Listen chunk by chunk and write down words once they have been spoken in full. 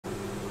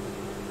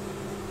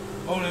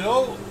Morning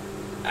all,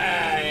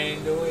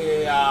 and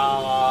we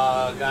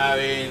are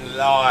going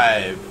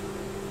live.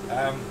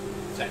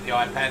 Set the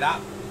iPad up,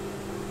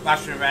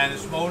 rushing around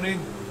this morning.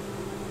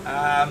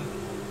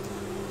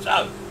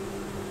 So,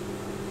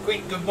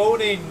 quick good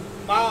morning,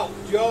 Mark,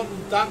 John,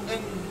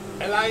 Duncan,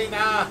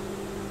 Elena,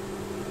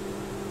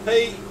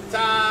 Peter,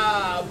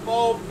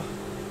 Bob.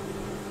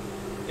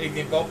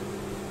 Evening, Bob.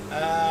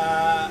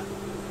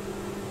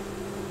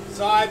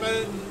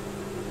 Simon,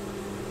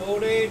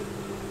 morning.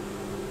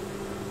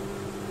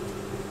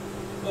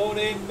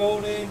 Morning,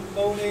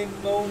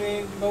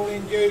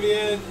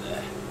 Julian.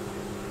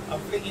 I'm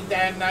flicking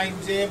down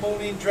names here.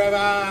 Morning,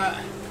 Trevor.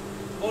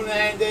 Morning,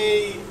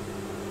 Andy.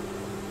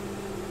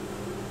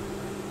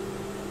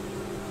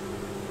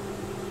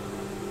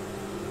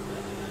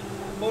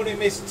 Morning,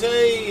 Miss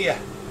T.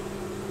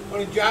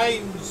 Morning,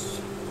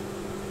 James.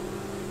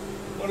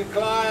 Morning,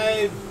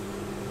 Clive.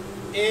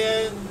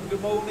 Ian,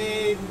 good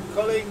morning.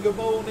 Colin, good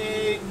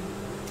morning.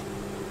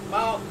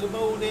 Mark, good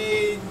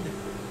morning.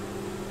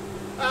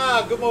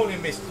 Good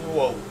morning, Mr.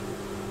 Wall.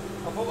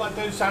 I thought I'd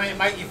do something to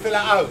make you feel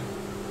at home.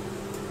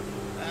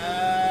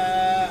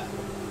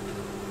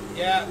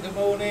 Yeah, good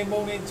morning.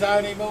 Morning,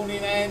 Tony.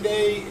 Morning,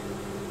 Andy.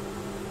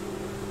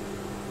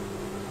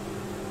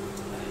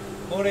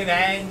 Morning,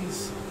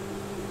 Hans.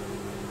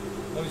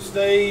 Morning,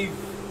 Steve.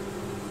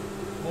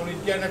 Morning,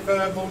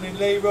 Jennifer. Morning,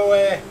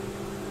 Leroy.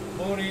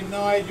 Morning,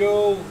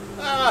 Nigel.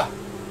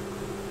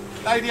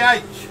 Lady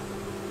H.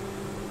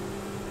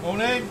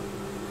 Morning.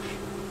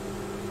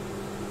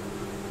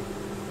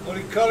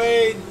 Morning,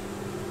 Colin.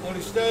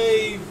 Morning,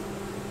 Steve.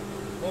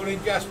 Morning,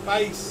 Just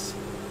Base.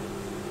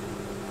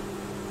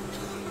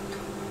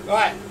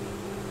 Right. I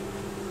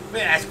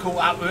think that's caught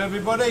up with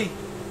everybody.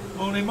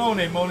 Morning,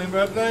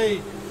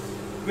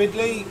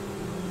 Ridley.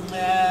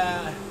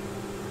 Yeah,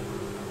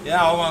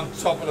 I'm on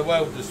top of the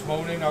world this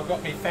morning. I've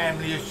got my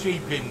family of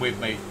sheep in with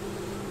me.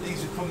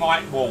 These are for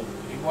Mike Wall.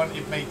 He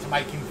wanted me to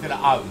make him feel at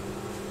home.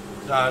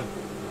 So,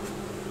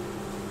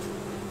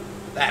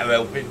 that'll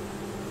help him.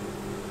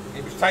 He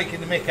was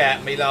taking the mick out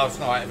of me last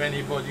night. If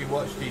anybody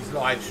watched his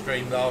live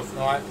stream last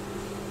night,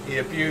 he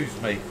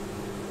abused me.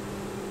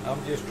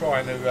 I'm just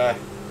trying to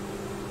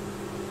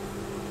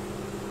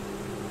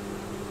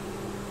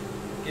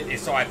get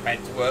this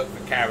iPad to work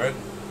for Karen.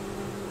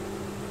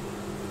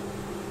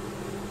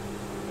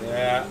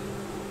 Yeah.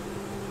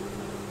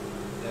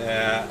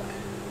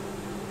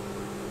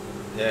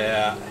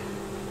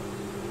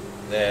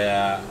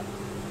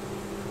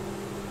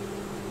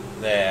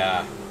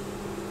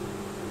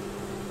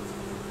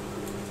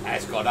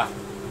 That's got her.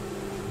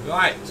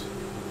 Right.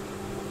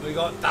 We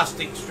got dust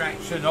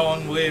extraction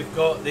on, we've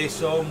got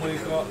this on,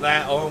 we've got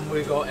that on,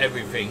 we've got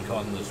everything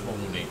on this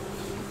morning.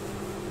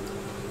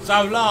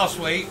 So last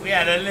week we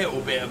had a little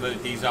bit of a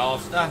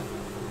disaster.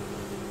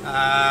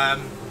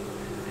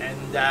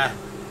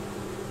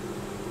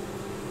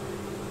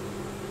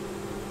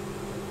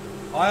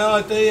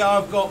 IRD,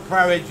 I've got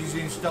Pro Edges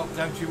in stock,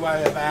 don't you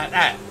worry about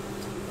that.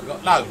 I've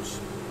got loads.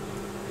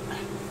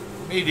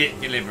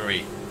 Immediate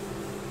delivery.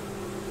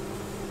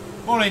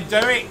 Morning,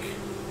 Derek.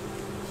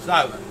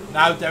 So,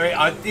 no, Derek,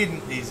 I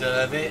didn't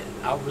deserve it.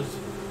 I was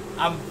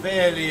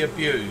unfairly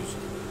abused.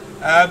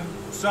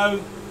 So,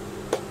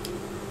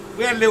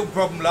 we had a little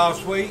problem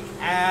last week,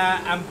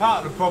 and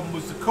part of the problem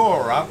was the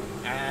corer,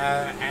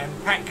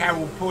 and Pat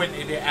Carroll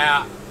pointed it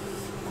out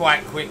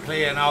quite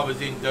quickly, and I was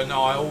in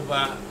denial,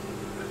 but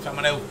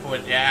someone else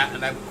pointed it out,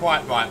 and they were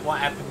quite right. What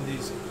happened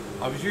is,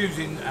 I was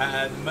using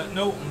the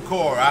McNaughton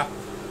corer,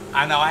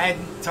 and I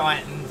hadn't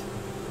tightened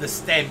the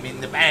stem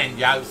in the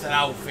banjo, so the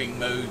whole thing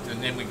moved,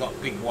 and then we got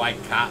big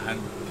wide cut, and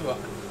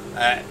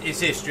it's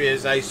history,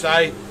 as they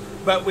say.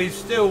 But we've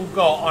still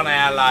got on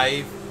our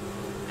lathe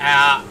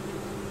our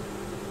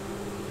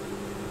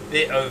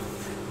bit of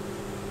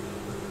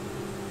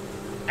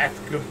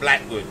African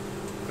Blackwood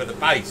for the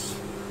base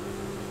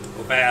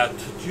of our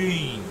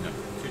Tajine.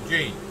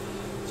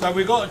 So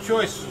we've got a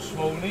choice this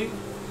morning.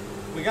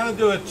 We're going to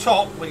do a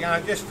top. We're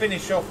going to just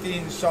finish off the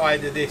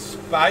inside of this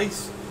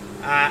base,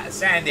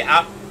 sand it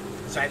up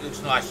so it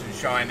looks nice and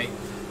shiny,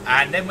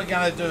 and then we're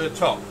going to do a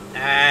top.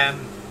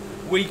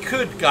 We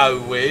could go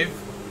with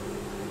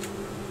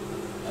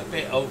a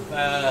bit of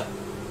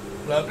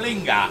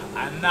Blinga,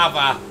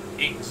 another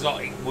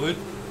exotic wood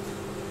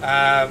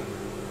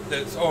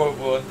that's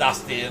horrible and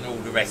dusty and all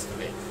the rest of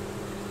it.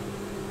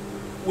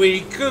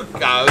 We could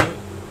go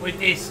with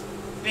this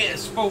bit of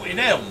Spalted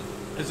Elm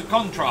as a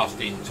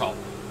contrasting top.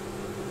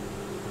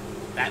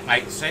 That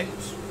makes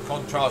sense.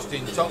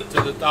 Contrasting top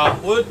to the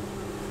dark wood.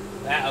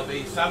 That'll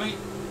be something.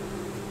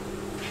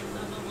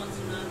 Someone wants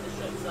to know if the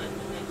shop's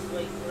open next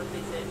week for a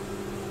visit.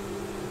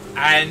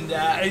 And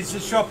is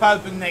the shop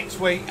open next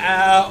week?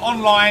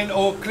 Online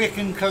or click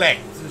and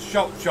collect. The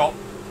shop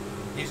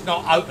is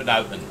not open,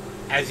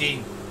 as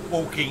in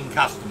walk-in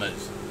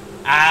customers.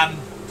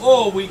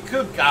 Or we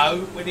could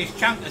go with this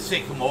chunk of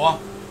sycamore,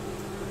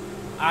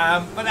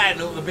 but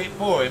that'd look a bit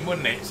boring,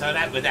 wouldn't it? So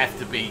that would have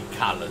to be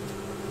coloured.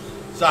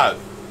 So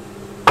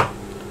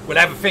we'll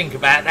have a think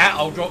about that.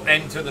 I'll drop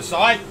them to the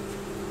side.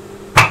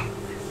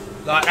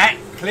 like that,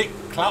 click,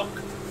 clock.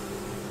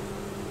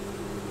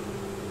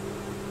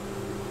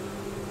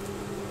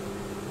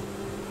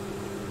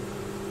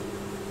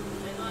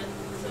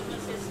 Someone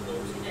says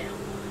Spalted Elm.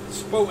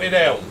 Spalted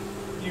Elm.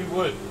 You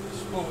would.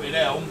 Spalted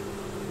Elm.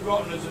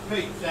 Rotten as a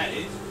peach, that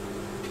is.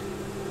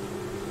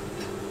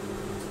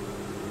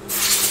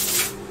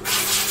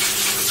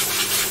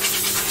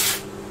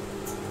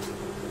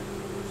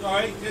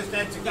 Sorry, just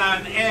had to go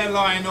and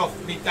airline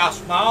off my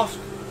dust mask.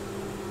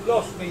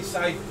 Lost me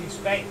safety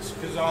specs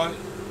because I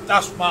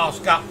dust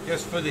mask up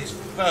just for this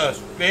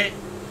first bit.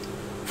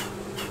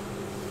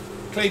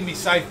 Clean my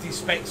safety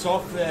specs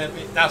off, they're a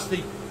bit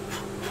dusty.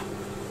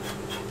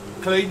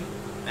 Clean,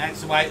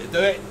 that's the way to do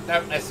it,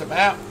 don't mess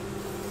about.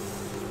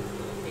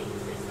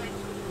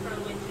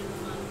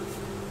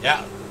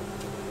 Yeah,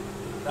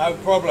 no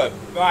problem.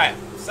 Right,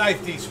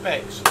 safety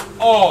specs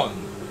on.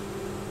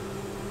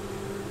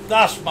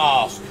 Dust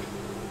mask.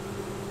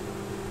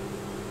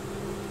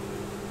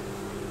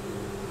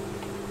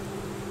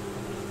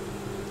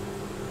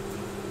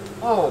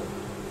 On.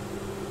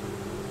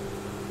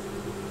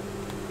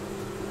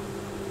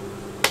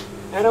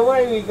 And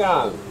away we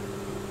go.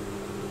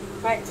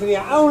 Back to the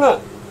owner.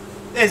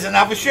 There's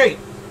another sheet.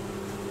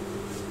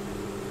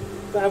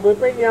 So we'll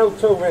bring the old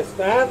tool rest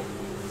down.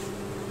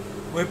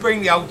 We'll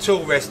bring the old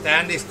tool rest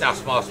down. This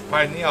dust mask is a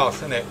pain in the arse,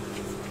 isn't it?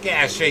 Get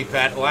our sheep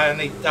out of the way, I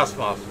need dust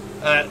mask.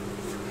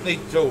 Need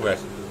tool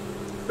rest.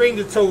 Bring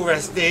the tool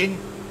rest in,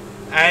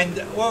 and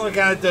what we're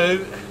going to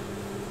do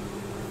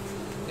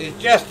is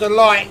just a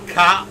light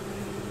cut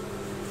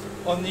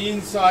on the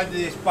inside of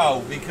this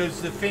bowl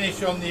because the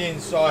finish on the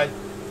inside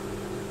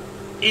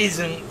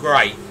isn't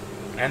great,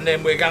 and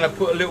then we're going to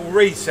put a little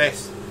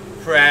recess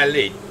for our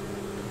lid.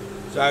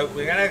 So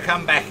we're going to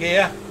come back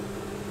here.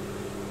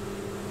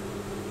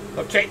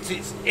 I've checked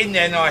it's in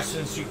there nice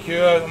and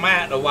secure. I'm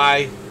out of the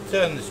way.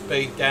 Turn the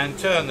speed down,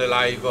 turn the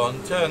lathe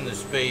on, turn the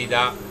speed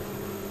up.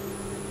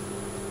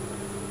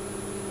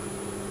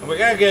 And we're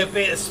going to get a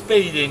bit of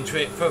speed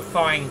into it for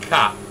fine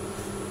cut.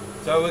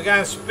 So we're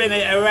going to spin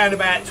it around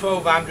about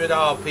 1200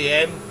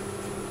 RPM.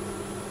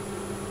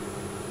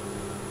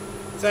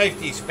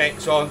 Safety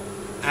specs on.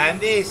 And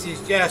this is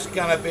just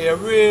going to be a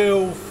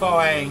real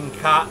fine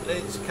cut.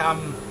 Let's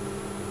come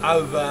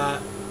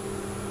over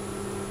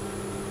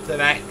to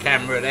that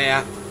camera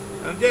there.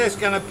 I'm just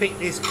going to pick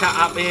this cut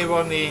up here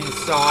on the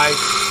inside.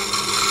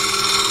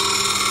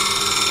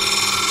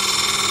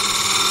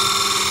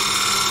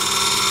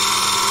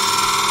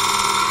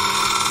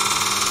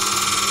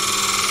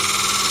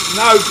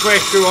 No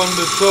pressure on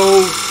the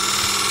tool.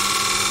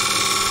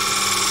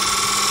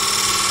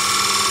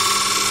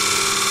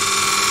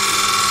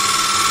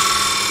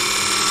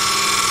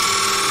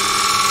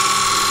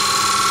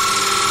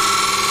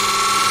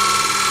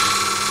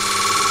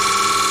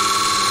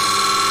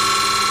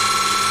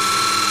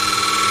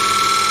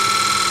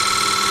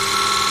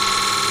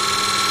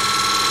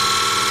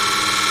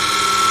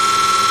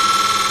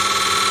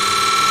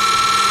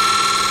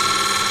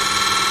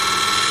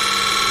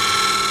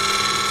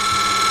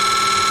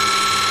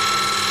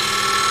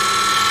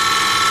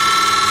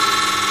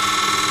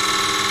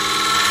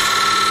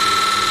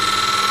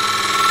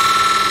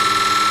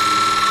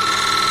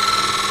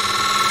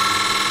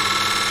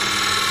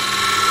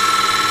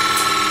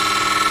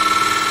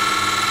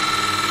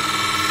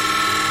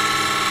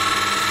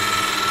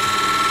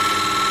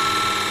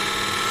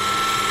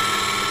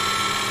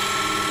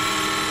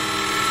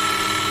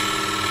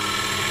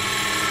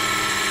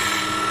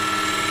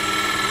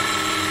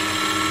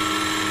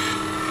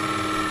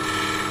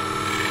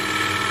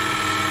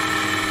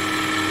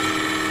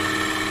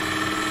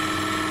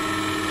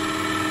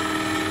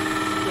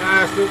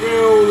 Just a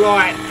real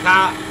light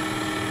cut,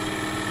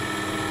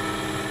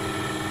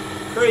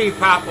 creep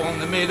up on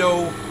the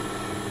middle,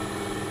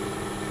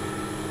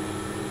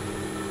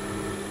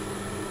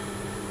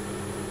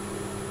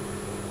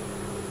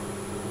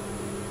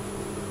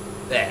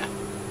 there.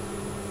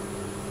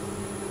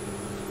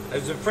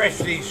 There's a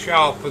freshly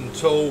sharpened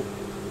tool,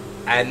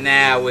 and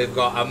now we've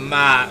got a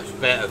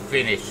much better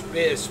finish,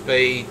 bit of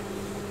speed,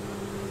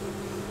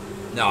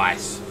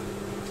 nice.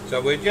 So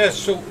we'll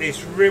just sort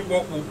this rim,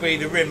 what will be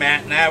the rim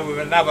out now, with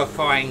another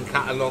fine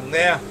cut along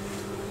there.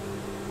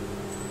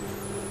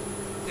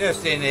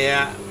 Just in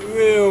here,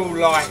 real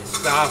light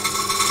stuff.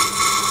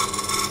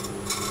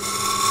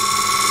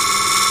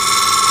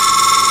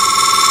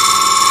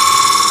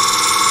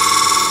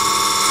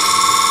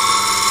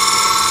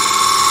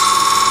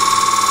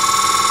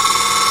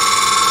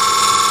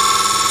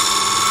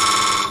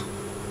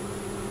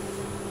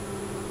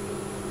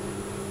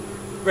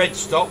 Red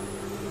stop,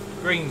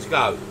 greens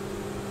go.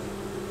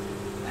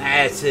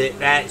 That's it,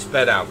 that's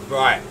better.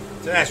 Right,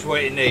 so that's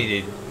what it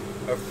needed.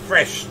 A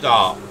fresh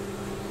start.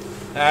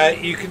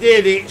 You can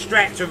hear the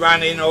extractor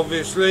running,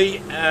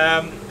 obviously,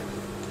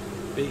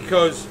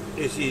 because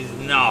this is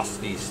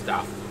nasty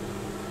stuff.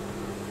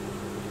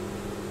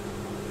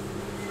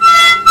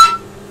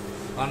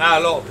 I know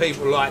a lot of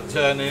people like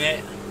turning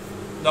it.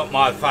 Not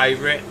my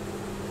favourite.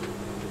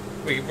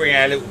 We can bring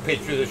our little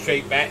picture of the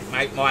sheep back,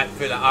 make Mike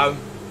feel at home.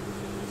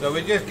 So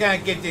we're just going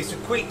to give this a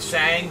quick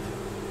sand.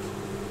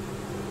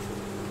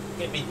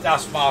 Get me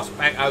dust mask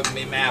back over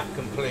my mouth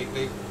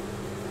completely.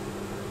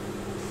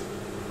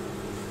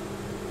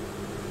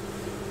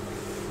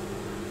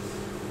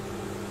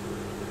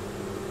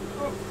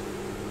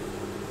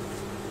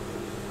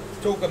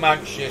 Talk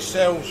amongst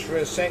yourselves for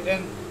a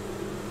second.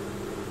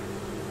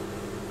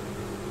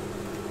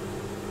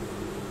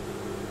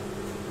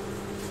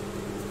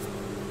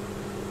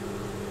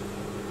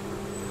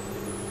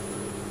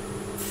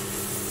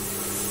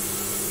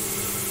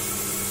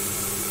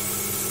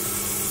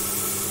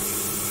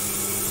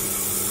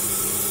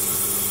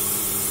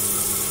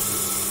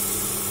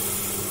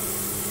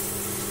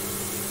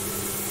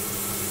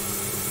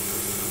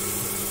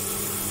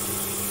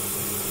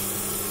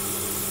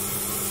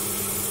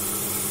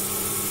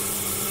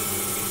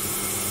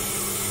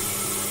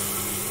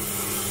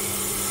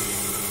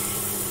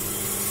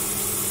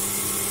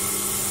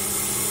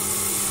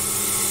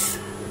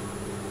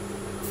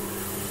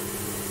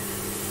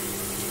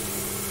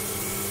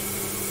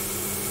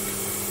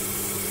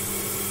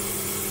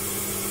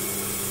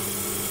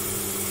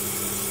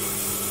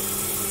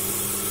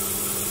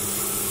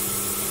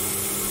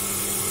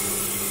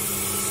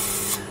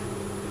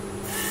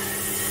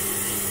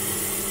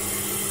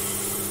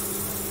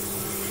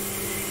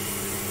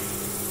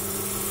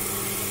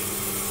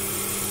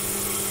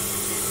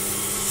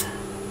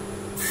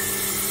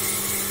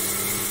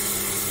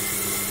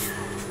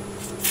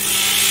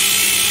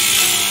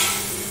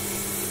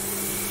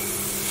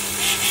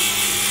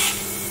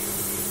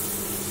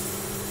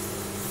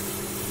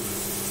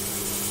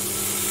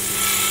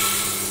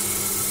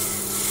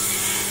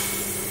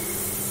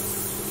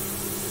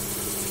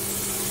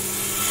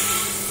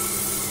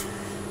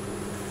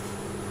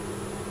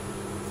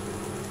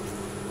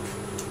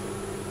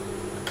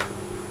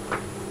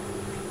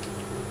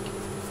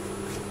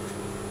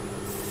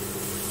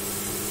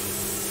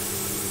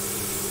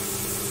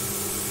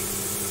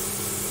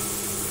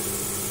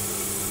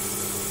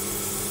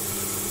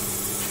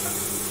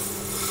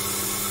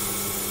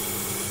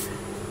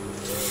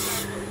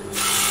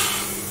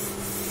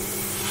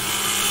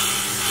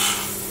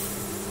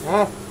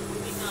 Huh? Do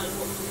we know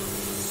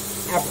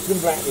what African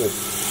Blackwood.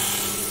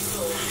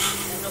 sure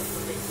they're not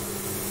from this?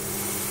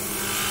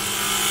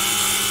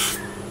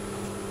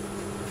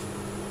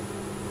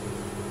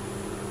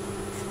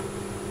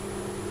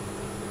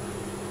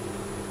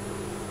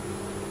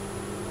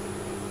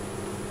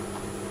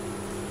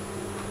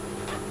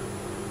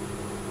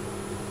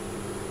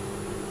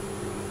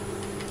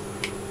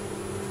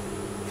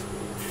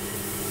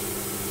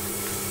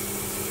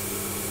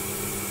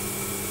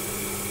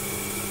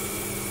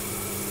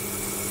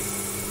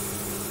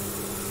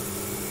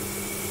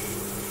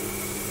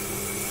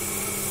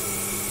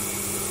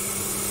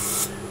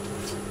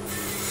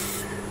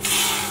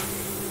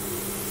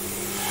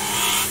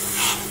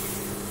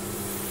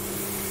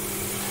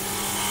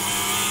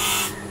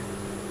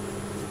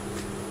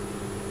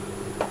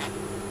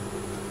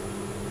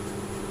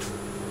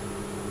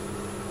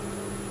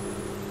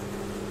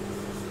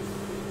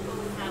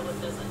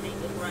 Howard doesn't need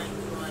the brain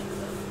right,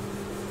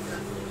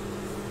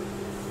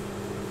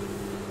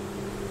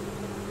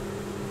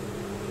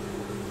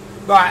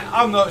 Right,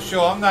 I'm not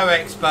sure, I'm no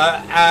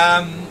expert.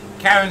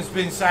 Karen's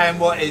been saying,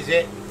 what is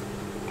it?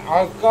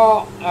 I've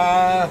got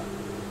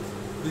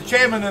the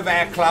chairman of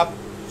our club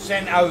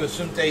sent over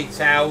some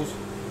details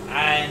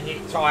and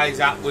it ties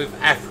up with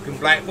African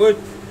Blackwood,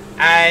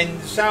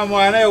 and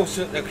someone else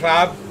at the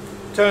club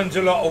turns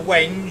a lot of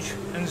Wenge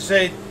and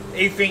said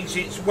he thinks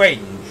it's Wenge.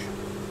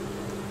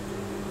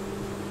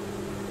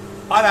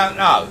 I don't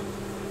know.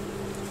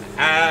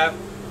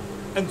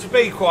 And to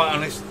be quite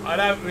honest, I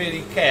don't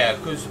really care,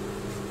 because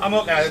I'm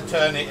not going to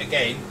turn it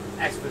again,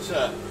 that's for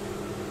certain.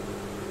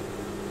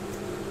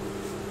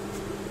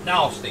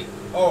 Nasty,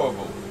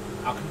 horrible.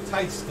 I can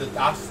taste the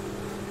dust.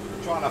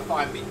 I'm trying to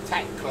find my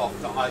tack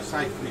cloth that I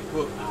safely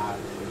put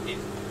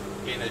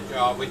in a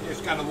jar. We're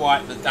just going to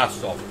wipe the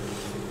dust off.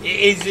 It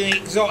is an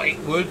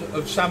exotic wood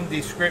of some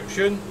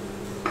description.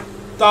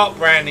 Dark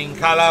brown in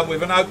colour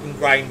with an open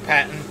grain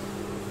pattern.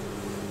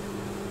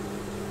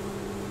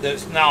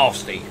 That's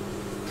nasty.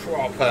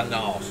 Proper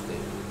nasty.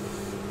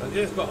 I've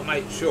just got to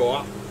make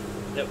sure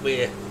that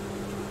we're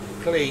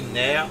clean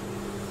now.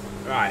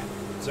 Right,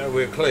 so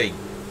we're clean.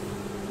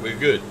 We're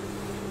good.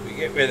 We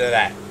get rid of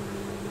that.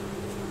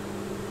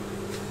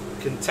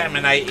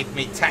 Contaminated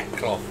me tack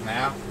cloth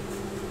now.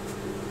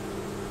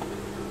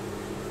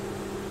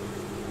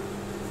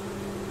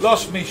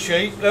 Lost me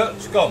sheet. Look,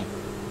 it's gone.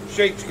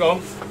 Sheet's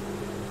gone.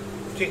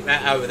 Stick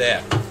that over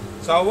there.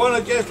 So I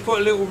want to just put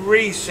a little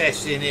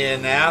recess in here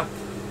now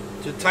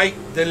to take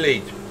the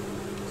lid.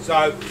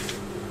 So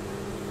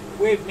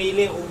with me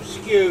little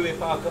skew,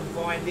 if I can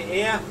find it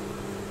here.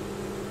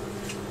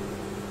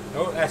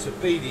 Oh, that's a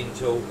beading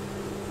tool.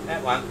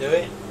 That won't do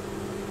it.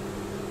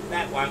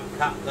 That won't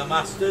cut the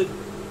mustard.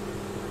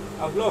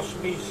 I've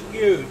lost me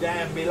skew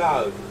down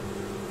below.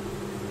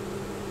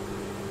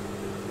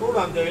 All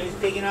I'm doing is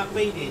picking up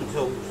beading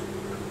tools.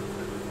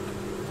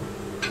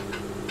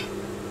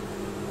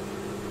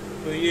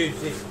 We'll use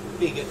this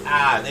big,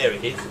 ah, there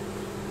it is,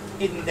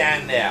 hidden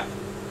down there.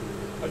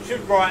 I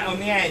should write on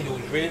the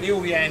handles really,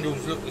 all the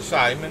handles look the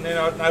same and then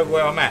I'd know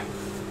where I'm at.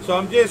 So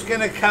I'm just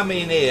going to come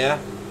in here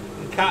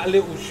and cut a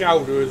little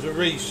shoulder as a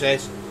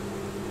recess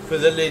for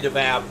the lid of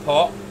our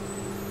pot.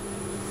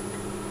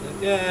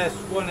 And just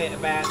want it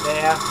about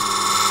there.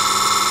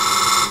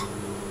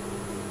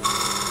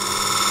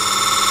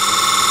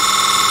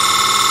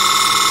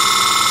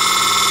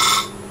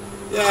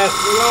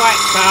 Just a light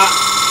cut.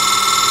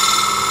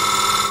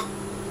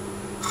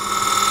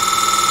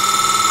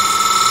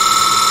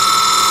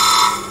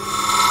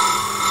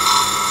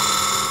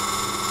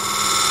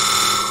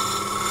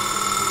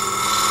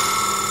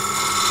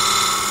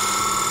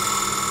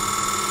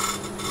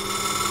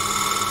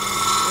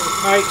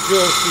 Make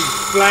sure she's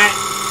flat.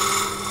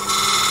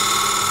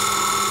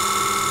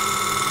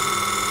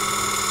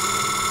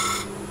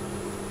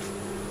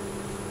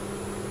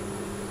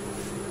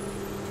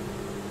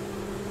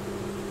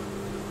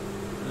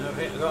 And I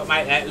think I've got to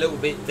make that a little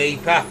bit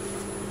deeper.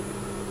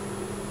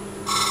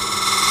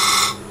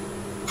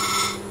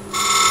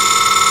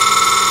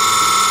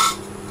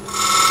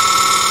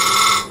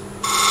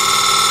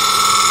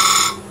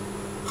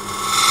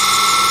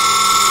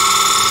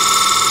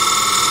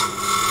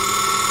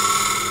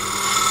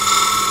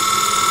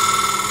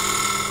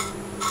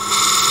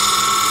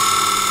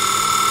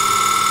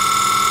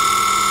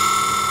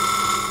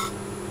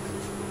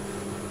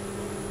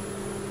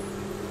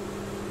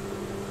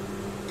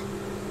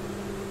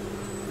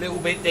 Little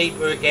bit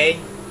deeper again.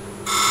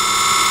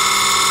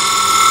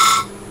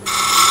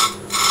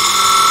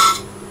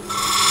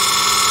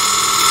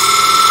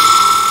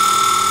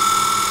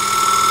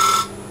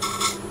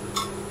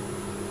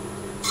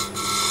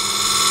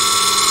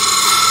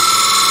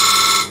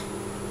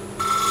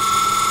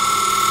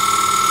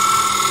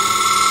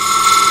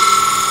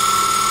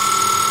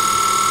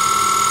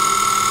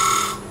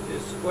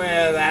 Just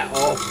square that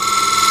off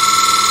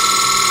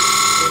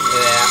into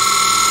there.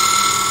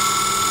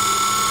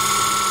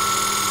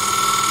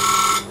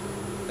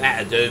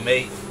 That'll do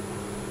me.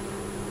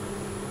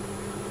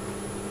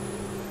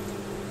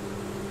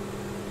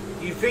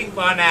 You think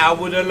by now I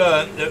would have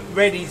learnt that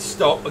red is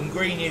stop and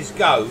green is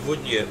go,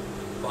 wouldn't you?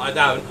 But I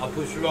don't. I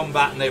push the wrong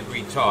button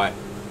every time.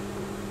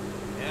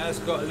 Yeah, it's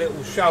got a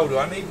little shoulder.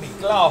 I need my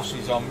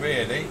glasses on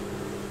really.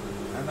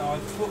 And I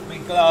put my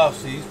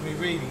glasses, my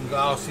reading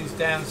glasses,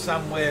 down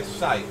somewhere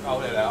safe.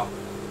 Oh, there they are.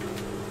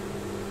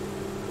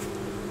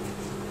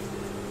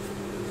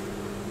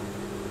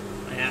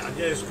 Yeah, I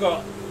just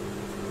got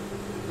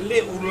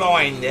little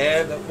line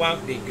there that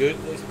won't be good.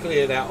 Let's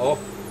clear that off.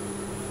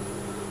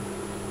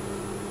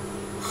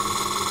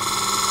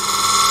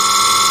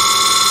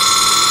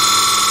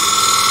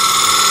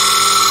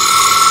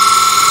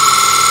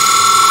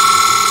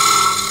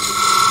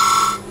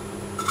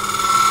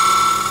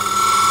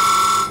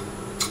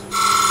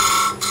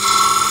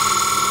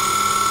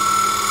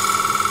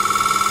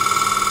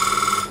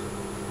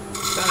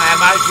 Don't know how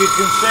much you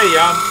can see.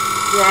 I'm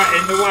right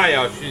in the way,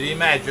 I should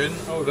imagine.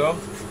 Hold on.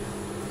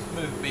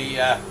 Move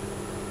the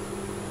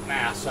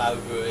mouse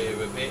over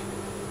here a bit.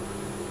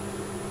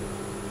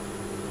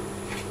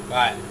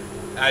 Right,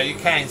 now you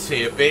can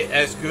see a bit,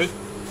 that's good.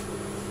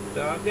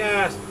 So I'm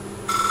just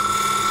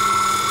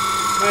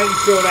making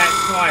sure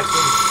that's nice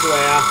and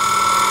square.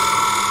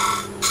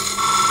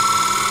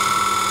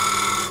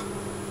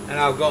 And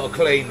I've got a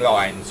clean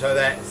line, so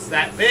that's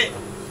that bit.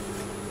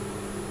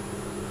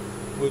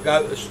 We'll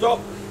go to stop.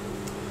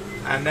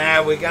 And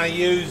now we're going to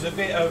use a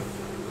bit of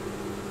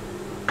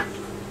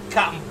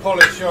cut and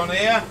polish on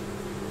here.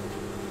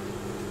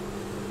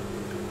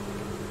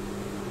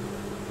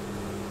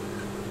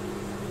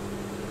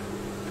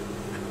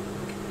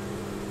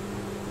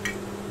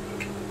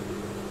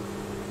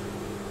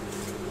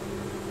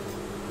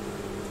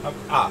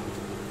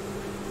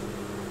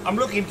 I'm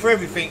looking for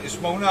everything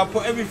this morning. I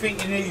put everything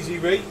in easy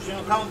reach and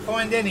I can't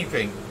find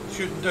anything.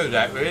 Shouldn't do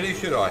that really,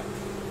 should I?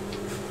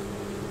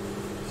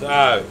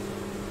 So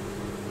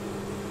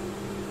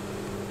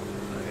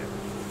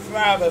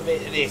throw a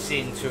bit of this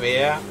into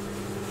here.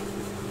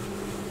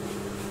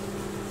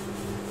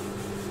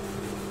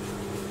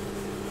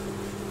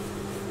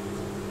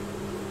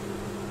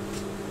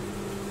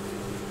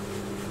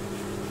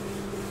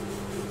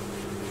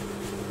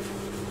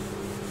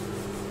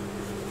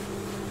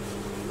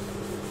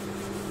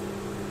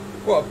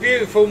 What a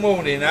beautiful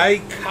morning, eh?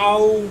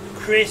 Cold,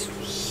 crisp,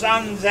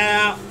 sun's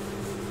out.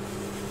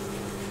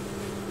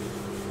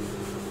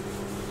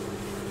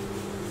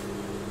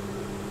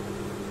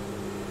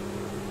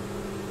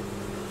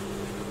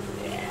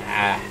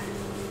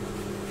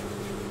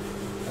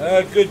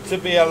 Good to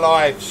be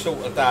alive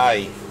sort of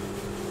day.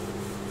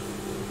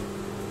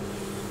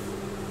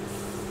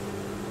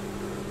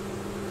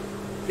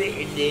 Bit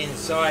in the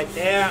inside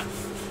there.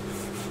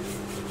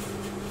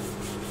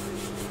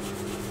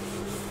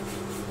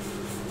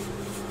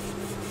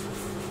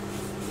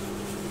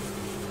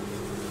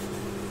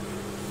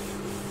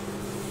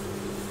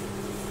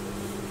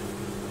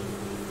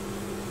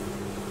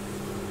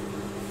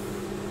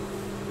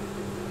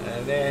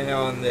 And then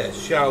on the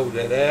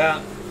shoulder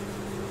there.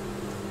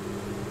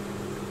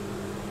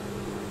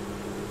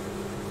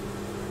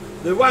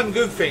 The one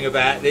good thing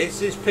about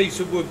this piece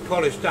of wood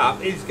polished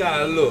up is going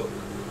to look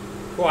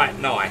quite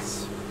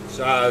nice.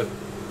 So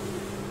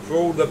for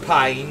all the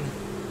pain,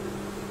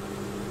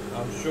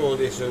 I'm sure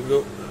this will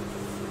look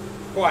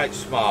quite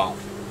smart.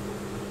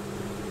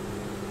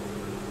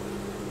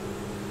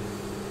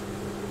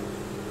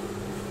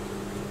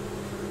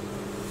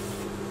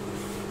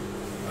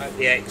 Take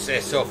the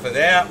excess off of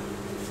there.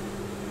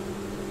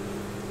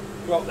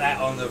 Drop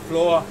that on the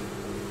floor.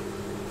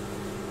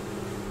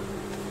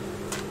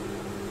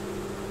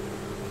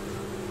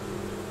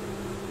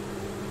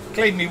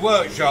 Cleaned my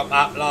workshop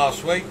up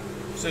last week.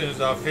 As soon as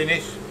I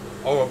finished,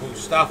 horrible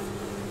stuff.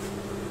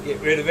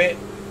 Get rid of it.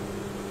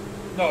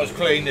 Not as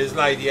clean as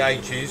Lady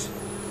H's.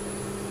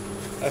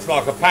 That's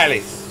like a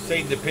palace.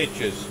 Seen the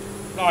pictures.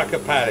 Like a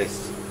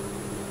palace.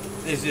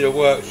 This is a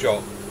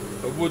workshop.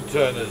 A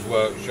woodturner's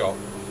workshop.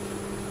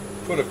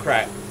 Full of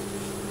crap.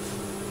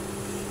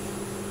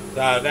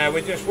 So now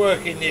we're just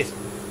working this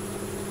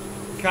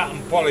cut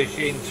and polish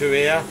into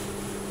here.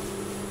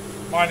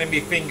 Minding my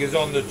fingers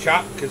on the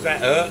chuck because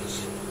that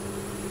hurts.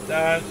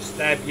 Don't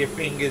stab your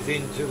fingers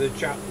into the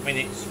chuck when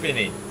it's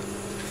spinning.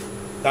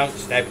 Don't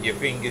stab your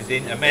fingers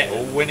into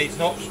metal when it's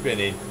not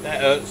spinning.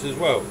 That hurts as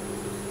well.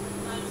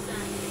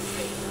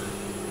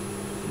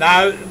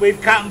 No,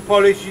 with cut and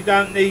polish you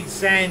don't need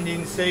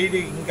sanding seed.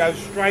 You can go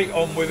straight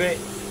on with it.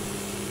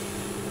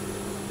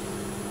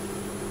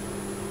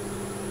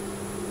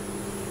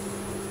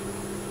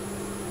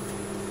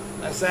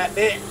 That's that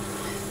bit.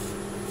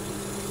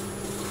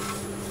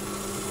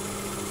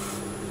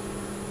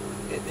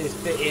 Get this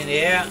bit in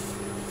here.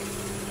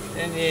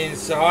 Then the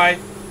inside.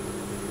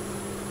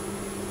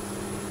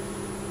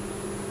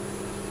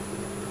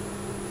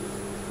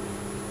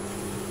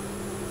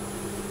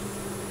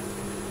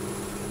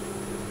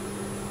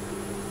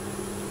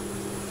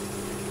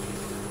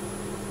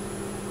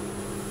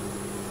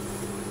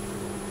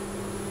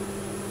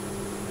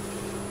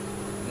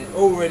 And it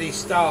already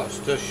starts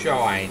to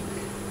shine.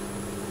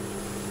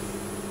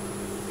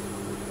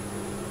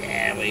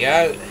 There we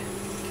go.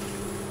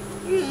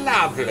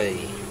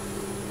 Lovely,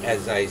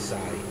 as they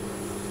say.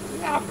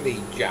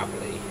 Lovely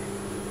jubbly.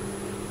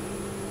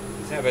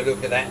 Let's have a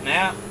look at that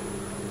now.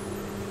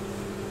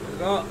 We've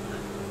got.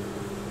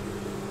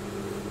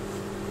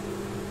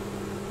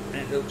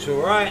 That looks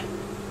alright.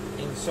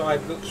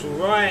 Inside looks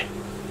alright.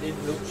 It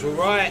looks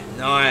alright.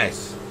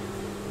 Nice.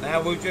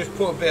 Now we'll just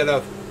put a bit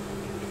of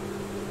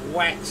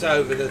wax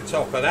over the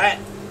top of that.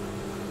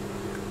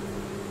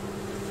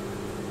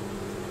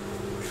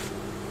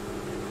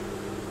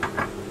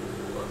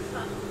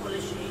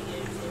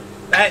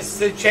 That's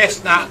the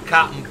Chestnut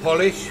cut and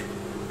polish.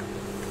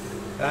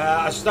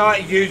 I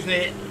started using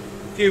it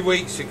a few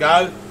weeks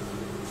ago.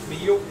 My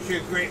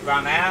Yorkshire grit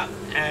run out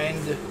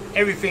and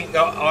everything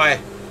that I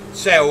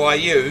sell I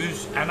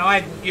use, and I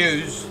didn't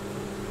use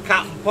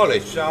cut and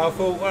polish, so I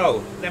thought,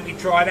 well, let me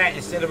try that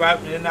instead of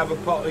opening another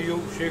pot of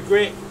Yorkshire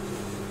grit.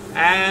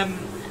 And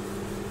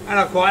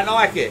I quite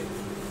like it.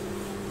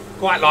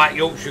 Quite like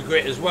Yorkshire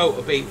grit as well,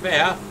 to be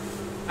fair.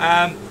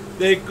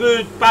 They're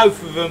good,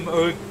 both of them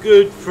are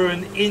good for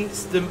an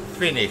instant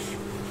finish.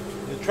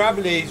 The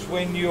trouble is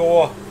when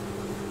you're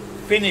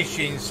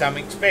finishing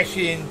something,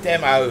 especially in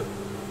demo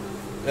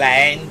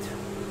land,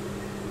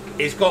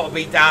 it's got to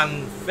be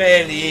done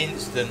fairly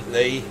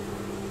instantly.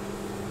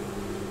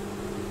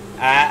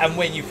 And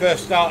when you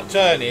first start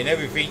turning,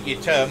 everything you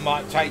turn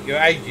might take you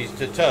ages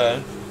to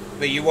turn,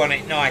 but you want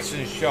it nice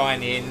and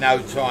shiny in no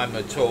time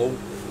at all.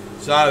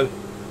 So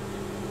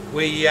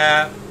we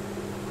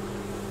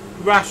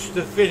rush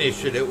to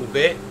finish a little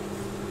bit.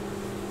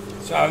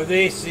 So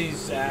this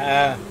is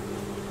cut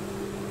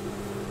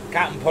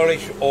and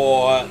polish,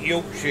 or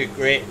Yorkshire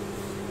grit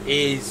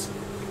is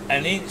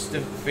an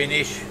instant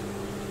finish,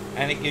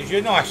 and it gives you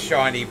a nice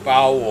shiny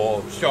bowl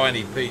or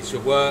shiny piece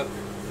of work.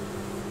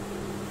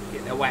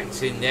 Get the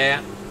wax in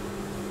there.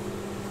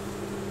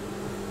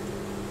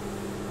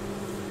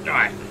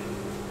 Right.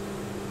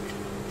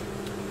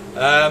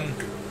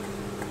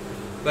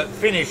 But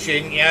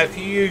finishing, you know, if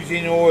you're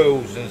using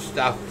oils and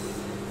stuff,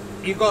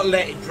 you've got to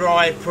let it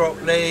dry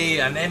properly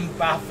and then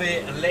buff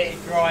it and let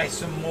it dry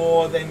some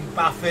more, then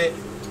buff it.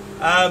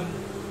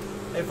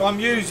 If I'm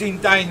using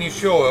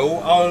Danish oil,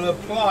 I'll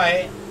apply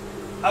it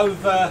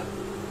over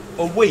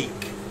a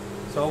week.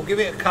 So I'll give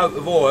it a coat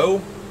of oil.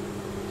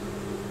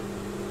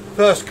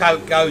 First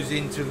coat goes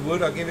into the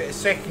wood, I'll give it a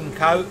second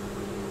coat.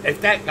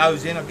 If that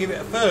goes in, I'll give it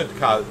a third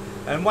coat.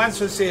 And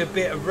once I see a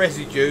bit of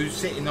residue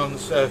sitting on the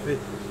surface,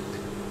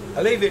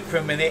 I leave it for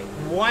a minute,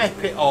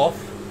 wipe it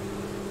off,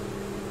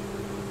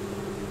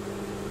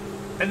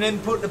 and then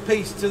put the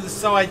piece to the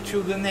side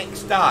till the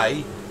next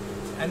day,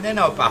 and then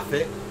I'll buff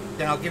it.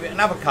 Then I'll give it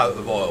another coat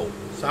of oil,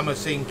 some will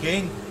sink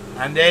in,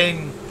 and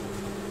then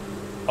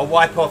I'll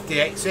wipe off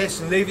the excess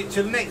and leave it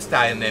till the next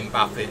day and then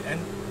buff it, and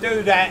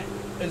do that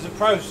as a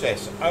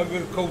process over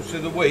the course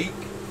of the week.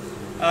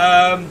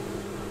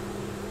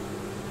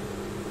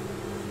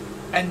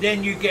 And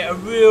then you get a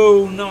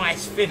real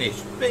nice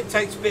finish. But it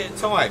takes a bit of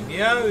time, you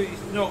know,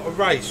 it's not a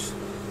race.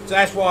 So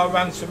that's why I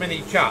run so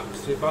many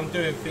chucks. If I'm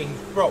doing things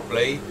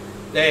properly,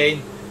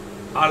 then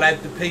I'll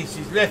have the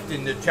pieces left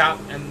in the chuck,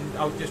 and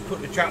I'll just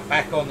put the chuck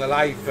back on the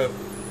lathe for a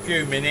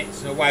few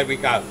minutes and away we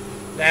go.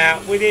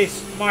 Now with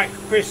this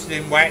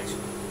microcrystalline wax,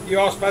 you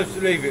are supposed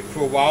to leave it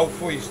for a while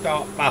before you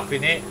start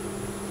buffing it,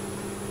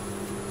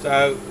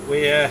 so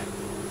we're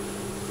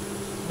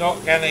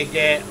not going to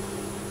get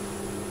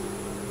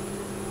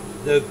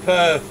the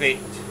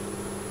perfect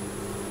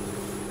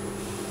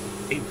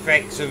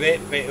effects of it,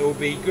 but it will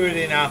be good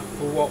enough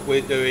for what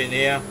we're doing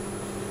here.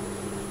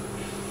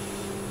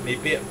 A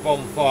bit of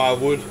bonfire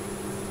wood.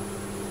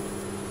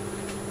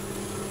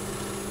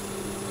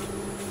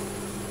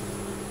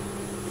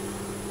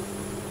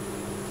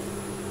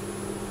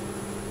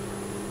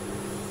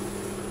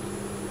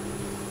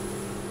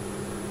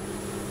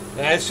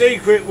 Now the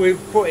secret with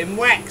putting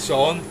wax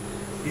on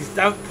is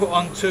don't put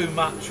on too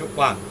much at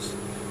once.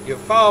 You're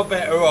far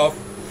better off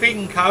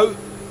thin coat,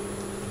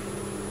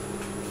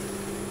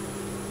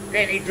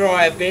 let it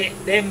dry a bit,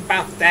 then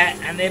buff that,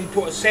 and then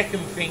put a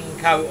second thin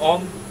coat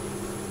on.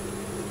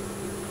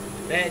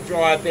 Let it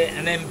dry a bit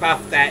and then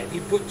buff that. If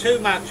you put too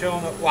much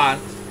on at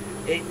once,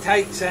 it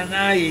takes an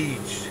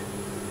age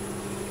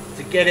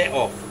to get it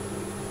off,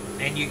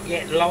 and you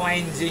get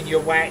lines in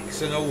your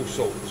wax and all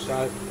sorts.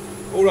 So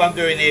all I'm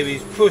doing here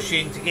is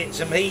pushing to get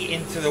some heat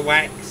into the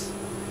wax.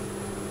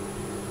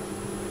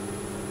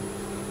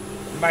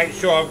 Make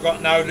sure I've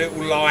got no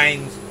little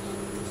lines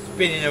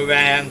spinning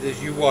around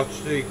as you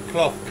watch the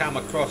cloth come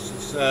across the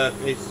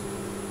surface.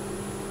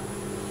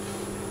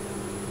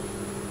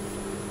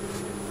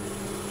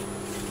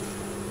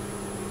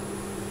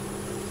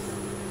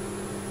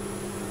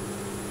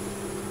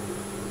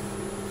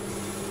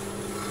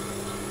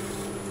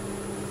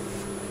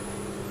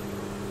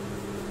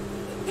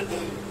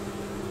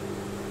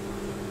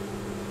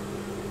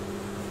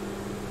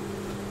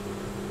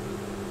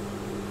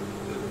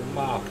 Little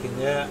mark in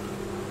there.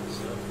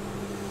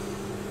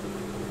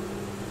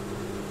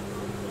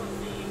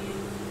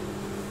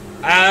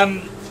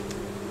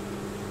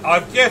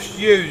 I've just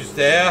used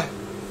there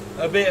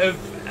a bit of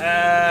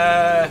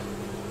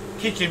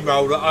kitchen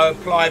roll that I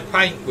applied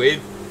paint with.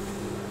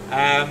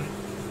 I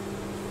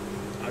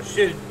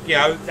should, you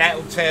know,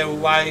 that'll tear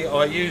away.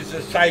 I used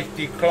a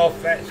safety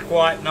cloth, that's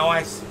quite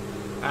nice,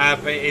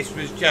 but it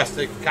was just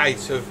a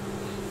case of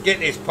get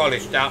this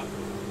polished up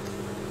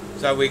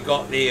so we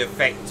got the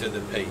effect of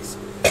the piece.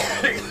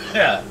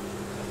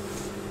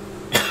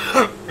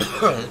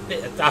 A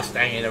bit of dust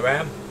hanging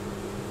around.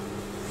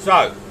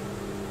 So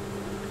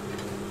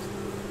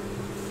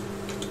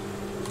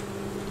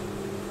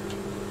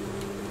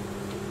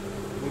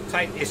we'll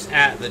take this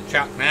out of the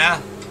chuck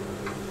now.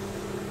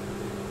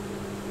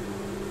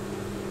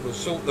 We'll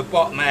sort the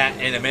bottom out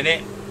in a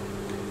minute.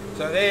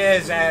 So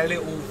there's our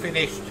little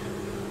finished,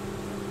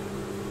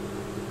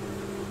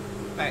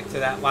 back to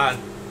that one,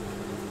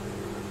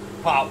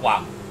 part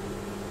one,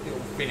 little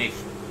finished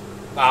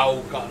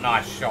bowl, got a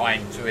nice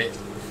shine to it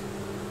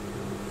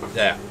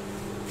there.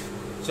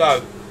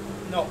 So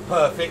not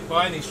perfect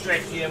by any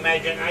stretch of the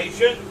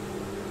imagination.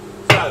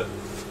 So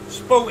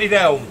Spalted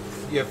Elm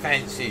you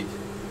fancied,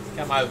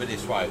 come over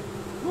this way.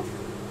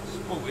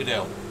 Spalted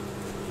Elm.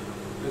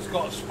 It's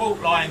got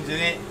sport lines in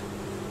it,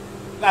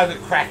 load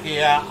of crack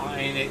here, I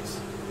mean it's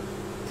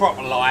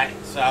proper light,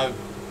 so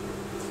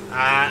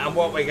and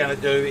what we're going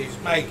to do is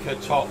make a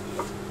top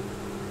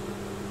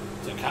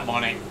to come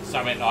on it,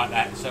 something like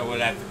that, so we'll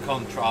have the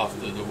contrast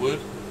of the wood.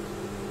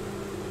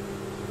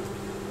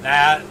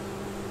 Now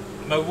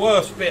my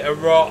worst bit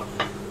of rock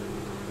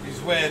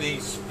is where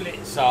these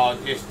splits are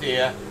just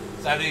here,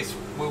 so this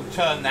will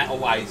turn that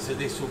away, so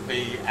this will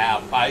be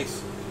our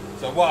base.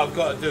 So what I've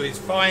got to do is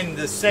find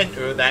the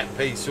centre of that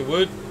piece of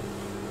wood,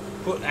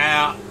 put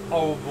our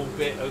horrible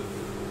bit of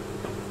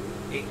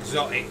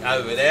exotic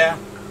over there,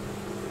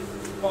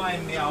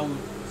 find the old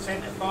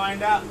centre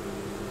finder,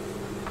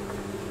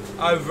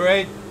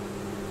 overhead,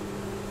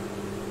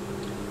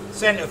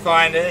 centre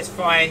finder, let's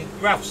find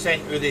rough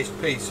centre of this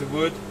piece of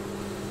wood.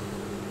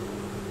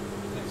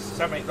 It's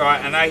something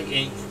like an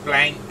 8-inch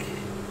blank.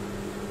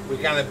 We're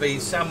going to be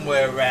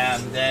somewhere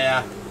around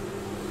there.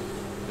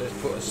 Let's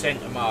put a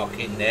centre mark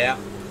in there.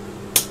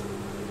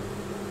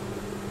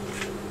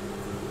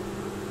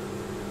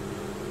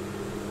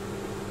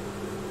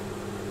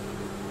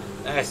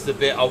 That's the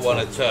bit I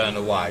want to turn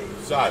away.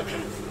 So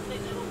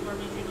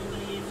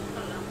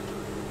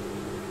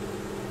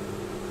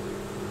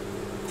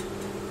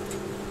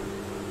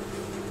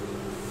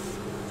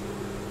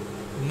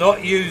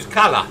not use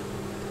colour.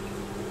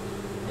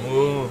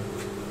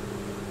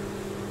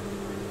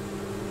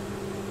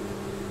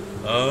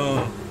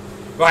 Oh.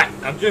 Right,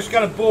 I'm just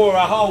going to bore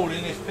a hole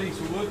in this piece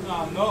of wood. No,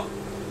 I'm not.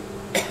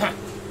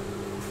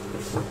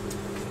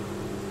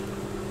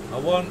 I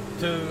want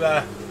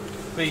to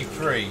be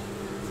free.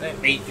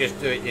 Let me just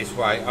do it this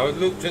way. I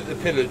looked at the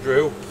pillar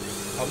drill.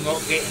 I'm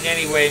not getting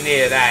anywhere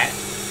near that.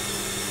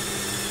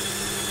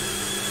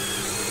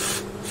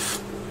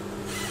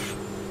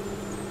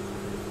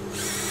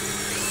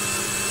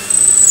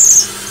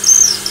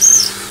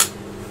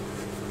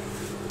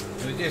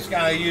 We're just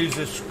going to use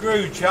a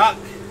screw chuck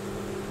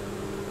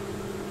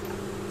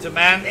to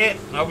mount it.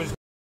 I was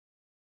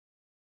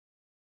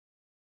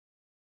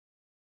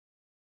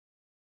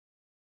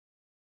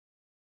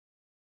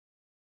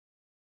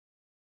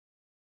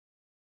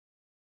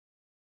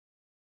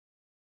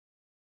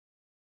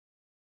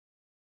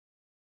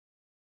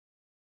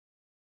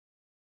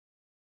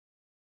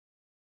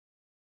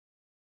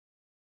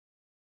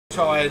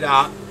tied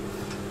up.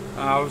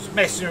 I was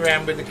messing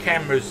around with the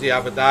cameras the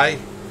other day.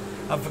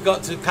 I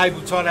forgot to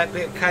cable tie that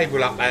bit of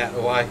cable up out of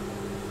the way.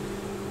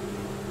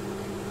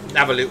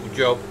 Another little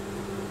job.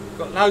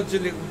 Got loads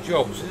of little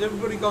jobs. Has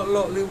everybody got a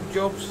lot of little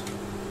jobs?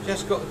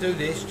 Just got to do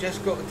this,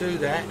 just got to do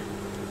that.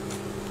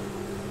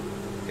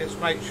 Just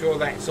make sure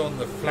that's on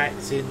the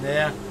flats in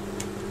there. I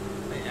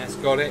think that's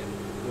got it.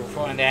 We'll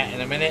find out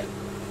in a minute.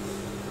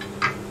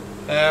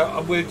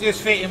 We're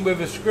just fitting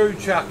with a screw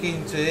chuck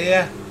into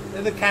here.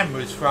 The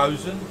camera's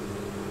frozen.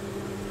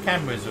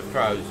 Cameras are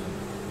frozen.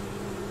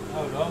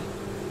 Hold on.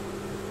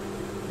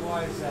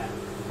 Why is that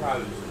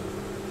frozen?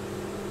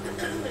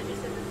 They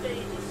just said the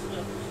feed is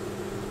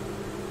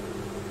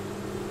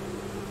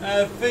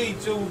stopped.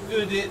 Feed's all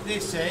good at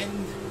this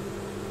end.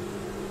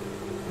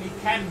 The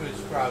camera's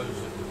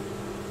frozen.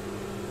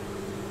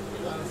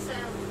 We've got the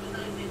sound but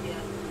no video.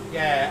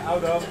 Yeah,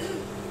 hold on.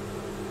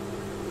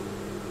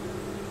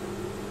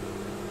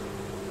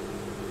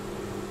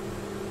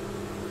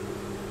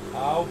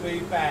 I'll be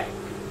back.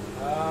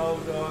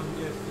 Hold on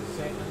just a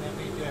second, let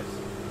me just...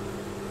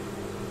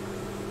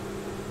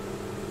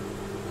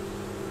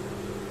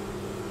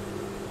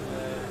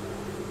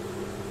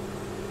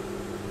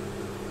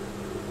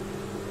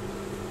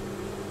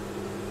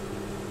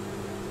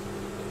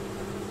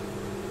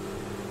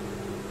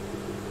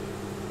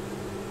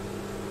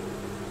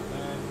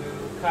 and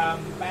we'll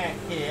come back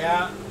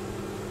here.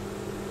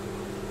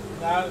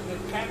 No, the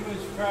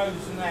camera's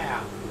frozen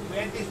out. We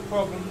had this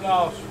problem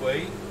last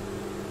week.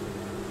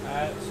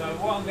 So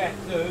what I'm going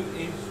to do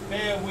is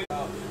bear with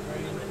our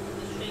screen.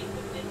 The sheep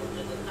have nibbled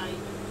at the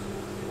cables.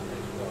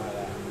 Let's try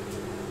that.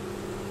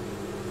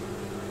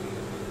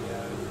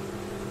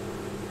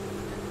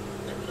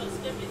 They've lost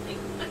everything.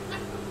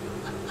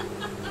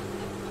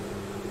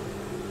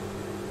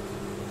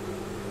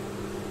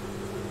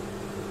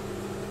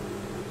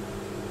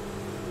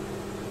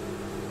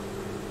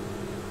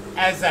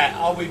 How's that?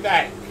 I'll be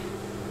back.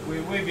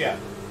 We're with you.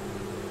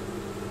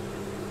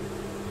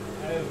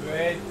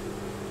 Overhead.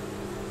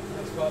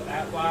 That's got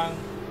that one.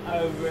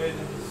 Overhead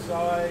and the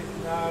side.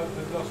 No,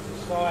 we've lost the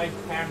side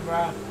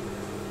camera.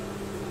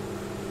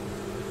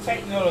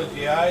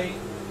 Technology, eh?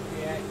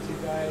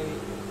 Deactivate.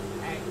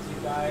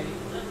 Activate.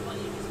 That's why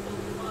you just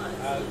pulled the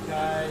wires.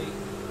 Okay.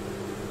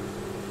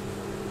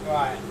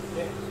 Right,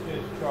 let's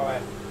just try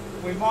it.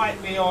 We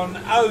might be on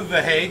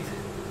overhead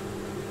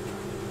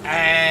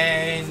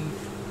and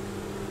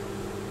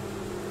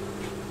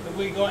have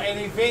we got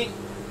anything?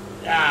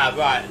 Ah,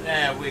 right,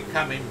 now we're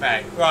coming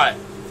back. Right,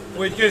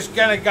 we're just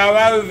going to go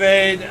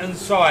overhead and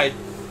side.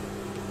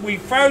 We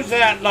froze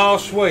out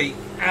last week.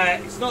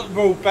 It's not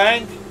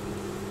broadband.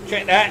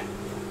 Check that.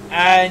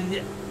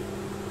 And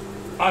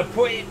I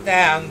put it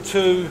down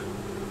to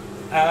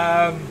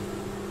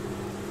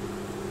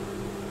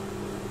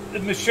the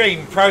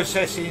machine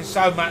processing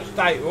so much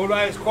data, although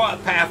it's quite a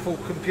powerful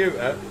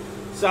computer.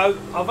 So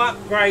I've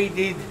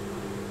upgraded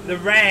the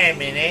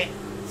RAM in it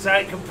so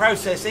it can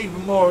process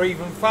even more,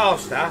 even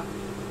faster,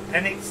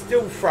 and it's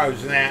still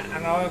frozen out.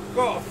 And I've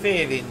got a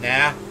feeling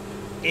now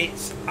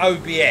it's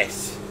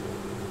OBS.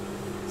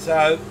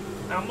 So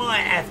I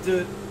might have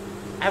to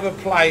have a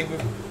play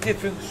with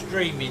different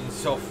streaming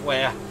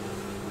software,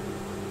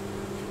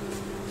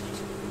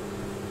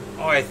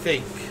 I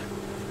think.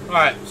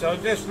 Right, so I'll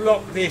just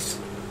lock this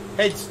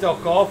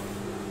headstock off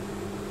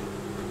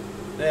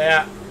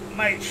there,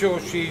 make sure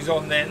she's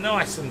on there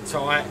nice and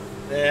tight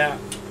there.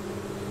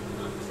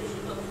 So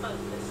you've got a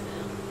focus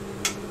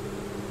now.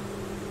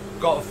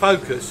 Got a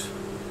focus.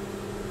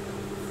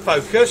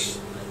 Focus?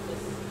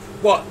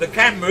 What, the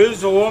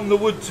cameras or on the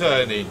wood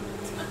turning?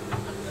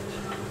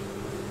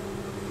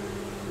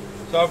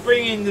 So I'll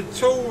bring in the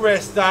tool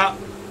rest up,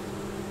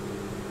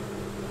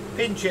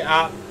 pinch it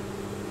up,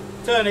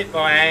 turn it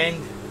by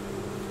hand.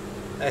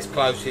 That's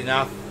close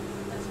enough.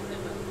 That's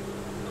clever.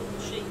 All the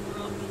sheep are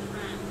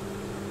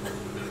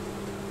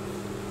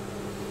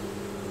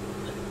after the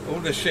ram. All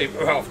the sheep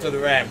are after the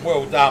ram.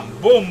 Well done.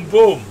 Boom,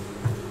 boom.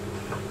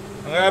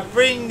 I'm going to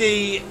bring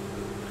the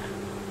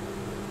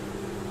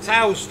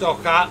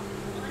tailstock up.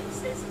 Mike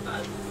says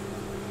both.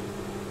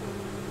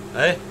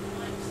 Eh?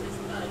 Mike says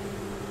both.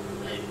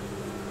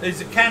 There's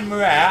the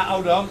camera out.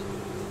 Hold on.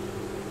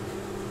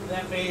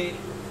 Let me...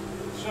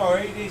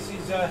 Sorry, this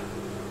is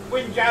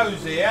when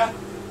Joe's here.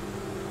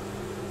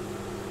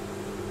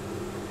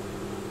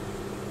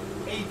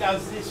 He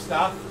does this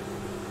stuff.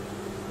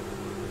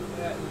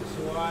 That looks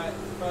alright.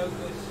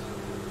 Focus.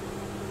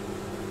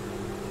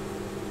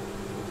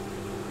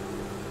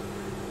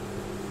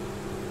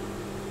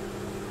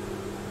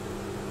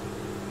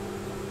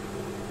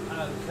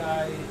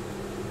 Okay.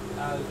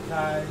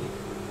 Okay.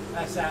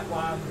 That's that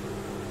one.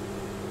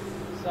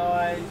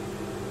 Side.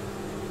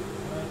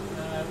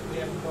 No, we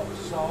haven't got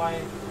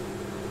side,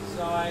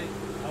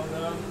 hold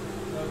on,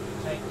 go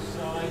take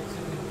side, so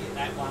we can get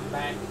that one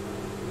back,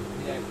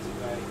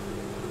 deactivate,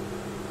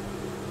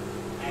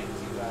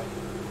 activate,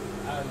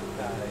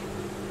 okay.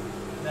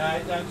 No,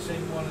 it don't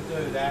seem to want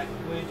to do that.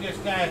 We're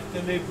just going to have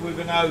to live with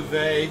an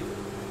overhead.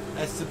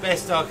 That's the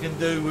best I can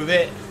do with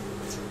it.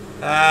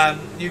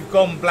 You've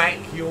gone black,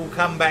 you'll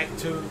come back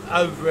to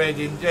overhead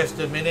in just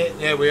a minute.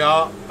 There we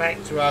are,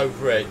 back to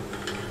overhead.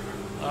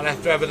 I'll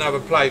have to have another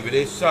play with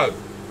this. So,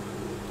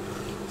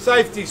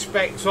 safety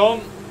specs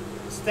on,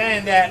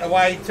 stand out of the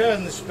way,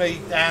 turn the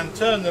speed down,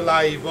 turn the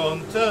lathe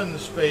on, turn the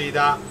speed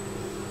up.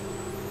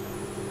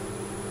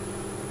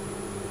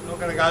 Not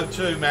going to go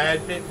too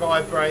mad, bit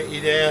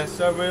vibrated there.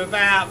 So we're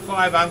about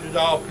 500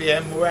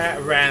 RPM, we're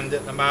out around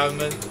at the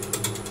moment.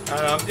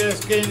 And I'm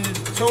just getting the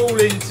tool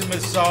into my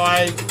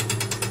side,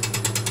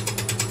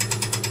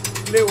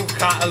 little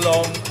cut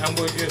along, and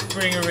we'll just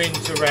bring her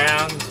into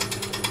round.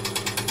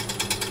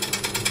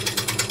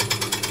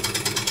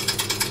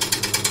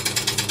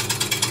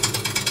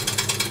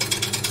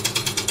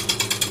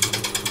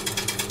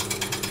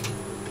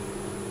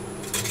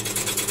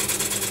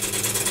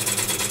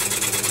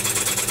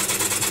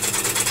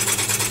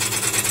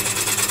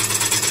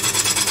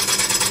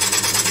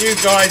 You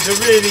guys are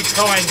really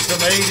kind to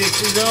me.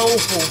 This is an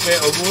awful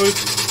bit of wood.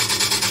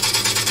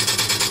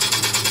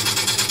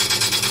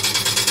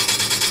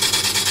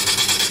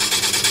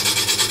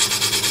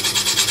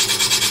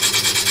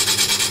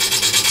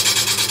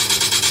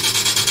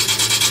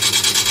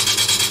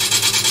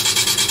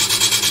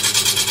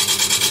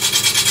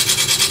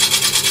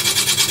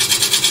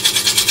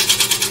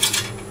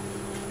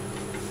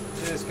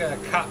 Just going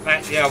to cut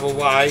back the other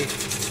way.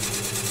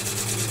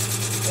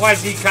 Why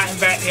is he cutting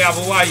back the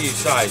other way, you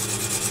say?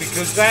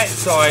 Because that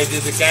side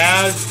of the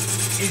gouge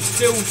is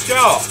still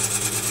sharp.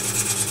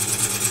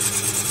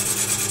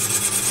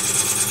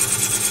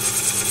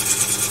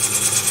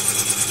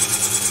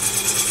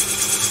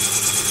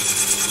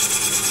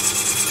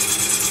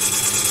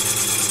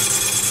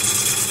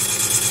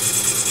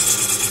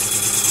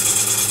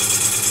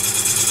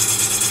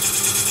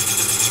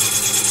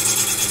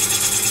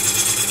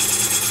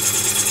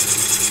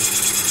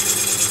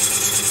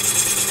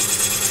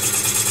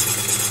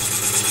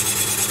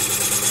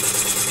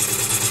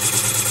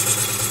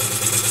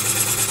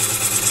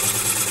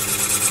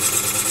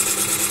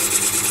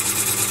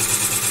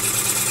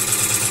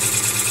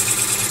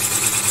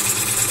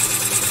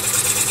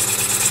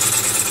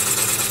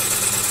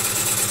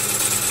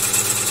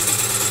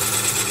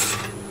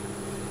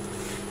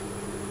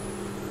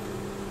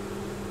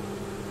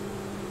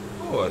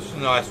 Oh, it's a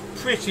nice,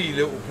 pretty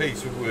little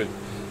piece of wood.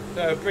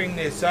 So bring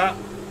this up.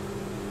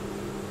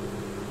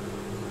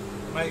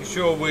 Make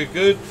sure we're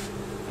good.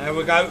 And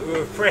we'll go to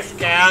a fresh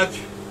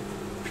gouge.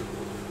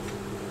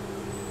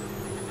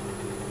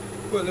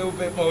 Put a little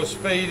bit more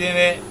speed in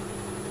it.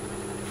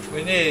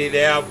 We're nearly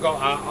there. I've got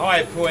a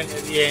high point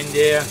at the end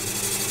here.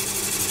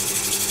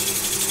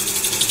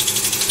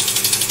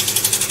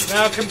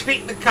 Now I can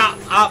pick the cut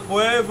up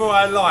wherever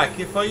I like.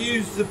 If I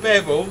use the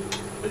bevel,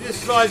 I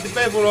just slide the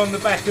bevel on the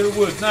back of the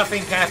wood,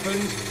 nothing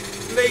happens.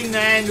 Lean the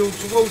handle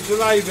towards the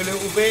lathe a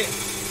little bit,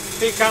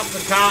 pick up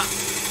the cut.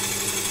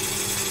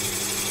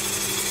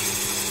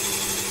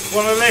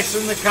 Want to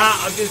lessen the cut,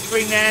 I just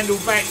bring the handle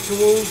back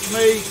towards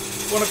me.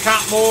 Want to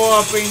cut more,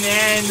 I bring the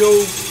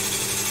handle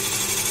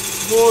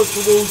more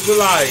towards the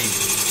lathe.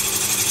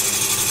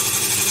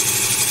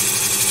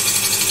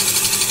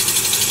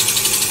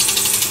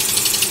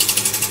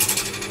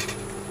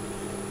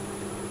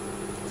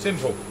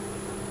 Simple.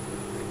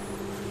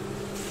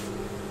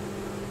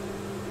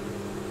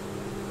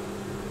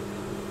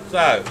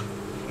 So,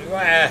 we've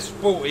got our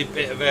sporty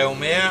bit of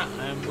elm here,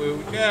 and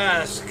we'll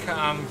just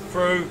come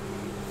through,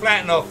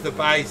 flatten off the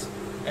base,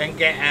 and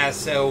get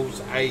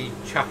ourselves a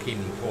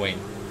chucking point.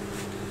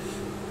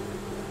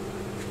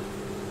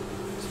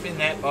 Spin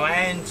that by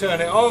hand, turn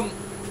it on.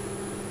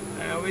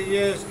 Now we're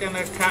just going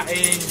to cut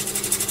in.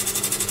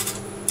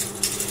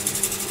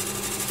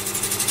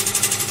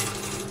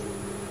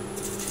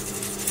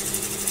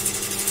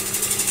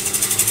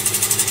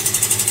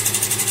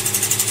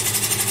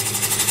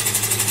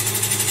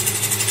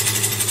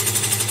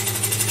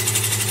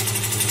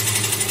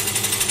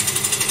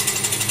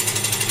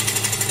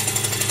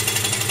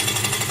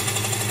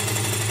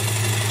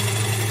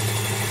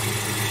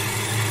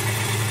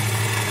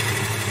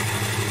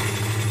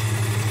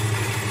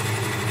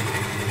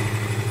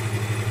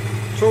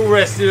 All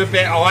rested a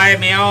bit high,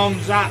 my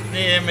arms up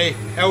near me,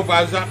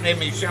 elbows up near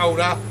my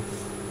shoulder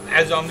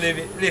as I'm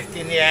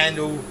lifting the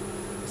handle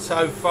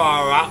so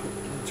far up.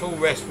 The tool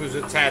rest was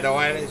a tad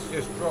high. Let's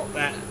just drop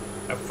that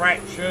a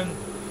fraction,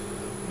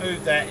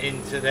 move that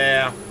into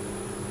there,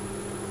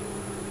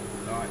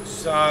 like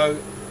so.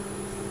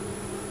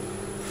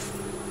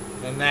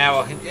 And now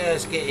I can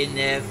just get in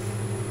there,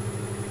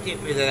 get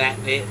rid of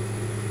that bit.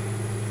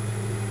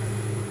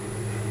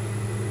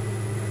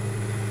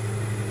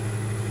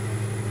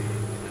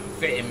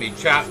 Fit in me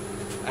chuck,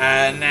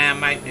 and now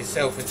make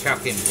myself a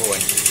chucking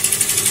point.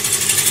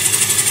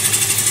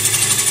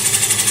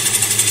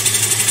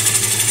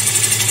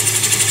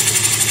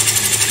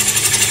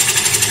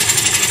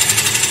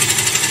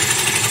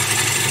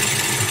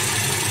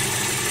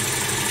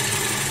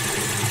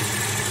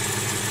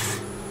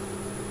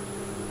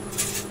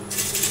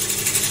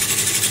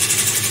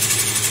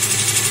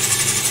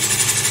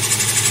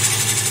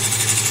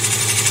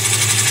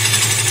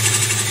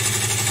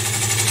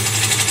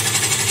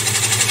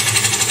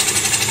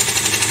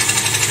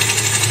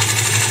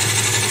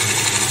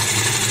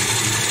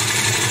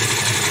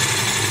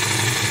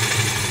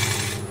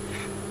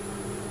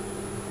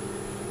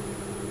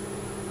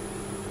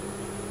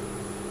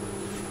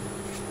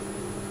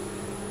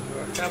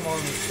 come on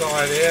the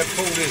side here,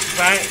 pull this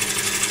back.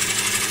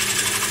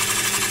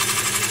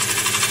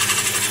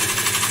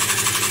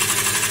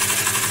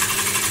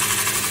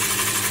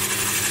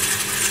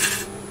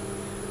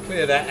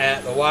 Clear that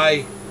out of the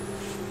way.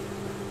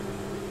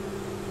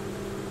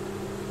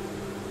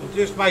 I'm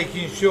just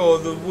making sure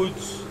the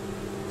wood's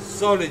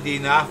solid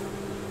enough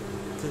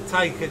to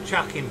take a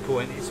chucking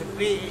point. It's a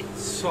bit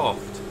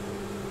soft.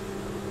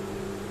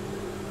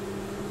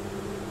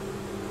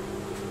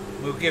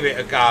 We'll give it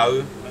a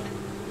go.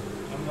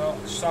 I'm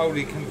not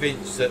solely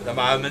convinced at the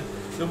moment.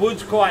 The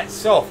wood's quite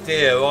soft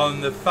here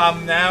on the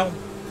thumbnail,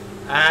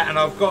 and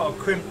I've got to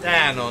crimp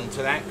down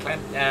onto that,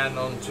 clamp down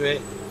onto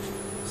it.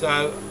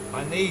 So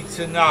I need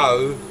to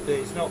know that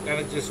it's not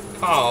going to just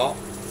part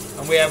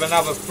and we have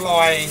another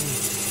flying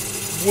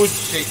wood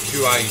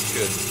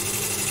situation.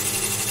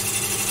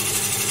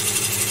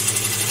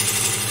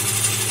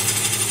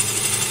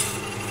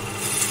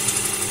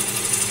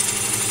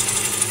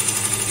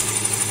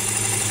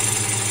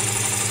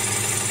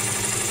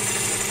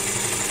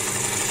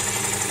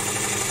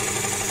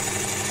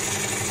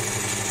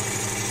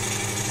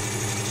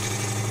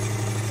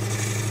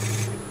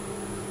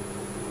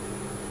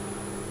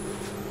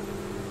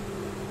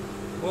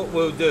 What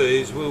we'll do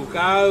is we'll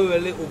go a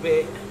little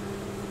bit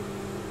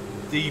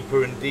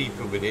deeper and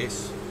deeper with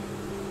this.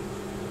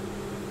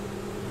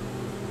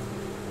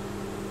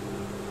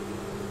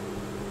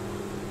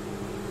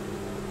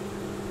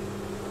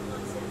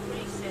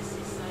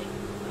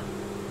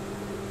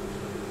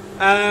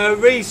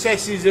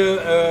 Recesses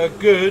are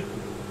good,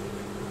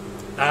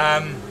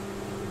 and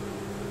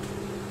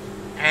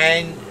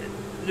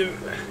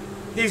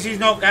this is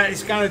not going.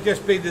 It's going to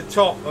just be the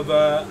top of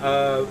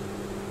a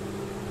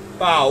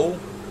bowl.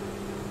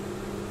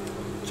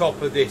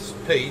 Top of this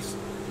piece,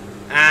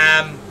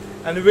 and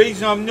the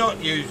reason I'm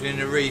not using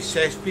a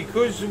recess,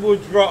 because the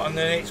wood's rotten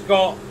and it's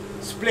got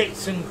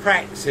splits and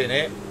cracks in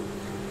it.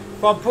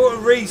 If I put a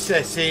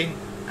recess in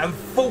and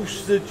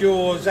force the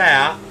jaws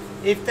out,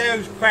 if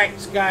those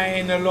cracks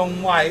going a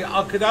long way,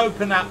 I could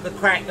open up the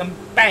crack and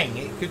bang,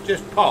 it could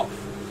just pop.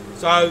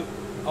 So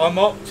I'm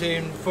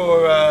opting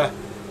for a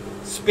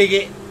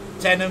spigot,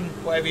 tenon,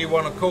 whatever you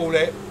want to call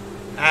it,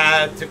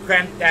 to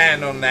cramp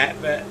down on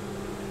that. But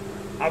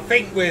I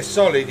think we're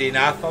solid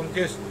enough. I'm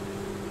just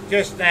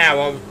now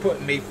I was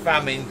putting my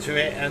thumb into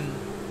it and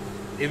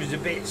it was a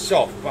bit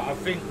soft, but I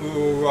think we're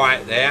all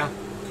right there.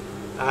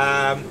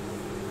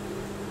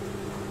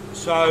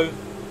 So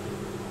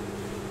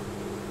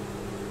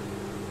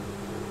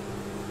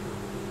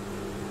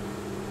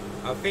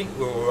I think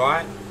we're all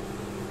right.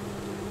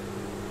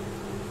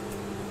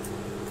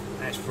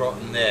 That's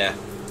rotten there.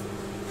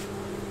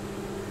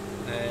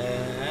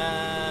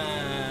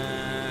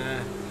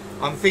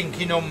 I'm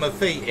thinking on my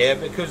feet here,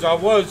 because I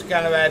was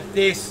going to have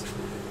this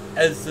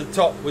as the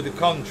top with the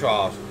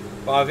contrast,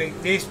 but I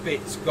think this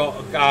bit's got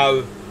to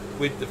go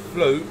with the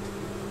flute.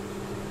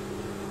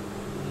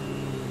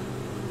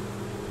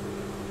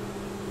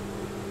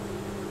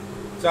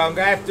 So I'm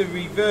going to have to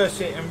reverse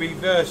it and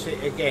reverse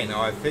it again,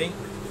 I think.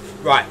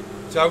 Right,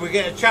 so we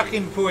get a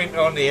chucking point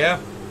on here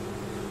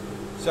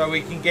so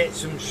we can get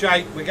some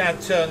shape. We're going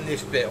to turn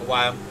this bit away.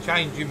 I'm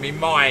changing my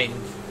mind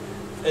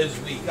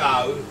as we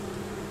go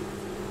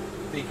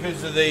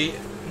because of the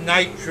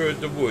nature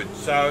of the wood.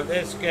 So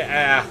let's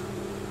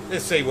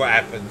see what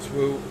happens.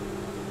 We'll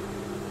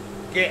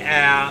get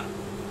our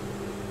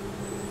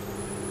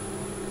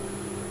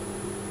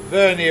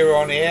vernier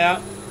on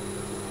here,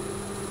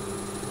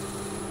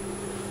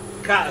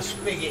 cut a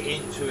spigot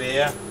into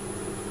here,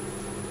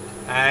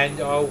 and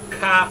I'll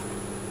cut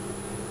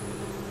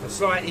a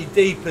slightly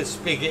deeper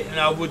spigot than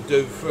I would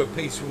do for a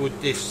piece of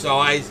wood this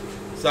size,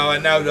 so I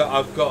know that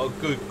I've got a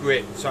good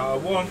grip. So I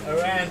want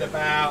around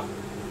about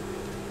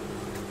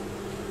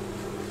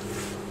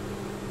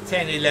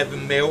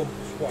 10-11 mil,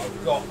 that's what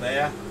I've got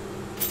there.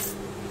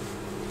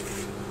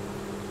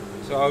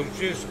 So I'll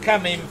just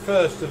come in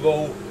first of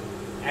all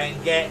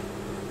and get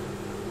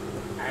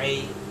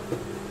a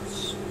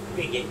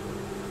spigot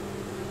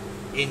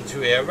into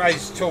here,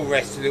 raise the tool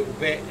rest a little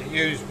bit and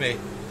use my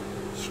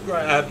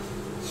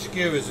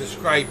skew as a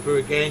scraper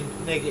again,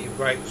 negative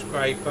brake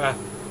scraper.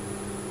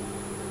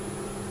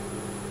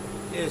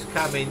 Just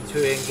come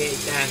into it and get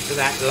it down to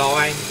that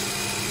line.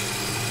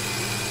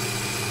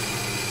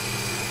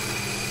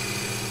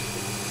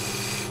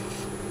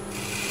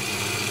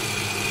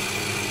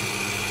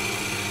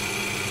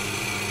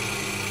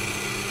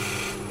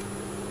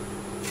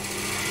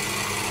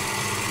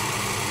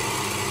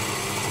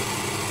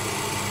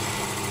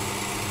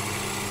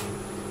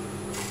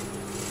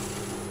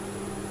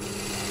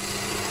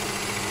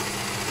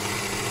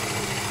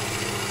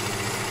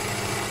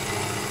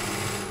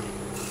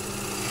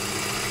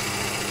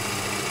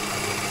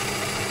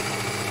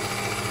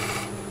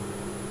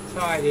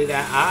 Tidy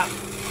that up.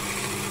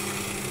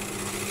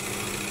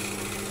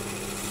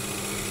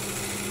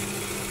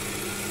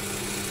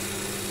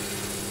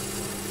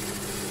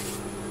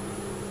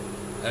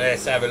 And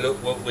let's have a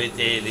look what we're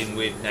dealing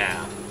with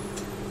now.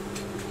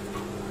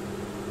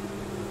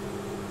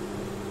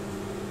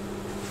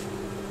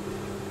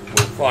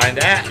 We'll find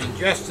out in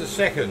just a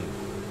second.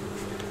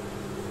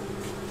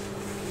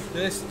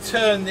 Let's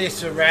turn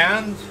this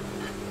around.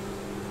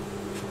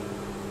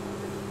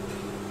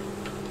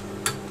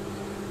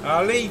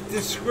 I'll leave the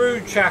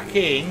screw chuck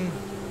in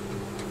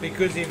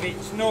because if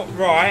it's not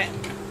right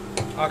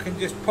I can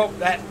just pop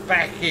that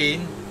back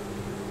in.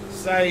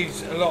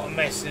 Saves a lot of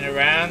messing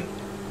around.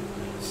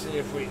 Let's see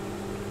if we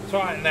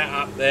tighten that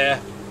up there.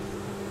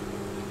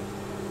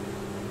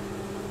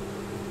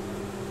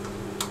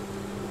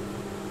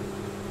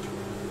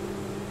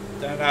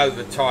 Don't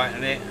over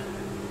tighten it.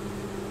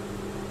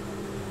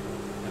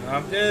 And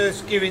I'm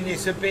just giving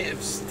this a bit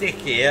of stick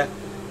here.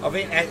 I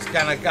think that's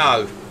gonna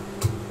go.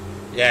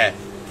 Yeah,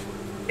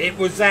 it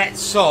was that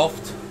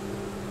soft.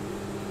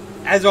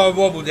 As I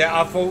wobbled it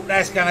I thought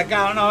that's gonna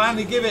go, and I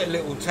only give it a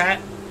little tap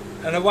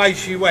and away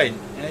she went,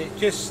 and it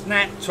just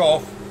snapped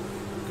off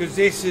because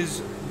this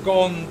has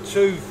gone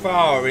too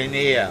far in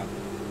here.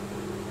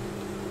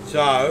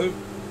 So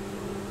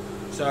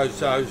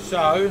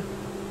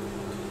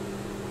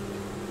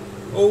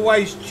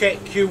always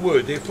check your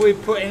wood. If we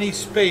put any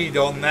speed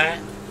on that,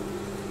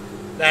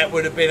 that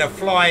would have been a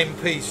flying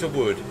piece of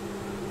wood.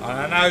 And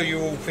I know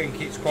you all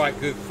think it's quite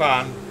good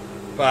fun,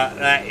 but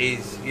that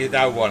is, you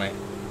don't want it.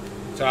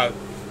 So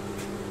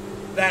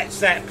that's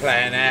that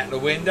plan out the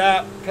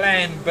window.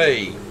 Plan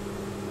B.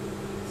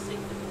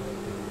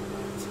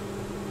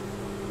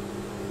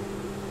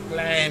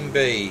 Plan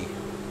B.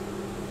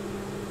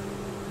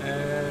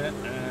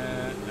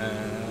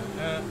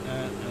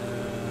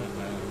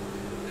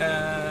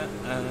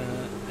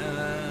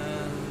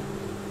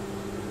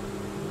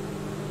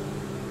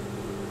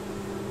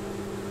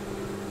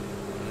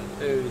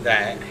 Do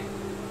that.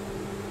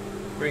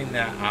 Bring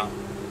that up.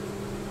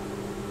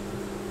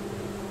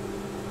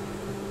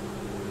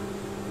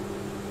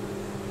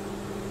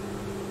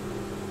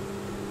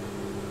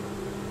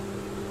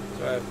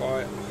 So if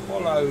I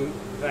hollow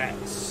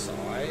that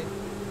side,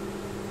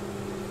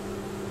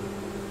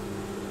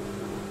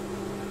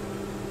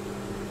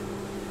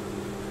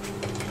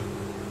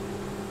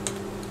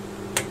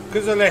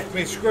 because I left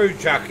my screw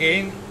chuck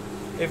in,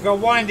 if I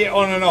wind it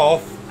on and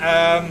off,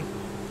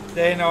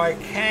 then I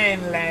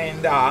can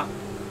land up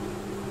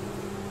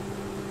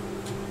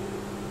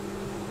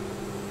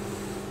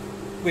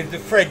with the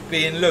thread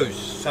being loose.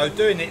 So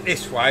doing it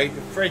this way,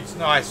 the thread's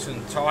nice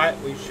and tight.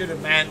 We should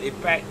have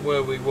mounted back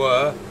where we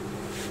were.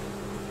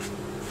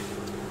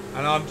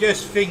 And I'm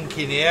just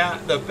thinking here,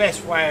 the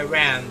best way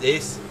around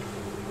this,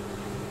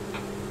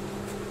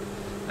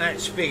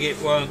 that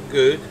spigot weren't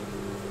good.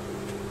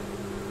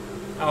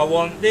 I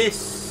want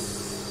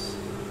this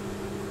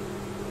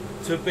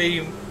to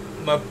be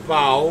my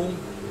bowl.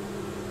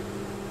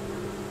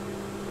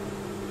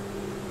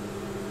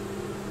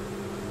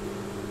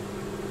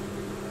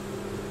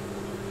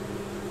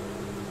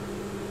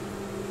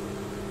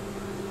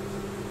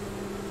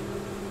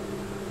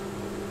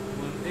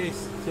 I want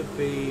this to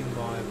be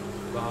my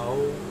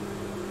bowl.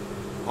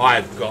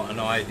 I've got an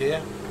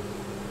idea.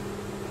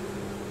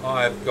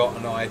 I've got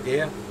an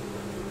idea.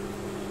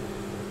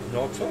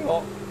 Not a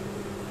lot.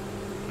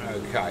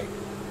 Okay.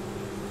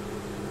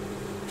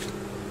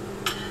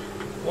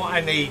 What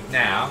I need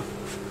now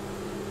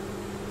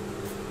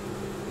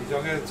is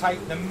I'm going to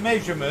take the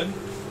measurement.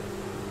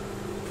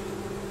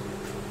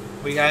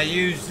 We're going to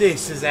use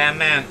this as our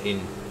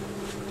mounting.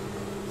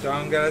 So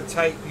I'm going to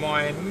take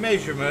my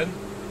measurement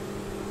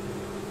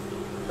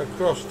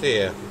across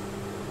here.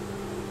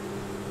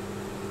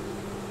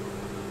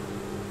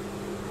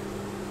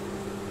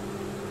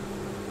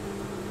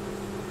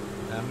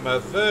 And my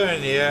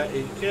vernier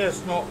is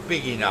just not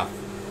big enough.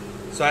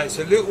 So it's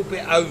a little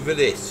bit over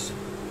this.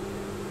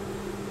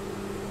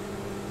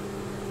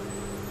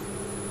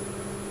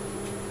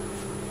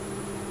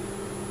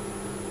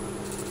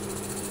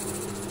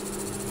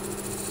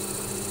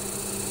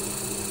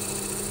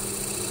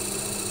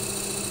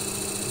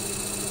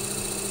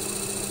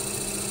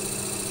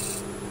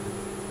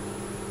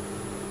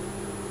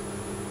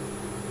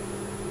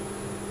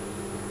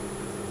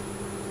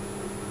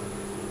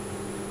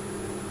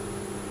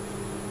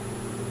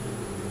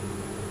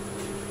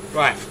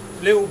 Right,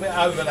 a little bit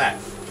over that.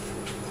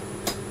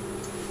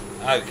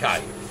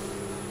 Okay.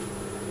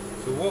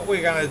 So what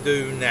we're going to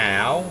do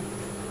now,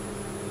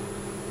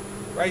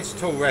 raise the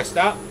tool rest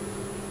up.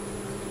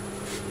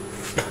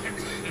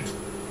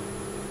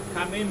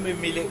 Come in with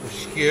my little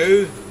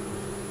skew.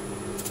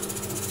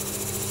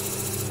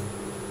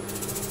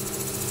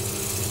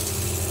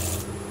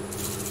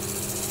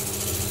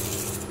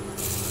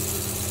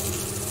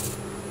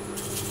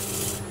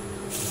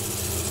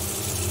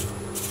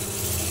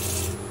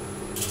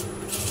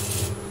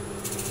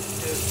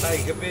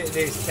 Take a bit of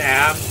this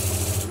down.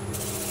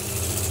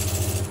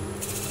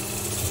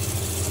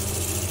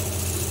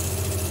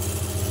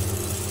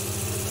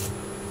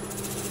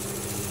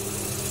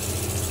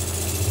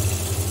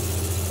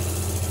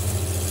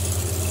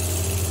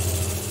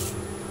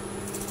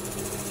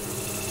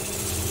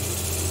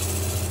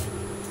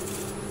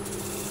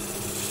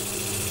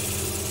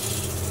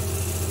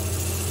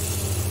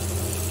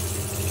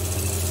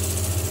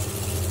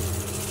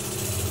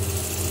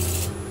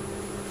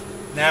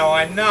 Now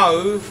I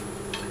know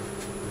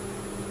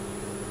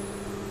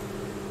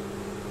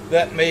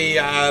that me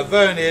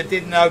vernier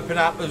didn't open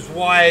up as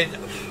wide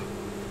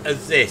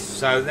as this,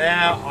 so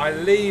now I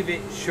leave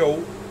it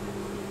short,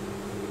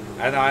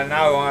 and I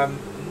know I'm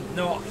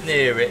not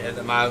near it at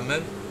the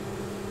moment,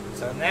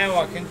 so now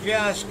I can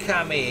just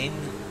come in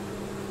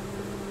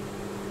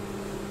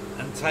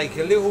and take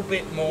a little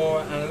bit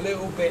more and a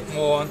little bit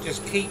more and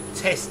just keep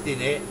testing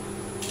it.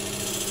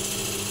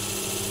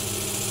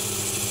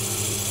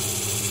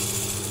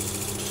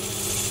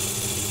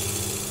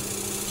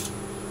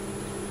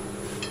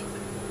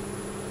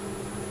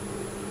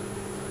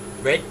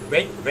 Red,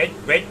 red, red,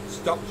 red,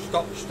 stop,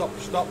 stop, stop,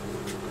 stop.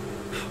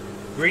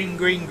 Green,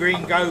 green,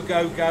 green, go,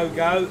 go, go,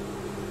 go.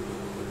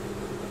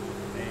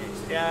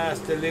 It's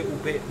just a little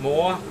bit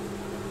more.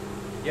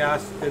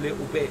 Just a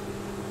little bit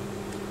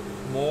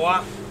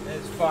more.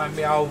 Let's find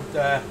my old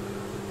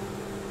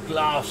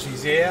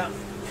glasses here.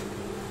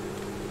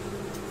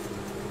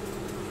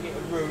 Get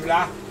a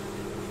ruler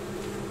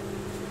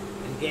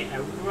and get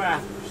a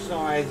rough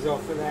size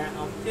off of that.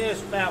 I'm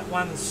just about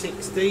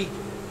 160.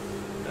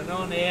 And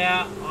on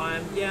here,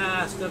 I'm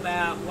just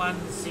about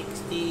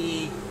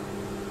 160-ish,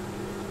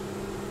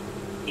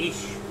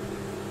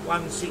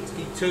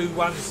 162,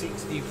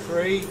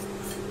 163,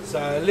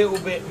 so a little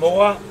bit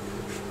more.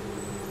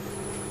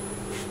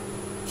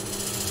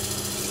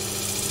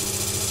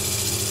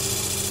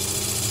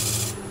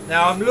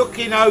 Now I'm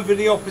looking over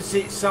the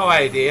opposite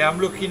side here, I'm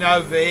looking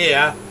over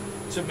here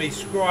to my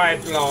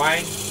scribe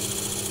line.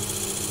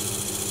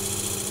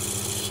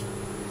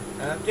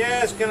 And I'm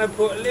just going to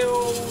put a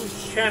little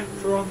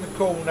chamfer on the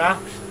corner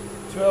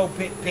to help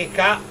it pick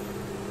up,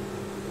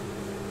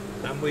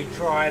 and we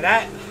try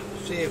that,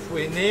 see if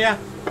we're near.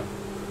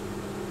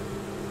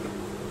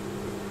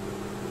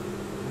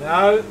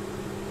 No,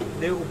 a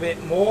little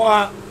bit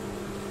more.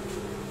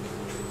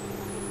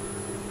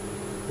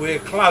 We're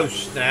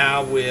close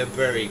now, we're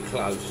very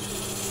close.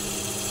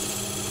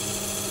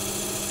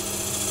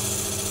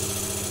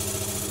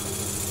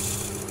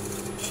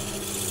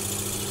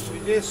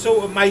 We're just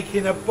sort of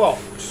making a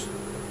box.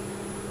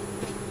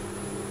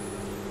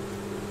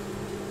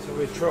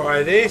 We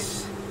try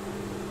this.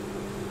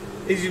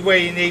 This is where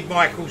you need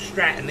Michael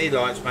Stratton, he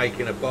likes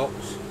making a box.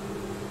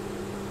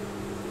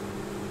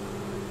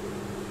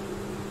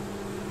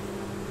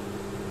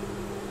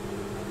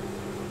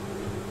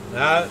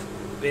 No, a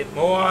bit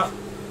more.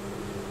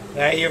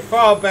 Now you're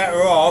far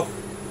better off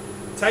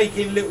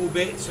taking little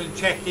bits and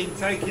checking,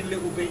 taking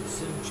little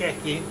bits and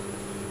checking,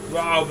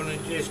 rather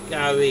than just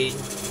going.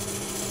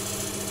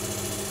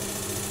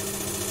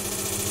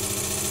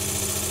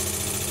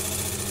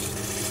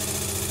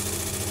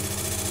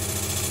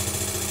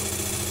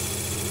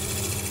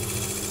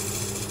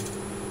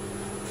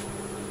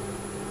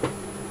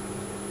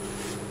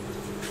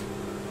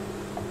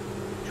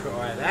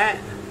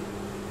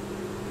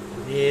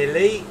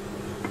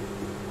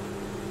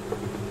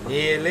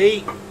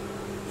 Nearly.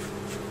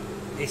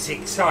 It's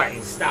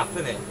exciting stuff,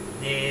 isn't it?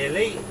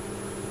 Nearly.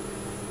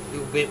 A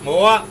little bit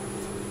more.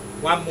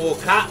 One more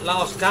cut,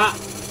 last cut,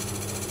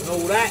 and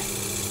all that.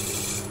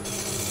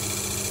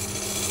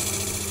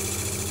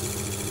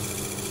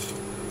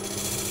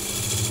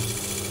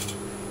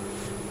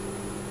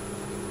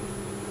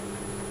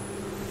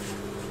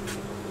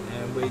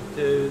 And we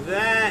do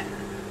that.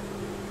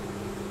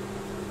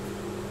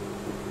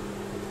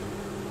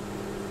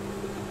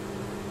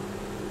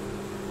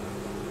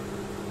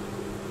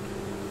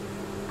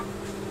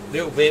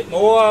 Little bit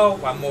more,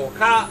 one more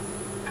cut.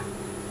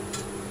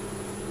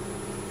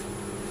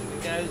 There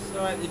we go,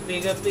 slightly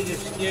bigger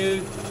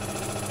skew.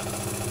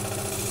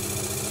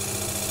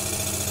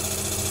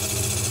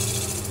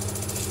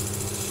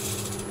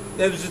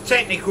 There was a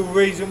technical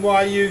reason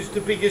why I used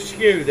the bigger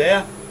skew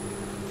there,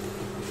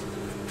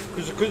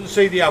 because I couldn't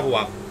see the other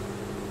one.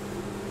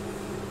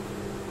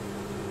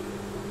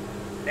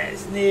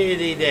 That's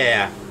nearly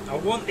there. I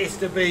want this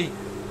to be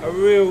a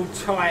real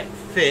tight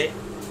fit.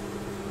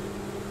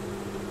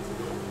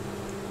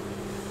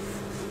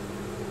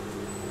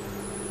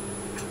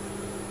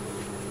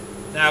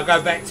 Now I'll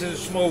go back to the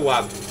small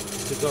one,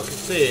 because I can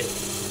see it.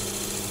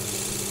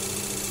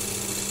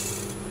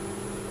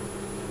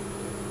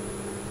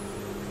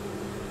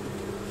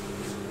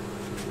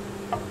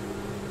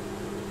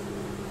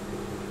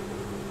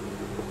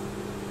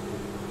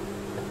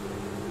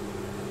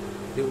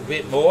 A little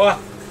bit more.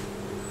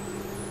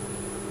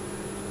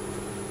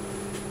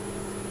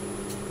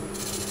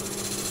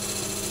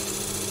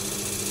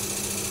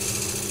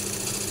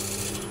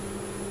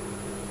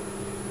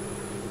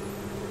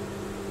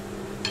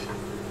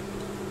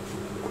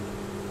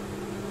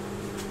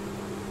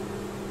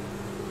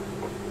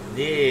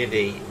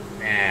 Nearly.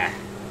 Nah,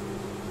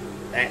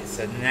 that's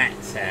a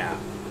gnat's out.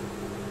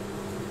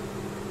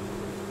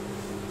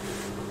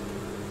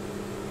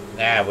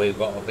 Now we've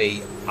got to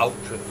be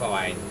ultra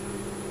fine.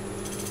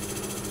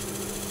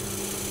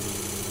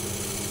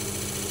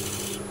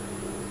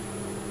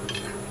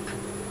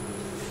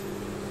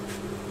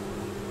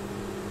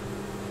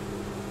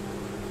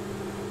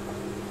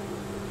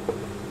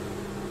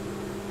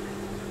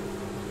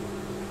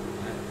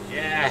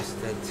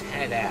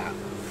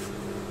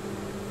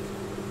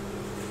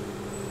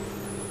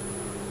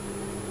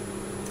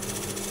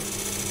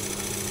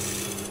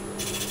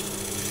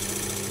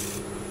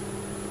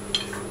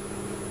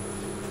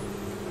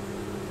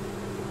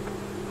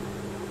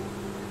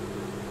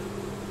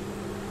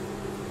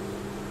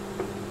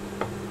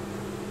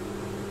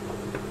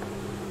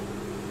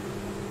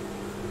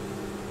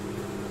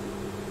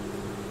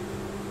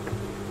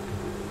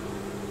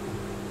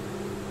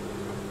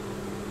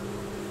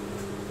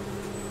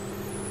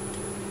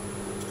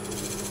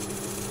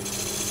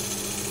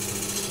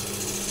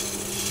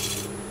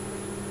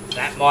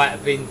 That might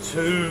have been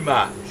too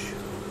much.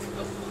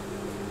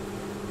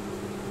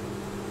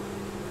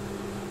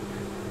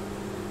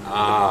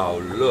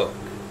 Oh, look.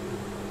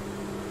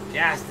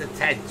 Just a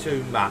tad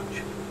too much.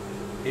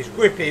 It's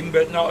gripping,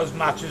 but not as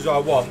much as I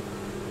want.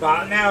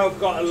 But now I've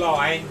got a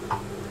line,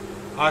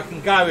 I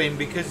can go in,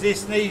 because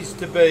this needs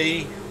to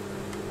be...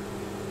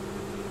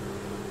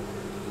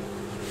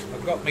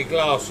 I've got my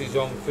glasses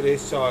on for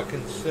this so I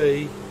can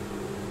see.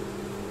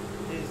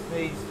 This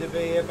needs to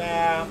be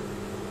about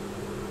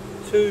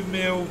 2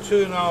 mil,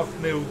 2.5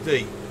 mil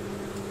deep.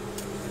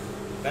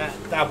 About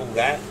double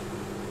that.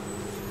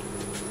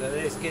 So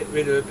let's get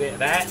rid of a bit of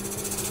that.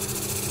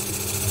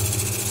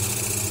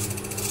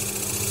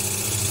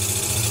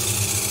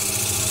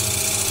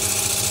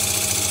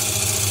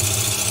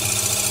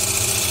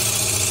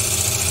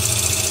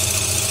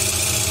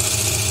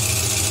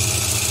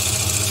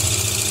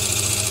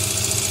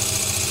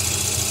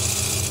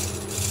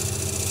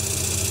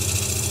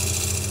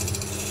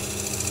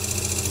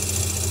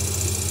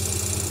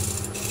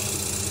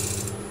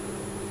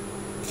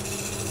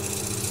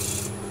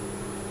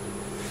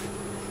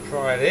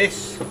 Try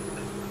this.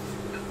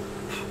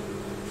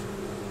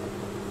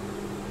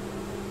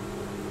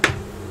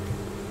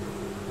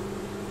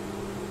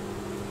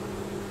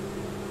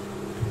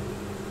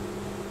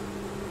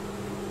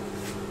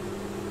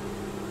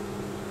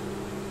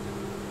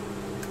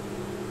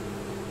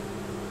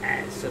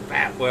 That's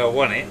about where I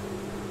want it.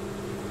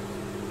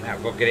 Now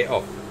I've got to get it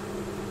off.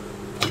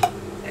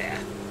 There.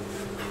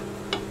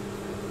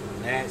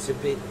 Now it's a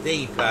bit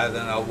deeper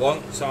than I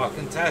want, so I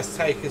can just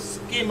take a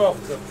skim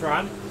off the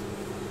front.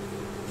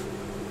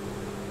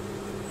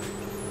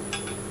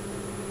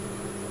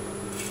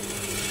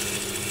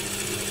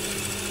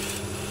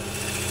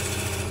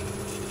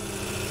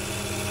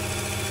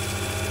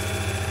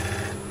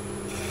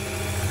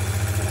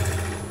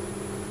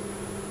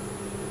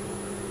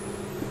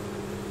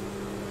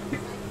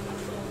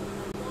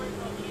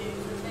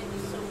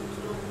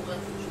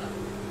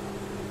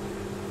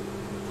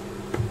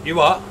 You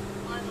what?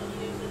 Why not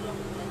use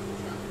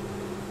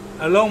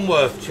A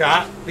Longworth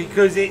chuck,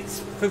 because it's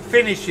for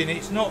finishing,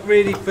 it's not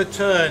really for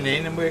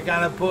turning, and we're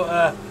going to put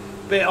a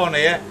bit on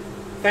here.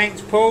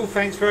 Thanks Paul,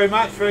 thanks very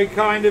much, very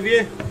kind of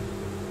you.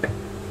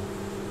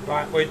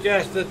 Right, we're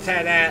just a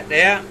tad out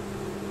there.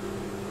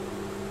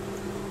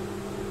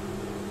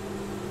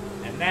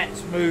 And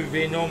that's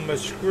moving on the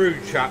screw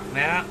chuck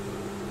now.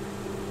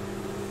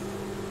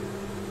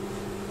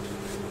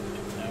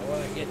 I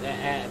want to get that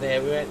out of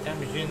there without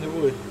damaging the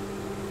wood.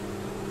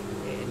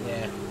 Get in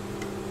there.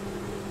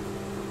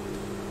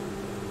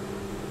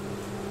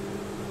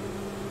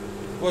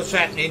 What's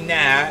happening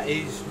now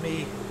is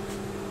me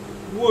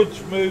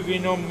wood's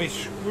moving on my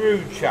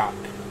screw chuck.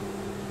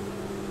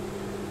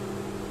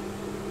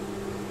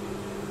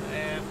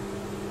 Yeah,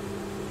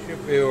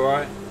 should be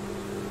alright.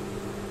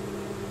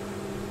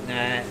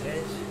 Now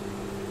there's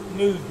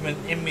movement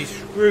in my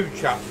screw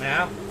chuck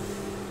now.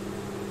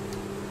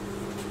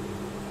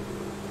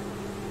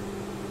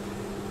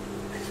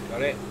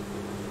 Got it.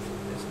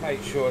 Let's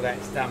make sure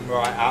that's done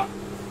right up.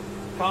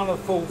 Can't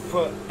afford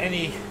for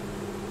any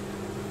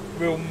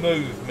real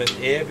movement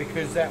here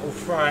because that will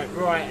throw it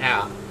right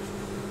out.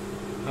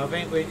 I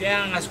think we're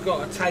just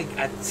got to take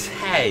a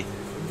tad,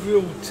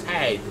 real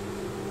tad,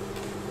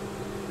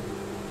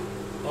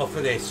 off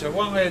of this. So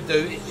what I'm going to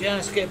do is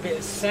just get a bit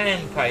of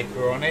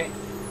sandpaper on it,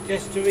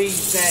 just to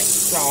ease that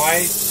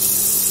side.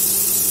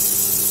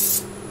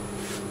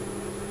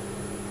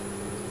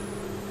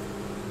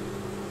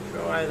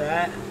 Try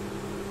that.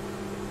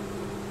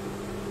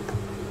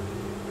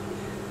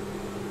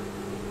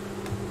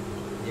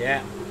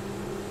 Yeah.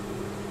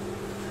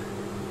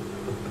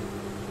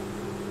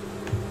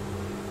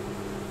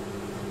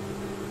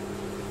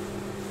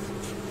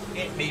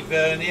 Get me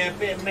vernier, a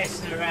bit of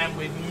messing around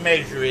with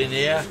measuring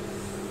here.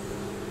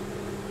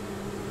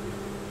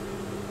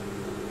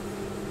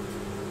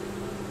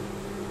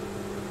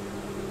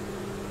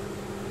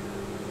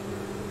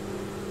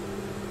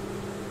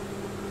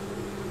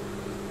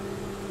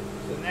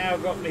 So now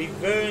I've got me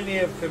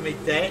vernier for my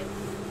depth.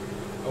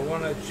 I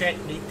want to check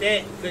my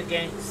depth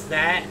against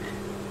that.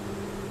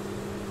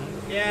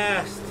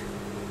 Just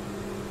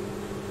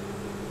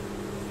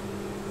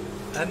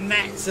a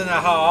gnats and a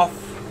half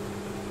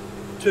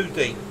too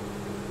deep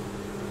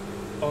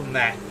on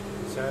that.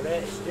 So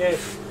let's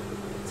just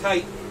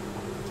take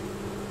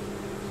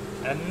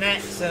a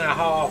gnats and a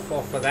half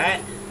off of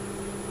that.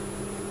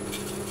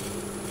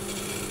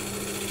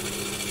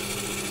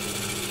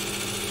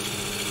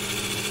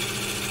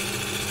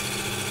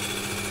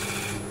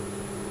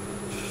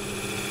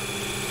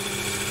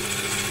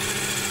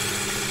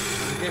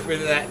 Get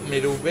rid of that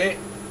middle bit.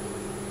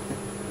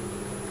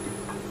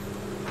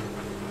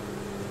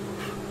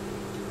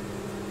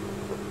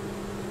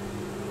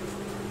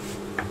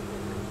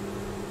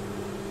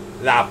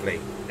 Lovely,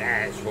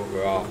 that's what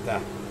we're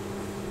after.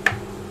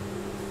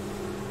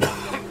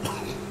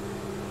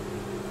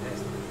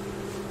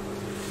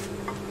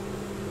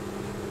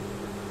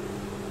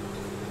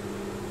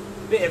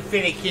 Bit of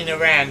finicking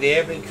around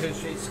here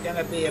because it's going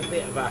to be a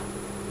bit of a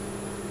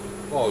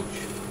bodge.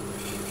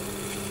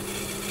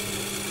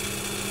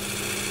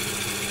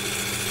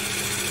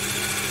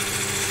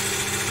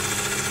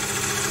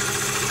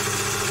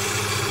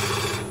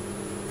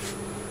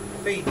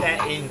 Feed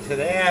that into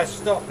there,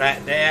 stop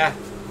that there.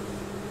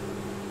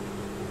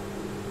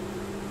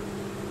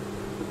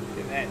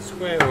 Get that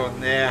square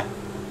on there.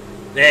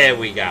 There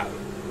we go.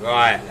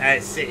 Right,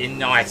 that's sitting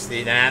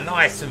nicely now,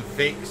 nice and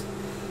fixed.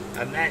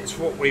 And that's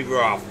what we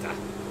were after.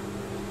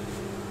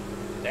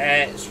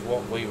 That's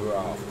what we were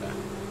after.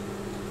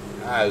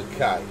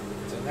 Okay,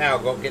 so now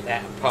I've got to get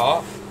that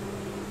apart.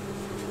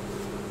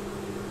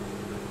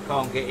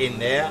 Can't get in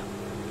there.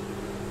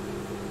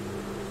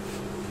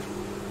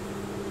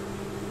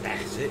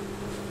 That's it.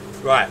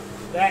 Right,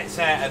 that's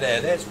out of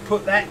there. Let's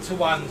put that to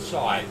one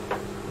side.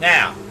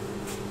 Now,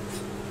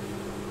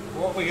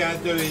 what we're going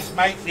to do is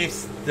make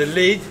this the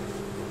lid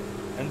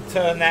and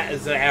turn that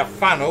as our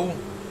funnel.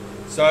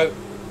 So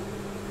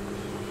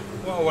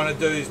what I want to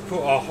do is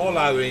put a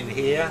hollow in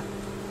here,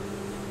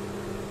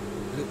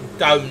 little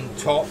dome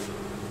top.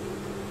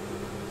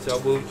 So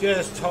we'll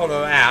just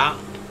hollow out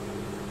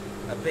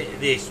a bit of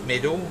this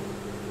middle,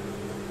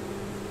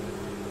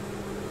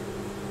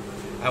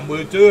 and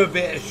we'll do a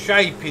bit of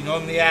shaping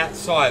on the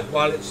outside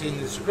while it's in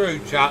the screw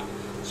chuck,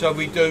 so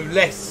we do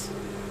less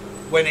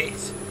when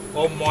it's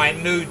on my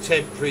new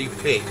temporary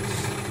fix.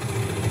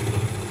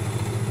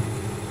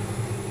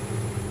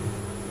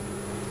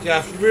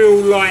 Just real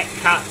light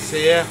cuts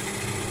here.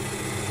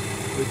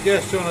 We're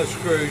just on a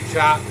screw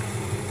chuck.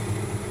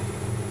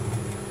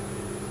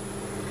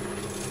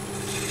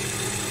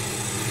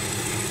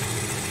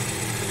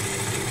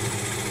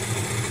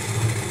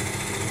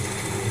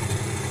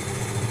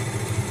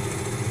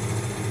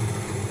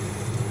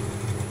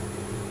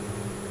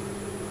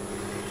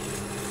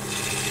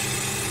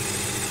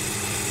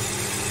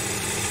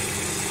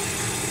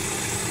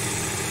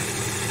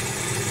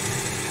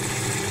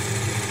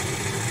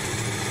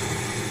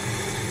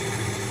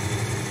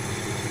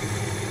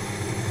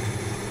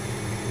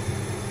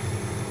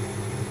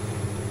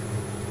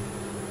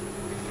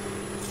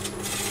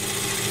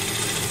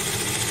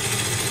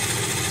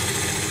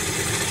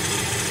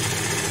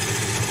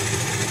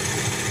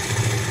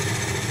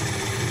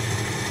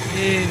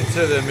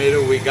 Into the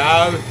middle we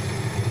go.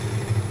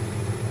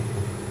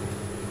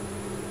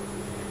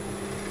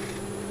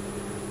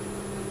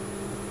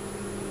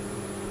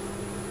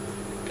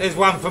 There's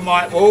one for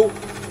Mike Wall.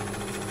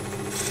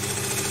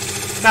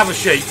 Another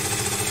sheep.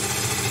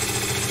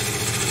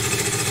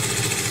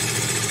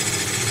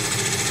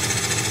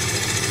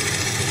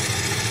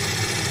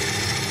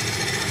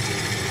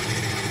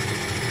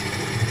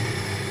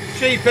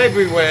 Sheep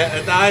everywhere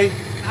today.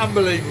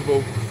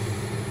 Unbelievable.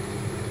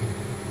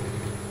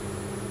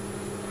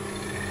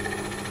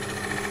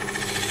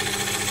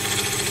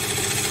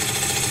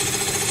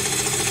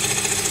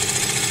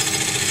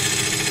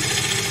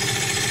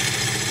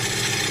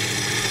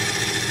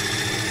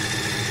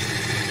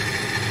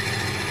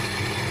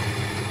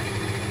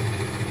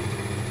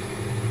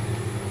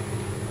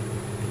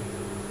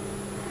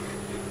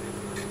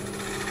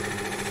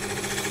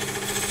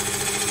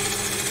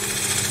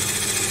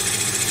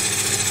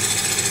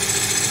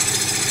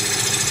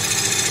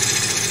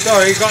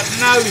 Sorry, got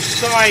no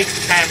side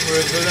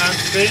cameras, I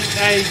don't think.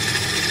 They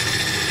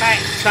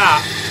packed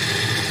up.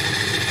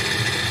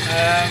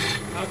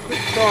 I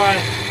could try.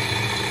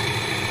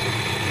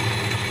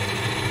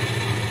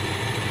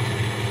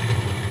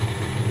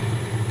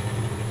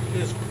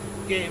 Just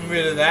getting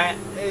rid of that.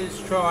 Let's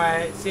try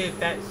it, see if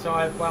that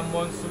side one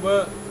wants to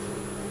work.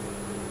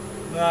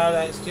 No,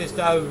 that's just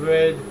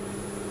overhead.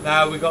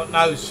 No, we got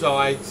no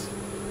sides.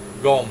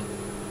 Gone.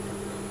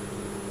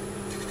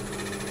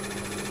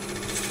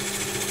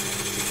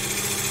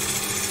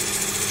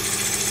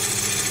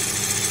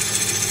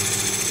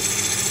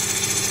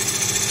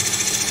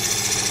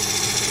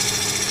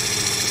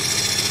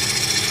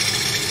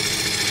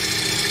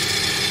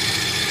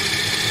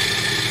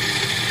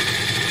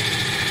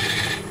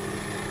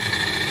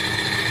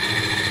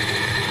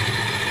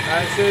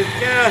 So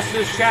just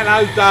a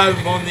shallow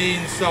dome on the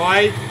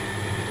inside.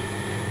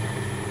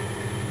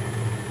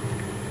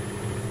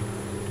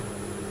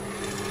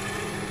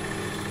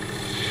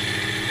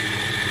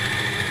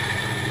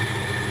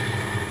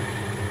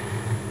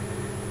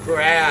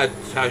 Proud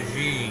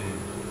Tajine.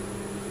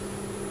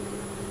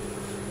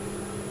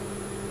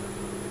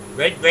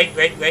 Red, red,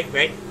 red, red,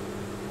 red.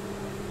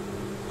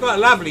 Got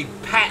a lovely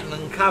pattern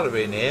and colour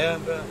in here,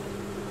 but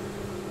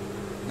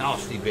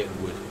nasty bit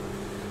of wood.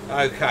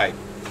 Okay.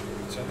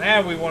 So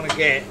now we want to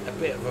get a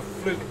bit of a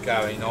fluke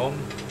going on,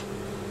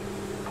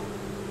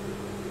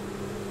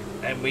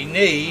 and we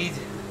need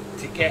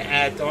to get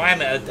our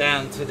diameter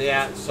down to the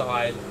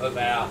outside of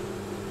our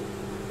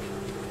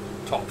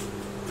top.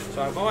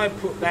 So if I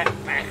put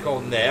that back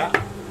on there,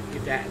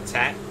 give that a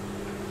tap,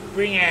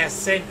 bring our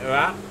centre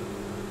up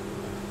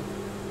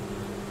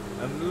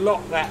and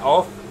lock that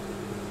off.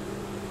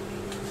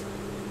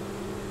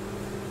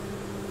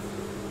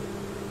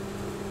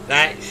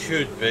 That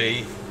should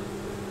be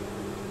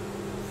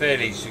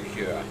fairly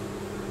secure.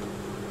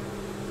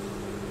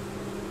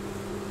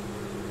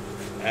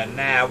 And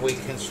now we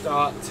can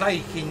start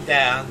taking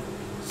down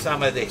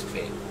some of this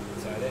bit.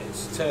 So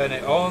let's turn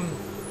it on.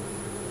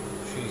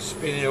 She's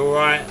spinning all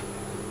right.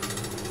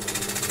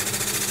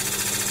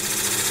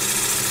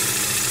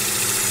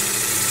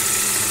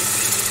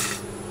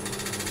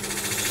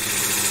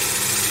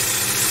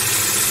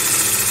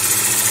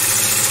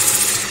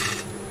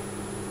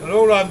 And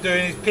all I'm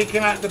doing is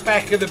picking up the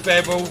back of the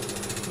bevel,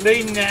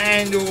 leaning the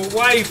handle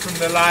away from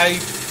the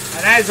lathe,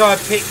 and as I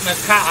pick my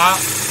cut up,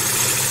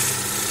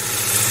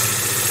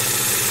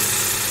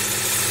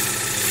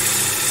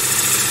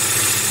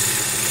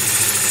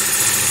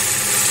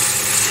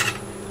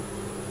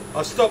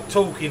 I stop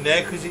talking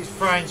there because it's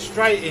throwing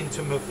straight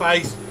into my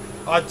face.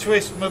 I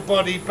twist my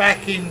body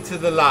back into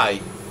the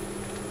lathe.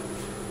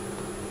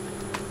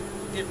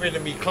 Get rid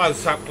of me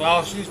close-up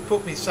glasses,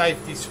 put my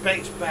safety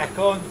specs back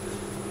on,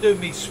 do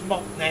me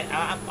smock net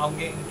up. I'm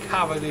getting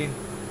covered in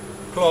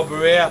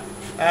clobber here.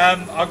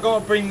 I've got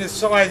to bring the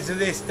size of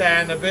this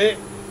down a bit.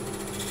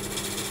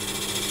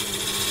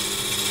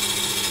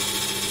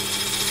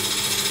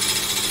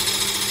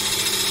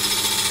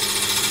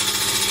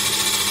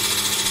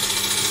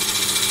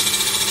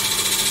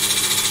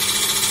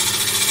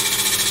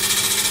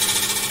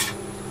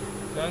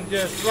 And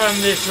just run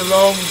this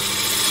along,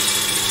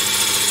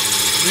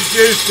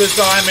 reduce the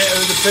diameter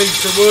of the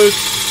piece of wood.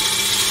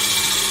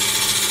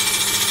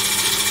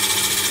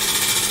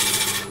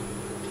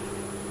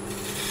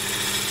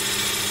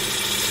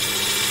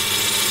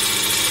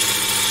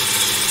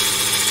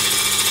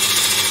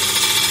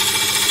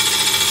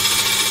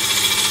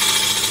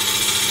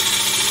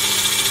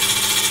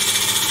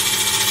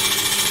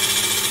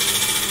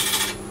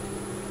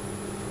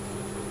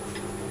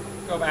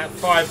 Got about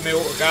 5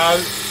 mil to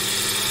go.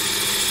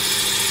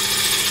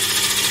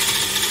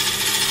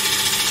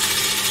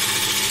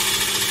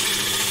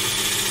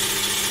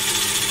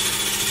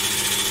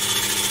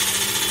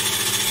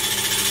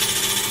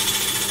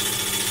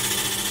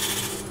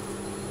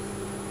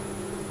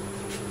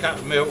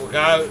 Couple of mil to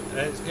go.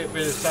 Let's get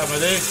rid of some of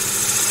this.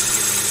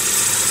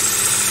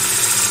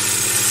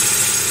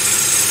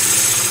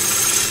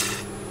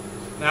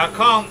 Now I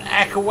can't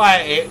hack away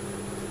at it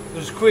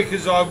as quick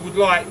as I would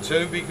like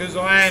to because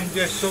I am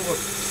just sort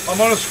of, I'm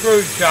on a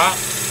screw shut.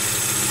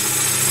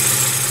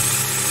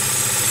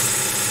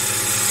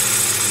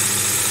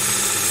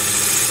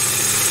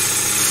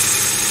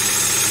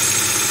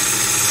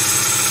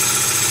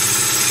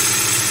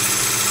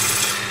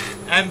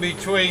 And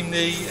between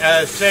the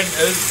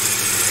centres.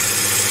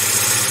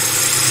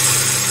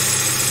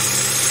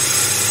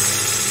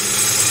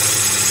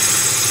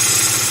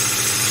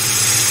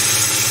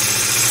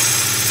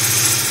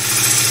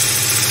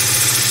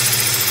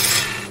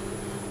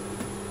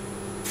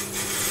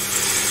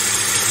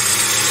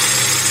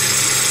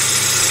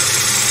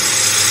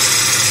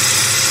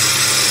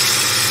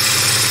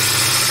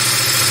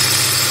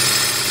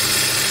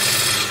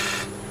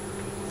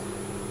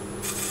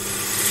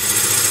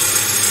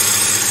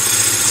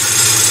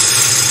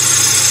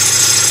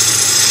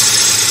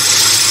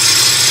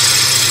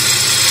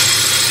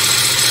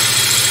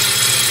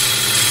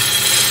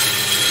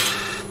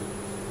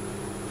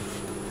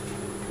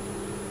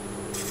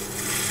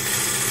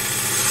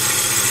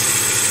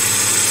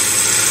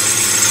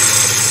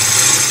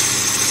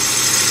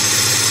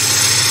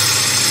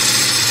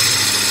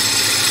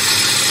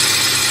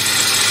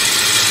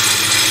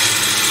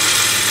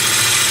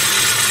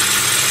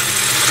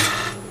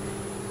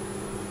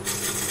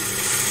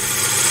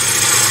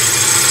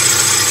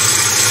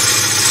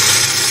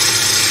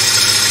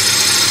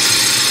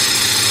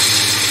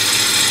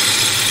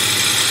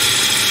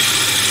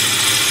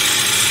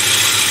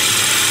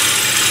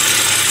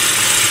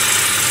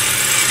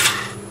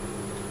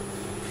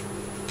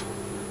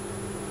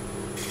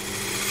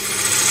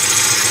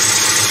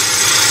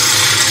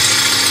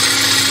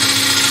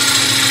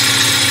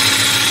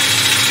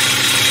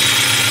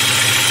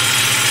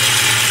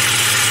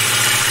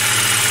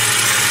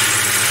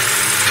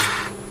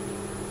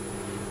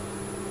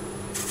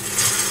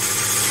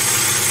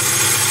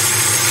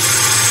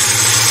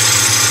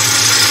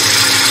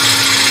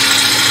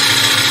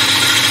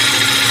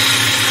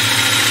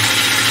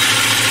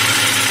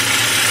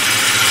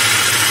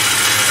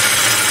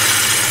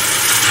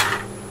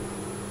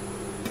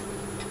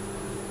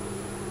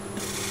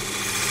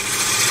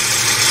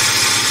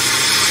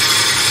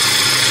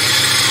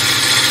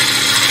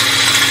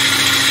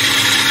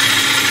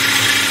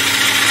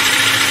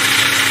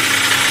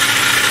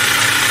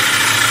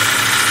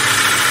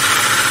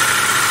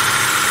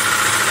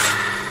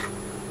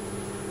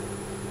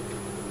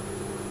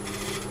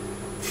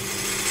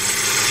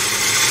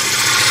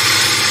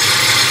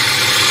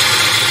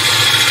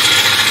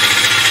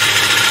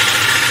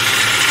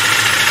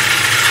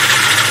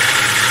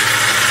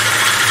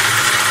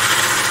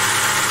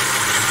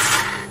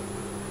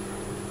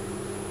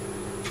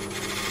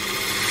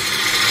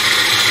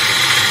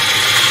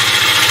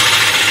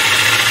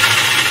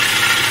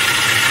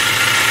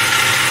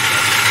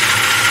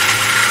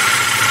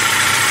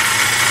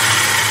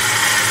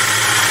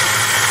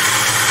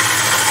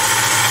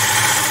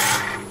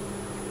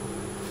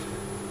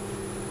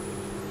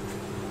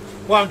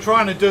 what I'm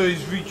trying to do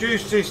is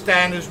reduce this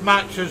down as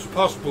much as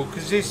possible,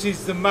 because this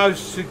is the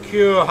most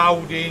secure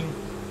holding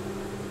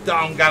that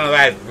I'm going to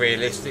have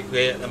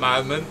realistically at the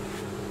moment.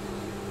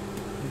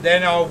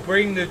 Then I'll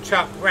bring the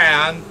chuck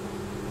round.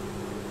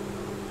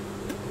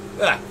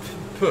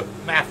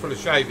 Mouthful of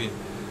shaving.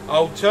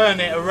 I'll turn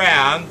it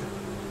around,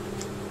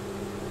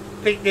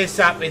 pick this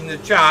up in the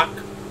chuck,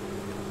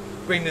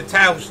 bring the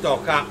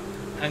tailstock up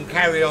and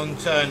carry on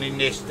turning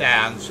this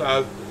down.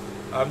 So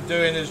I'm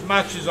doing as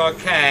much as I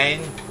can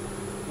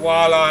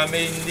while I'm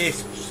in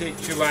this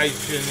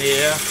situation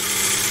here.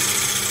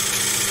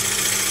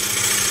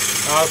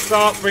 I'll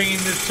start bringing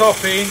the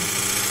top in.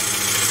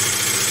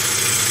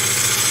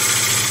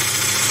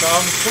 So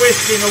I'm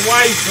twisting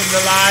away from the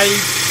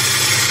lathe.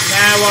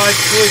 Now I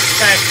twist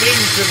back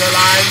into the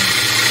lathe.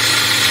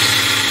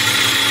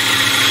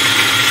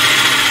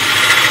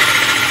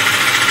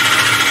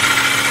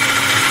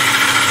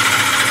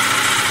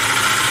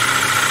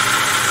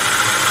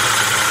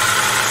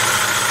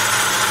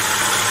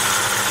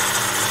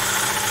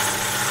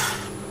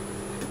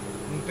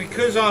 And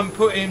because I'm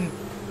putting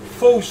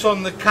force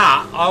on the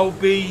cut, I'll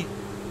be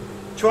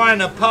trying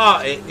to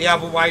part it the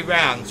other way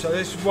round. So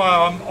this is why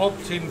I'm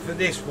opting for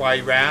this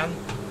way round.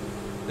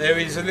 There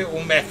is a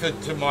little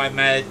method to my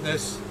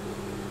madness,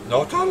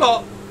 not a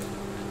lot.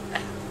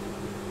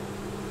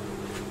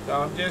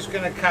 So I'm just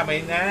going to come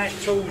in now. That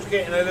tool's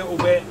getting a little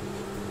bit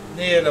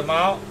near the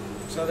mark,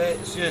 so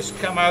let's just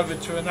come over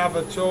to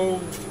another tool.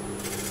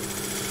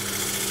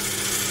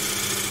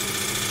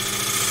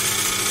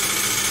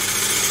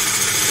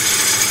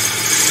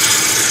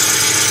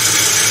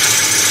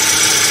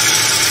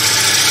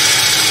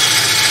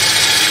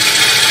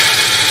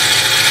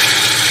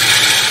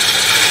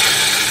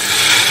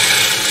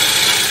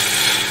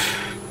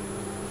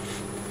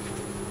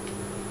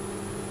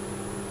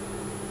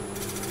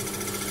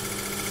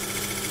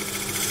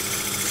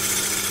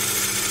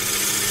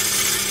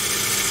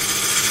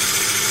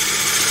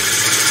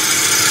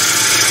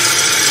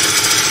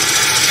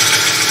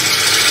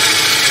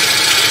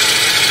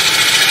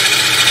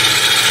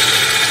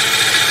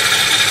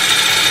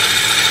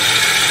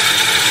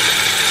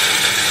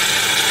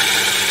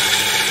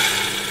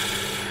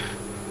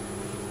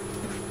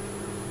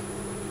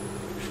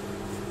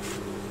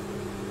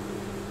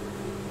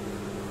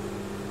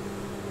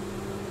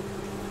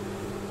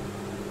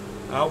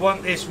 I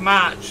want this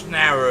much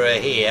narrower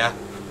here,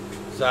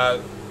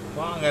 so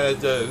what I'm going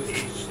to do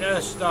is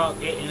just start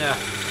getting a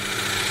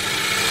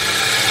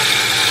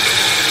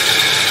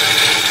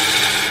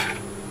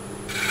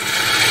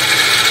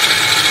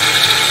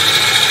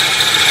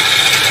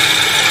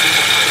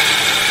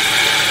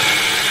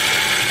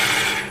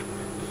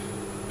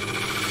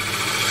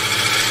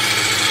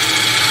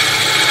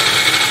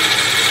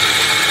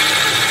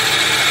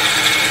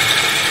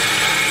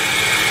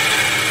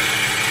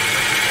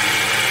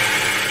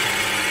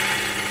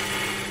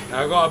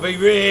I've got to be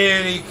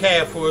really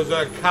careful as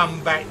I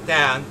come back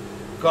down,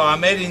 because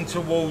I'm heading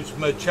towards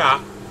my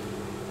chuck.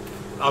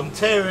 I'm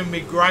tearing my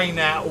grain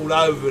out all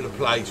over the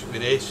place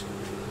with this,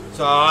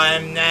 so I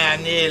am now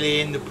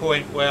nearly in the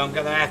point where I'm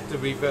going to have to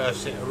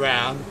reverse it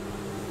around.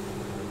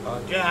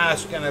 I'm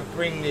just going to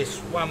bring this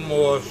one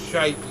more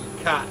shaky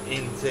cut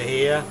into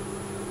here.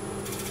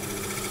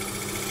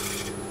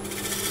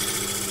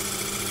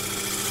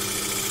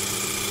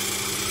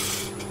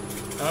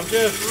 I'm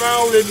just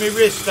rolling my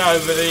wrist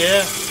over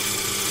there,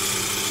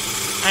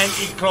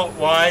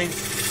 anti-clockwise.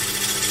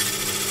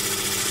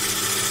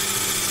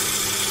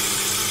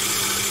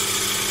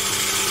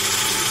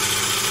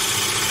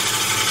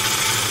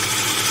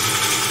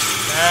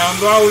 Now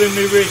I'm rolling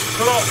my wrist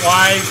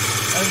clockwise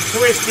and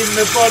twisting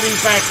the body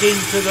back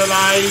into the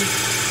lathe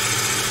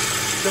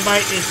to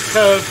make this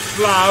curve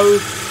flow.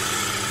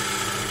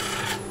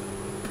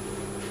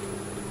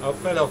 I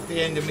fell off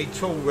the end of my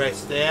tool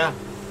rest there.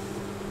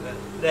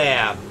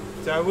 There.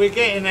 So we're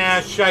getting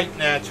our shape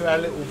now to our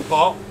little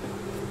pot.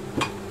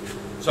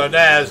 So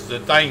there's the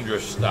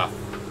dangerous stuff.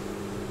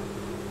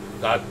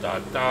 Da da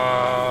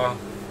da.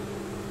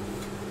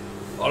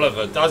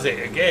 Oliver does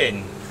it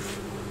again.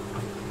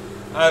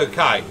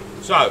 Okay,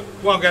 so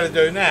what I'm going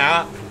to do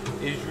now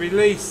is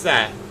release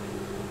that.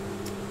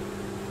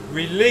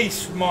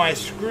 Release my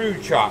screw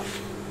chuck.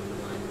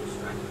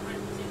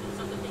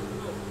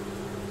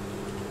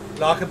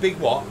 Like a big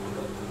what?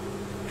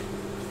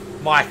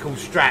 Michael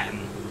Stratton.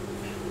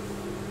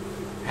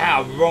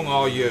 How wrong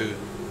are you?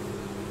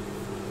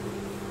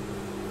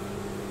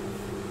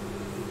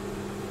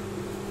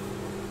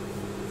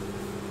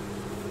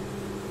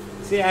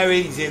 See how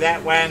easy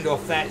that wound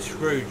off that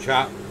screw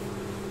chuck?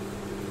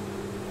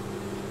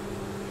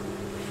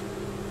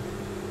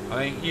 I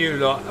think you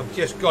lot have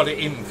just got it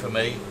in for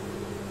me.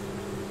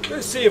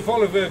 Let's see if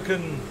Oliver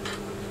can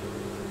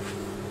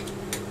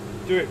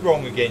do it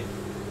wrong again.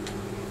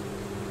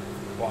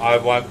 Well, I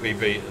won't be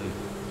beaten.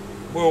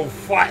 We'll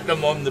fight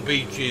them on the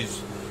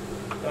beaches.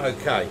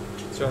 Okay,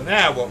 so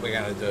now what we're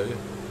going to do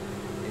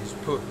is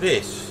put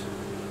this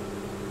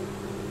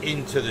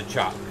into the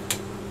chuck.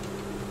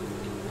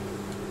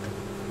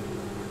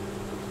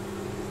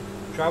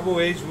 Trouble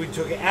is, we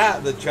took it out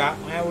of the chuck,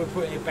 now we're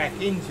putting it back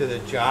into the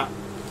chuck,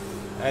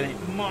 and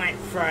it might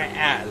throw it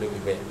out a little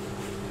bit.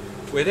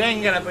 We're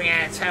then going to bring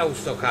our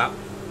tailstock up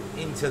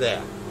into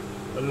there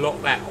and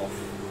lock that off.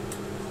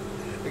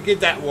 And give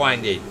that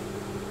wind in.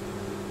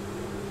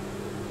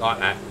 Like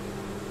that.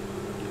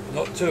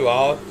 Not too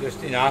hard,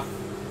 just enough.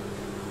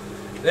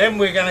 Then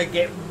we're going to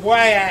get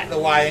way out of the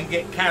way and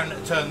get Karen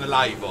to turn the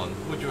lathe on.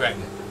 What do you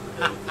reckon?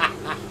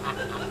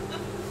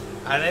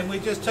 And then we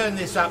just turn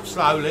this up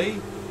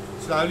slowly.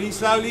 Slowly,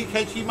 slowly,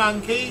 catchy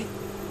monkey.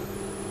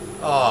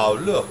 Oh,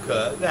 look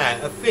at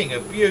that. A thing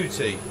of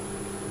beauty.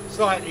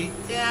 Slightly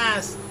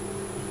just...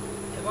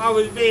 If I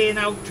was being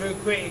ultra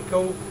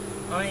critical,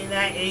 I mean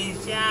that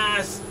is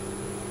just...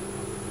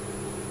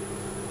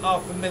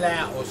 half a mil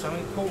out or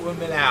something, quarter of a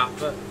mil out,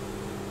 but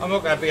I'm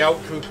not going to be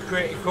ultra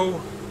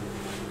critical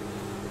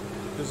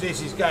because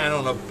this is going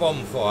on a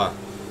bonfire.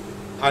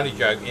 Only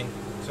joking.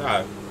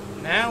 So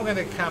now I'm going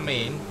to come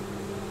in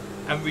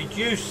and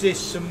reduce this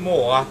some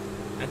more,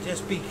 and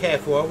just be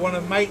careful. I want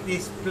to make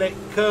this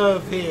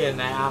curve here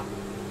now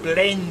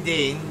blend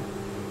in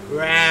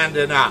round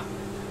and up,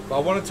 but I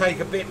want to take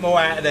a bit more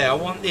out of there. I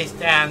want this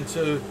down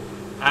to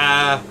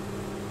I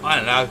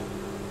don't know,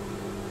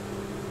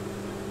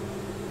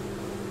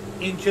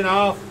 1.5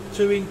 inches,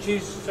 2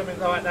 inches, something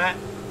like that.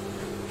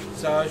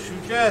 So I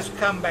should just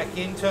come back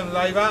in, turn the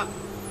lathe up,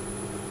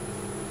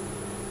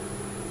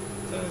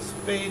 turn the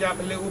speed up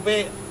a little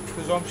bit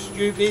because I'm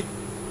stupid,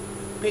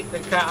 pick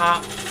the cut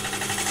up,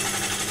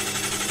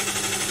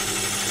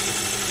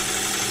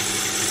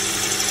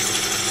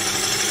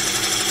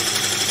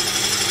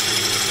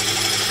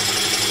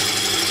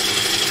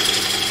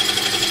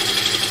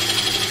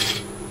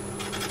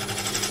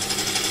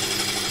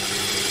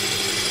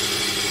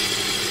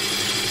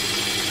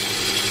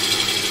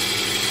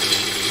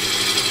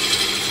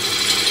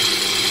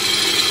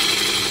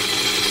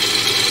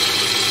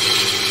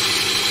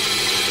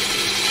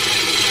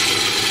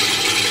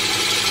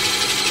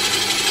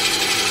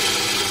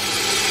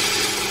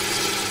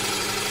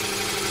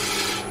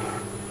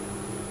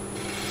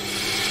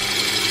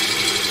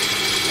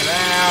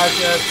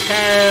 just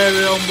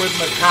carry on with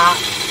my cut.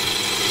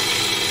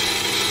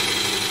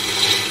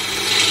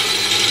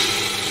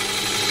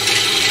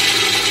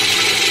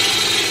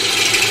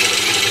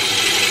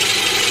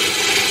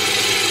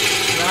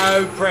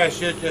 No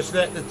pressure, just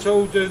let the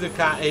tool do the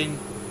cutting.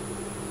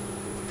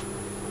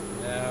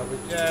 Now we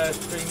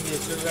just bring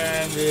this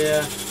around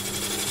here.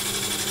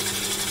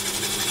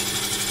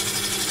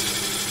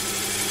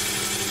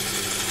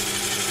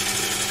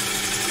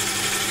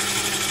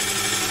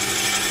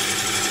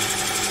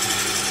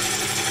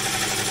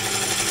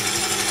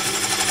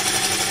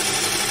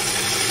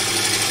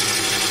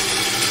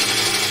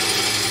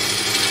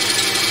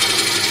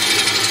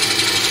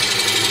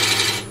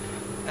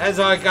 As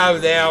I go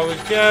there, I was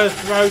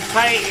just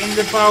rotating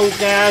the bowl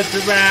gouge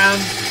around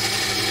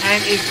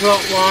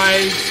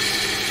anti-clockwise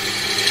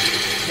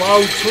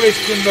while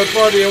twisting my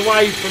body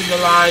away from the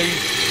lathe.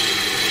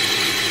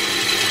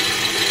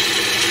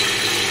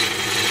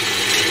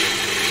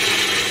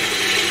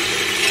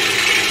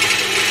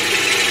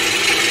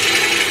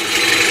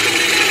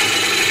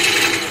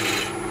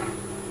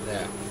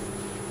 There.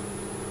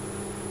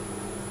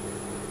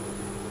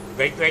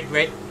 Red, red,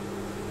 red.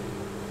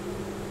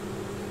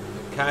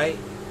 Okay.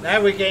 Now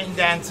we're getting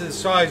down to the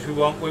size we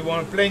want. We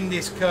want to blend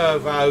this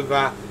curve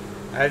over,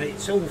 and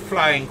it's all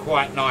flowing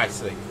quite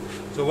nicely.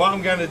 So what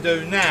I'm going to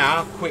do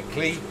now,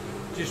 quickly,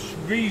 just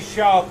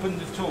resharpen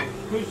the tool.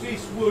 Because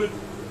this wood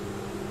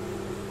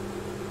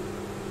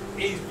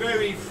is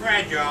very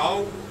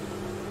fragile,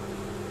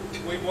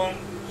 we want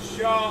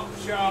sharp,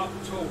 sharp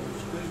tools.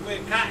 Because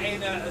we're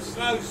cutting at a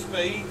slow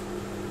speed,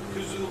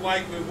 because of the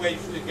way we're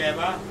wedged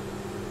together.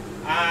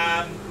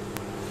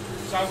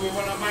 So we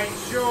want to make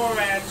sure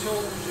our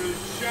tools are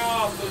as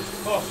sharp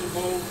as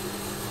possible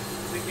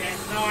to get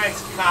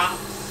nice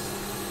cuts.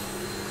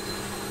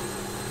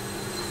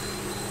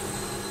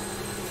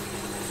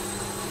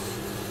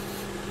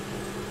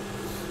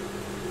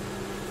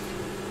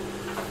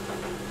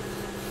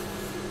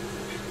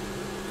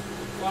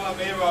 While I'm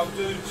here I'll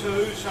do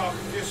two so I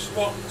can just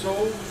swap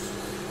tools.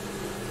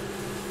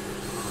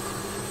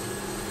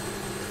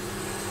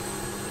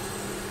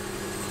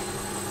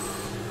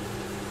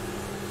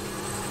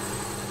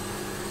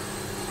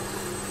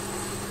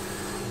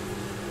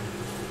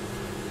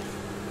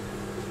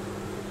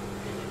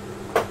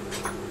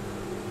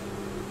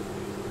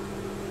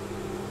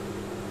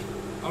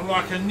 I'm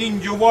like a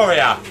ninja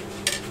warrior,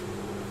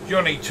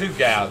 Johnny Two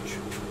Gouge.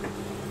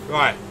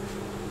 Right,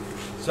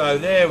 so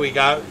there we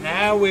go.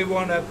 Now we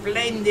want to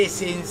blend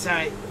this in so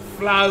it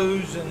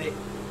flows and it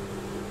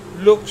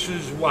looks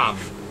as one,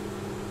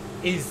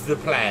 is the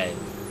plan.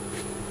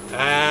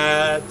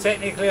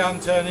 Technically I'm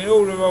turning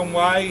all the wrong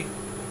way.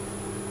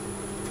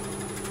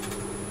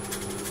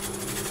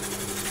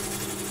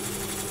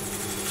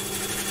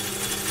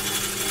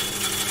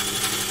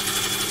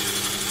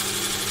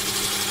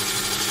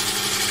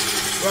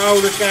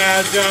 Roll the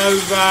gouge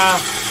over,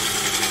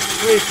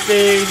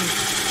 twisting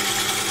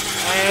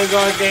as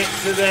I get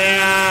to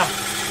there.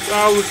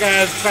 Roll the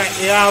gouge back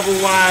the other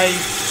way,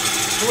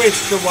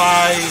 twist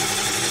away,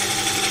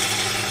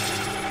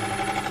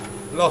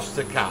 lost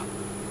the cut.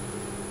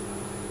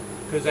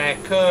 Because our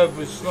curve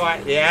was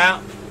slightly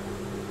out.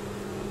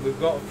 We've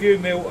got a few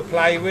mil to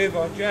play with.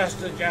 I'll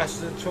just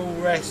adjust the tool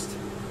rest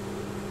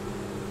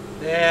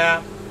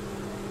there.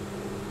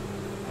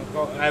 I've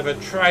got to have a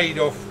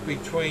trade-off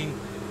between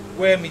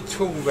where my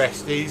tool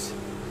rest is.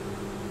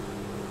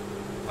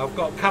 I've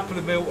got a couple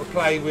of mil to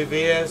play with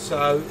here,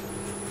 so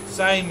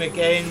same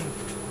again.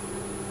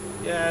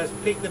 Just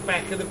pick the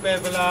back of the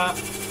bevel up,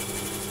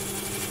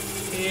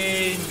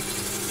 in,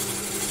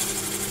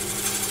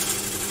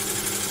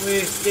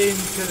 twist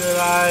into the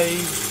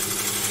lathe,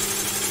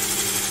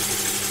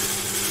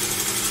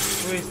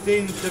 twist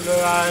into the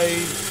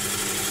lathe.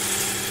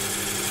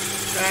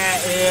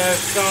 That here,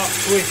 start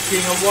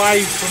twisting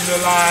away from the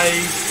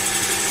lathe.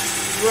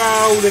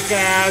 Roll the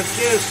gouge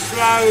just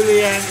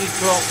slowly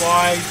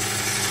anti-clockwise.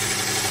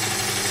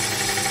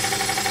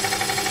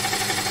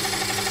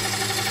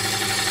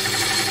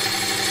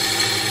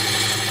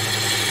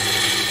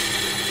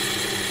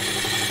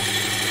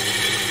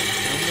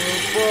 And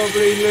we'll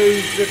probably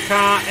lose the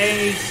cut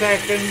any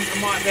second. I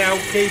might be able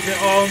to keep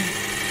it on.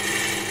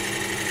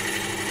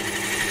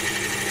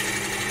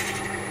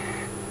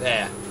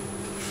 There.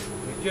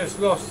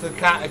 Just lost the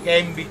cut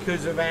again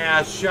because of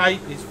our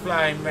shape is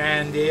flowing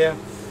round here,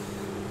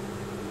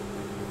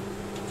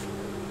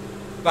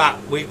 but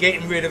we're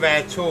getting rid of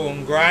our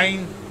torn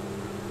grain.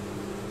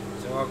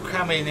 So I'll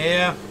come in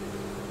here,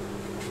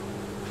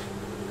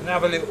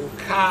 another little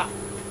cut.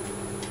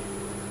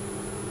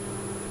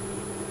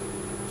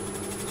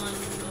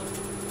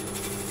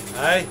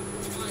 Hey,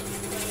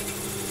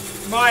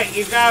 Mike,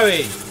 you're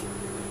going.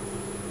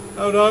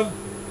 Hold on.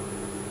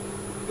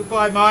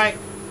 Goodbye, Mike.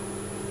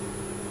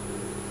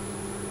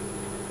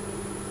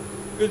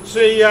 Good to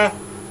see ya.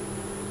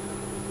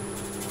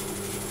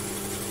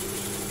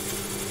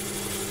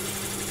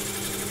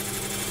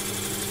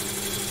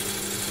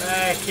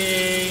 Back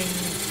in,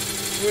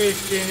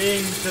 twisting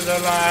into the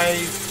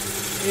lathe,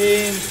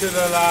 into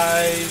the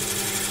lathe,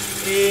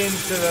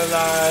 into the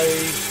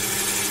lathe,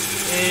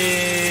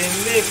 in,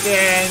 lift the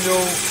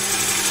handle,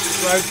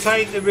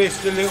 rotate the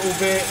wrist a little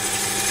bit.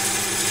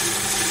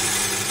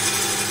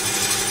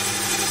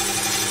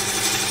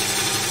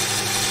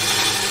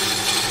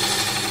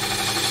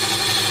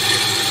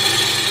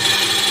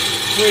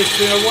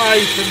 Twisting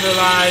away from the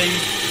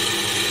lathe.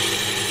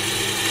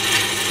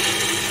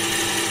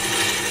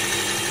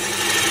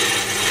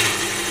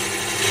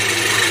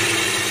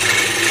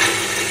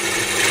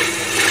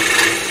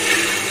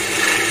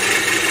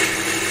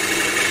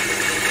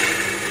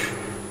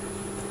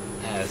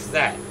 How's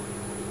that?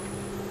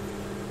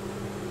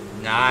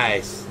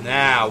 Nice.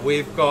 Now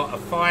we've got a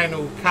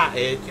final cut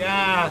here,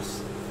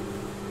 just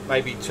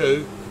maybe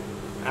two,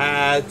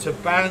 to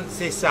balance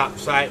this up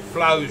so it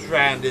flows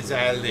round as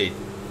our lid.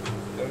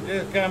 I'm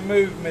just going to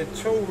move my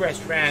tool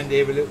rest round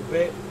here a little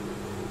bit.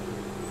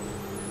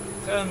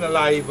 Turn the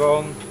lathe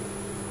on.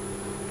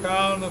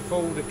 Can't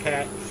afford to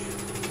catch.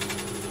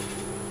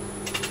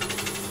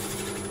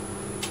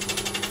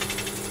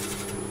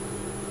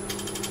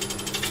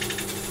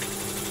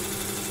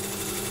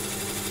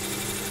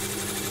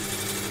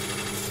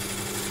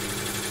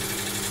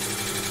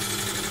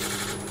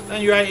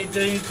 Then you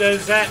 18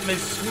 does that, my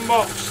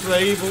smock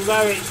sleeve,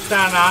 although it's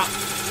done up,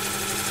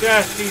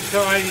 just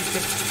decided to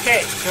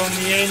catch on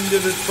the end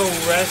of the tool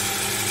rest.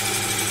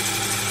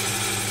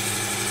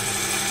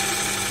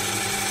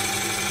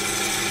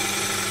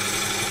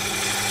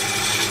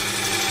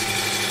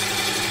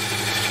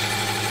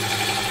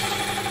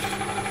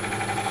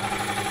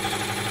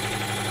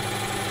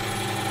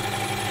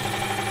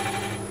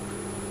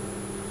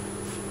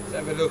 Let's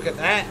have a look at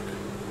that.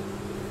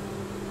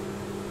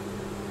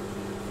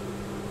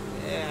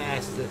 Yeah,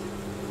 that's the...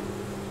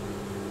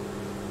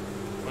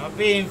 I'm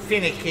being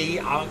finicky.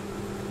 I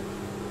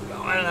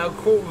don't know,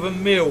 1/4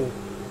 mil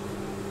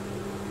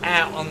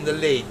out on the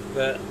lid,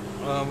 but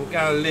we're going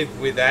to live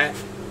with that.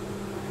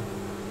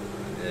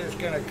 I'm just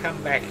going to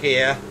come back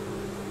here.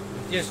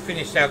 I've just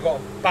finished, I've got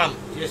a bump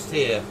just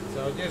here,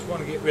 so I just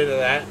want to get rid of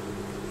that.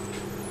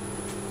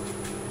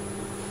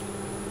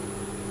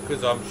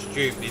 Because I'm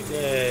stupid.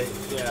 There,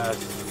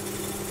 just.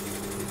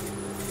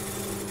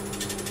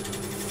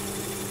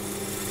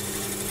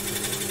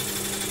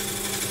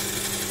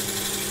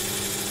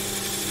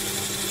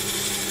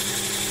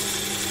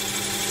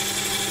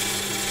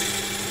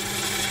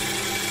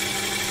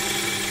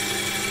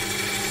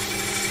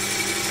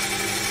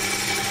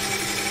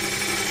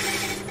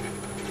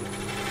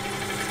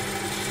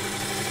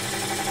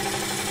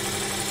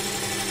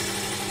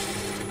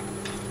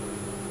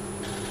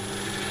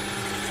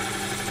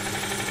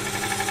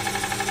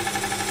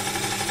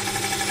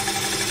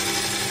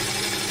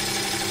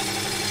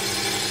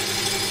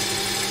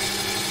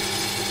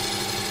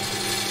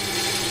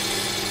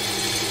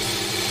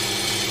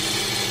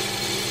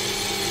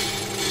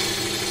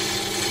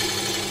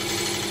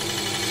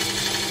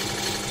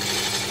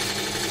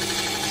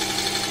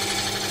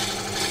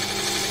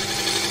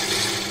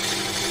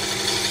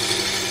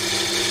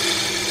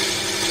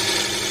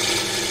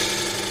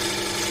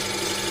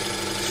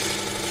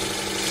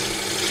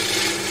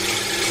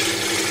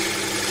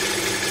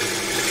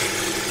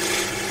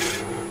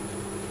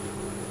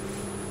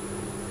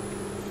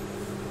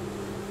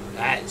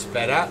 bits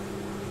better.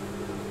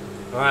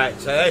 Right,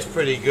 so that's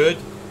pretty good.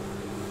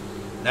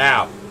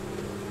 Now,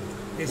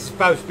 this is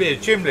supposed to be a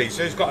chimney,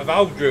 so it's got a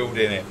hole drilled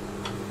in it.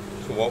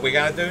 So what we're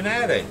going to do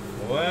now then?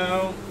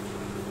 Well,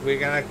 we're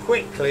going to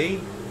quickly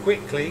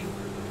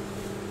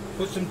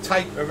put some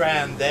tape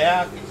around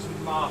there, get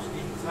some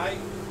masking tape.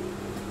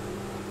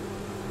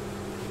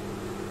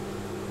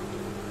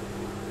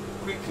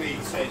 Quickly,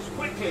 he says,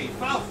 quickly,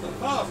 faster,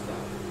 faster.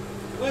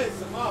 Where's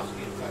the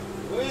masking tape?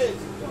 Where's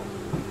it gone?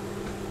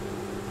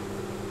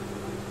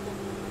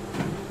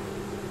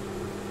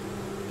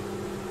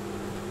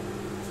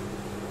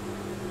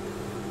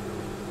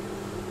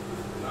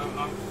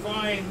 I'm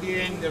finding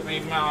the end of my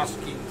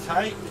masking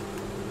tape.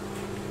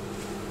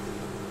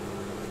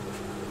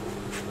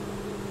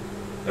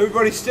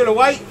 Everybody still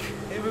awake?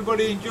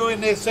 Everybody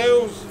enjoying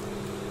themselves?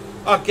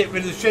 I'll get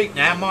rid of the sheet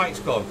now, Mike's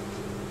gone.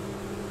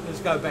 Let's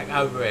go back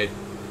overhead.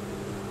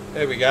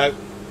 There we go.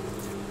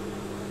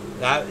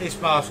 Now, this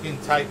masking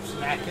tape's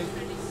knackered.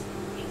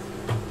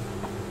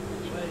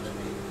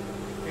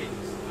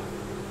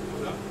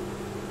 Hold on.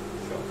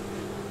 Sure.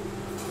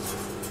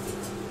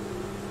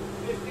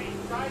 This getting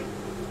tape.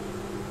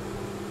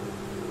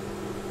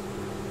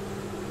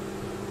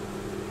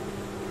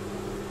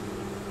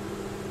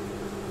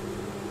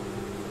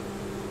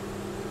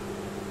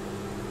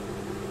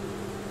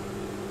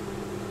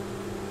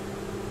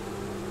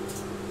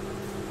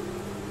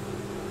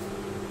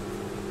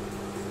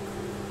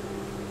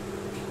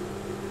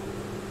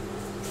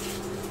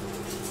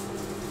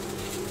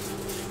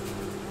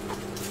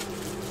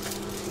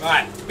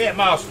 Right, bit of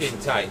masking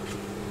tape.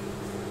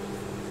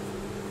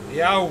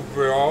 The old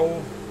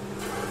roll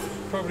has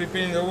probably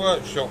been in the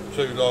workshop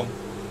too long.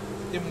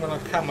 Didn't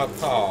want to come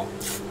apart.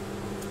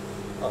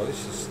 Oh,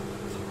 this is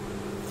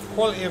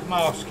quality of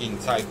masking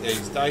tape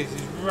these days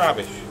is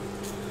rubbish.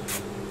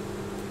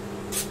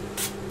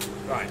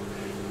 Right,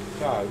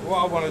 so what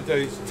I want to do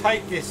is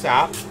take this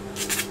up.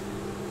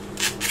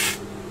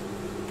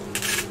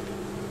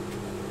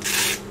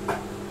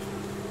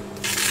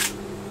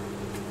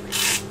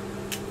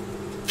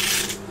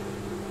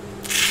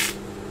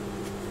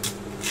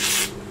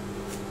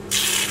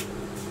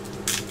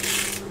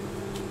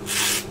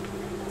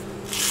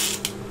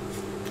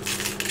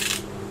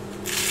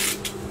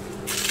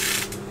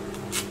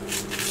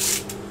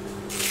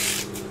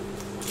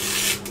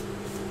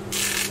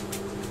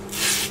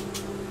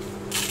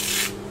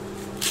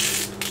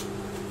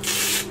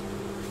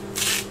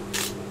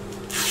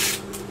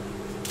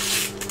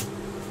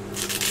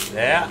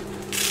 There,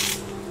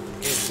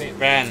 get it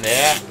round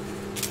there.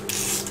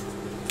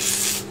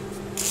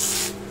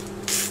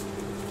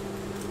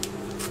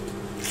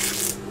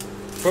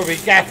 Probably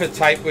gaffer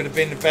tape would have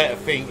been the better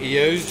thing to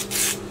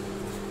use.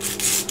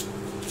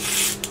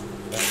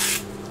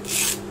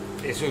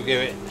 But this will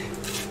give it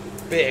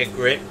a bit of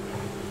grip.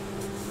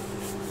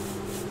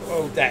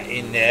 Hold that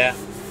in there.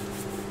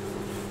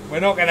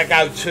 We're not going to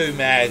go too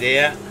mad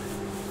here.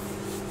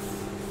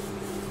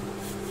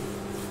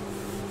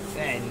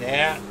 That in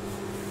there.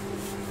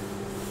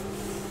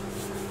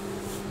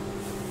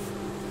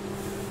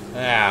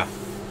 Now,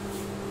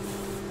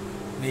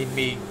 need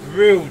me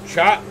drill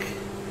chuck.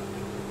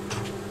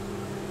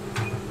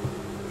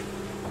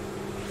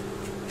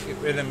 Get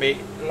rid of me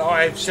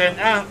live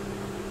centre.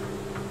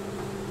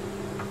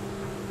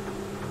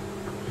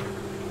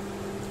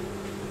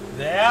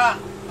 There.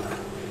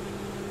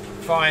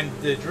 Find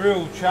the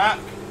drill chuck.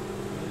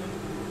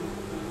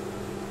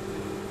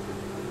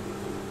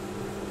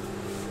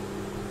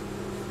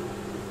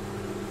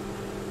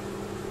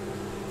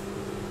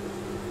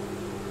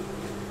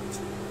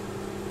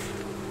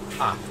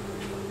 Ah,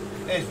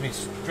 there's my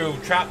drill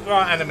chuck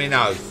right under my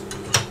nose.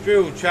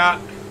 Drill chuck.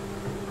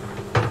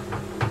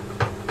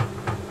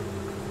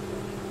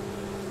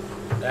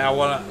 Now I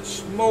want a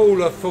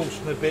smaller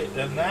Forstner bit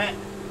than that.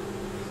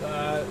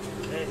 So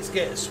let's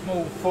get a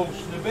small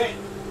Forstner bit.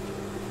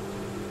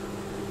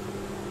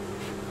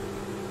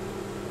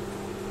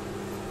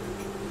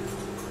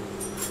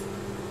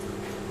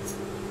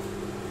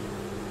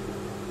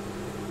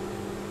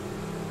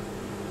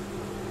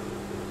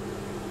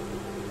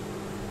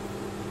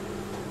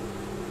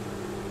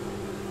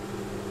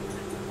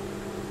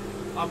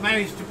 I've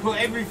managed to put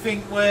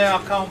everything where I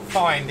can't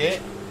find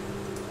it,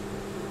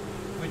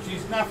 which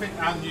is nothing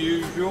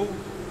unusual.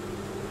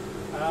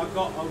 And I've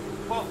got a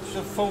box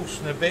of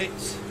Forstner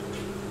bits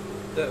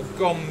that have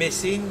gone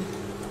missing.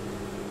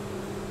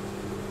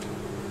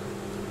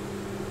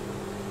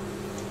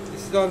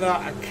 It's not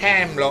like a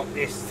cam lock,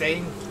 this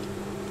thing.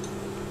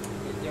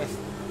 It just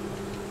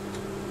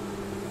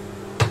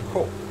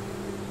cool.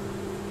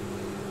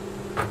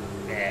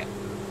 There.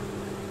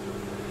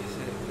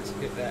 Let's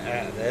get that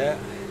out of there.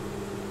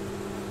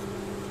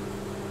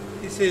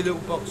 You see a little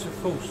box of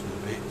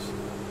Forstner bits?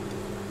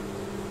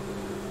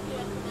 You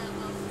had them out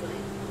last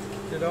week.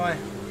 Did I?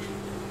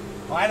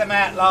 I had them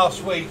out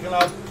last week and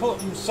I put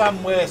them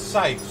somewhere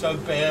safe, so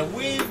bear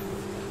with.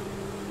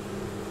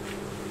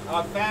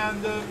 I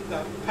found them,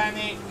 don't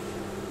panic.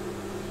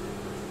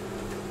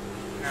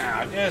 Now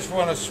I just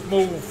want a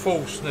small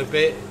Forstner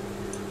bit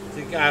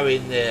to go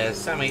in there,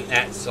 something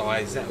that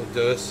size, that'll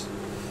do us.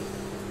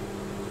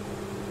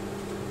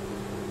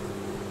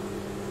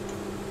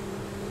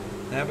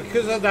 Now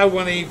because I don't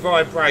want any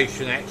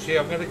vibration, actually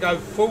I'm going to go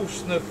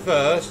Forstner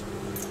first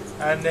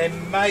and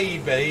then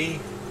maybe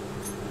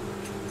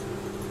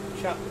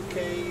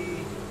Chucky.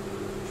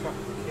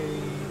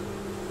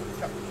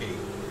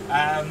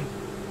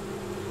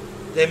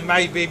 Then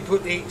maybe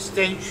put the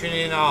extension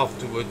in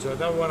afterwards. I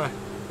don't want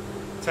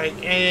to take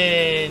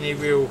any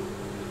real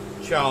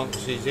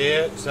chances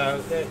here,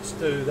 so let's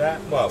do that.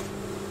 Well,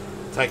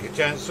 take a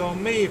chance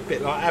on me, a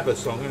bit like ABBA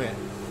song, isn't it?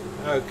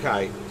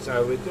 Okay,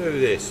 so we do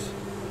this.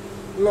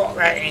 Lock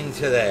that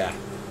into there.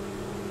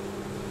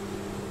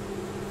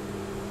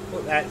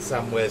 Put that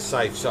somewhere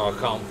safe so I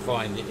can't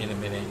find it in a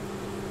minute.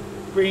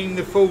 Bring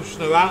the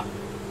Forstner up.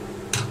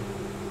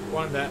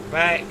 Wind that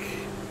back.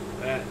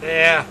 That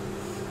there.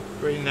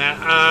 Bring that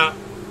up.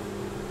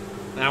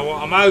 Now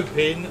what I'm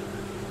hoping,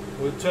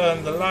 we'll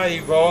turn the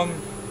lathe on.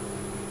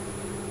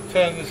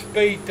 Turn the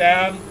speed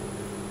down.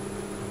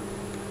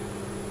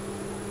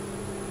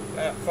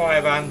 About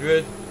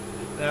 500.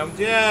 Now I'm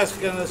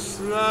just going to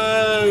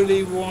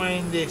slowly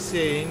wind this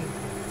in.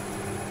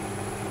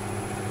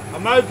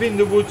 I'm hoping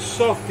the wood's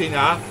soft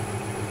enough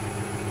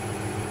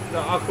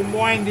that I can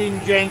wind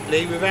in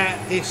gently without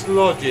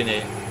dislodging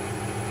it.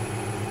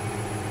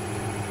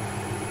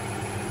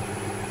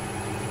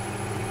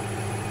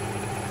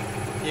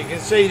 You can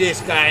see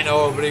this going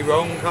horribly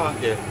wrong,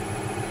 can't you?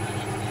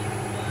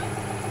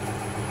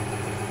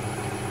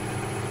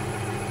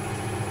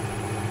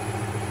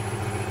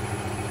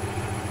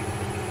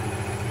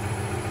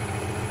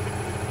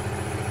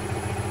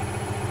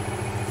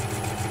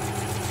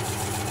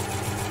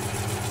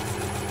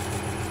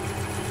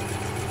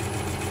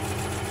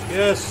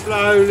 Just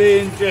slowly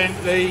and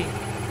gently.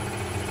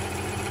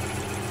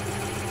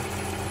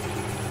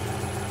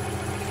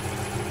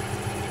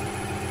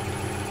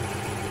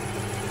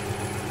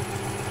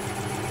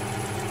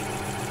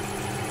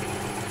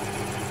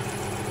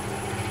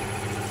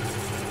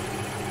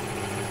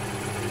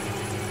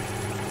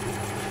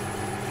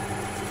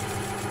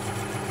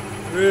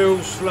 Real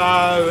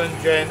slow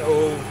and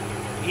gentle,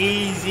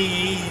 easy,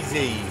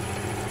 easy.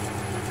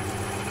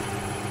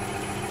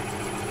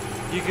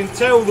 You can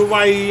tell the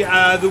way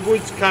the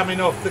wood's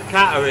coming off the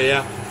cutter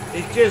here,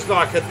 it's just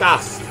like a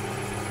dust.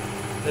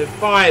 The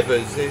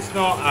fibres, it's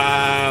not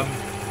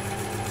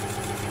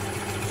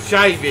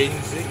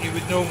shavings that you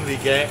would normally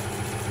get.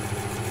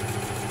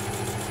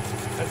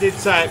 I did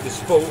say it was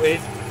spalted.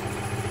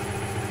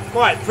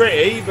 Quite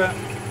pretty, but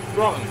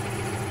rotten.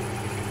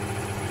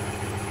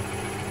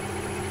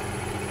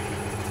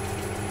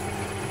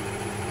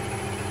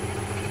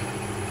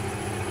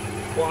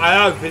 What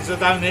I hope is I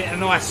don't hit a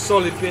nice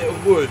solid bit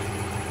of wood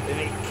and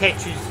it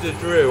catches the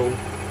drill.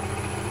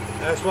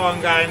 That's why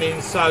I'm going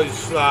in so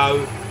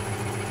slow.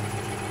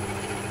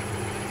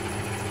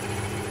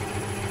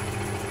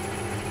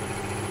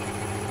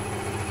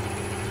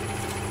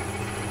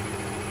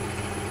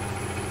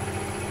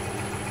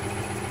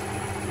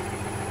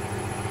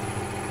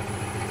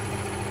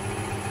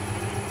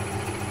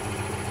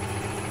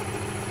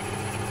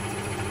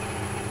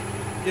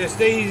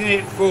 Just easing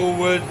it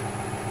forward.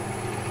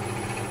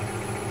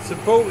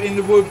 Supporting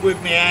the wood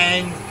with my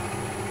hand.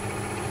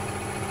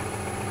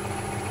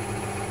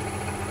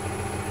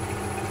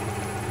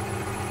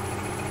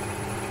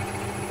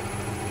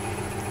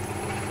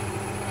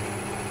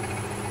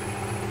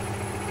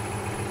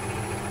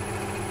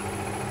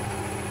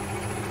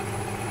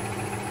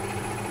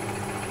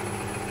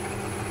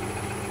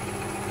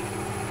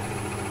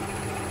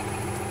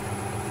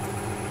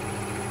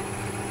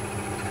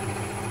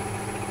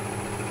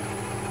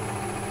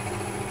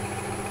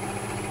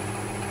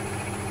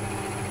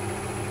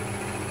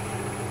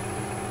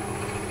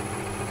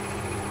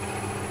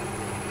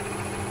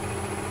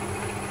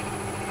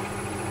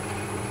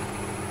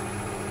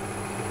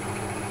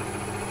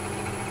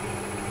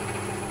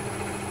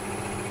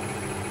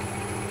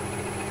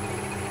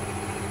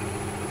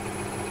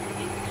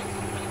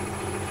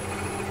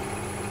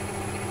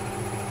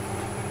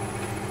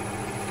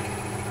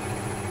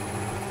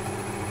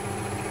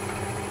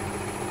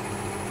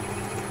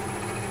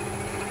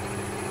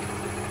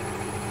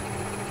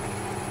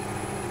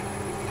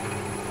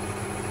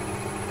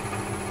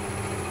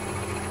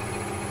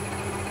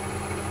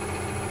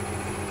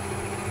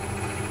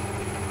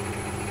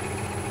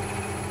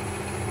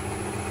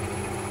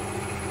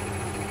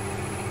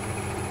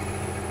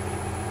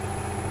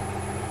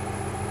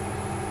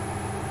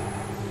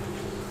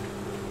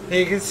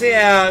 You can see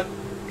how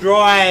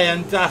dry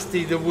and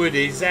dusty the wood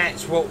is.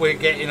 That's what we're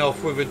getting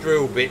off with a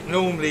drill bit.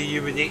 Normally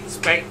you would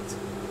expect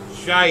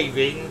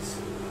shavings.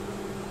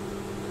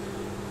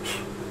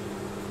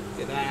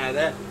 Get that out of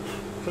there.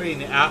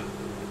 Clean it up.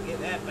 Get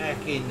that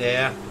back in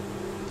there.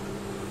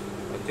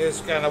 I'm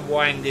just going to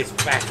wind this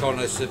back on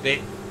us a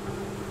bit.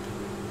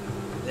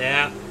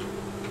 There.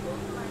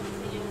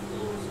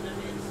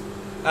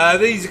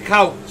 These are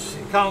Colts.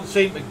 You can't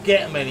seem to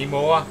get them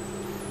anymore.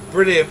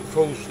 Brilliant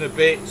Forstner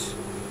bits.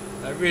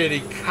 They really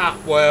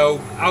cut well,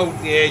 hold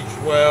the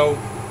edge well.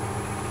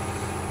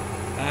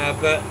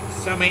 but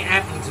something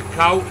happened to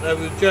Colt. They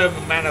were a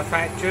German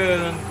manufacturer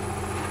and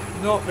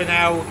not been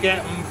able to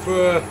get them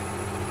for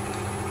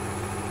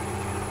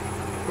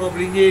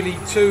probably nearly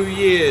 2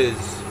 years.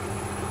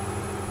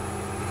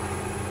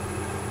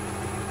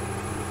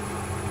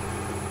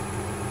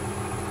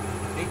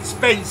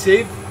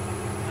 Expensive.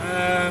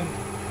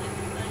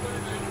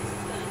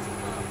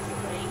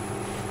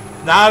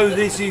 No,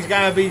 this is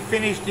going to be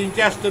finished in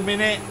just a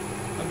minute.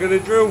 I'm going to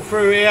drill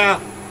through here,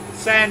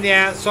 sand the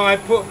outside,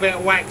 put a bit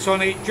of wax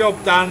on it,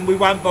 job done. We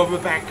won't bother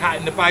about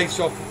cutting the base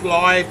off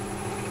live,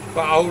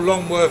 but I'll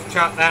Longworth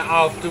chuck that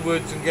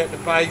afterwards and get the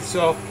base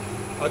off.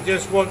 I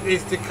just want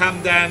this to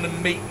come down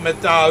and meet my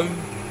dome,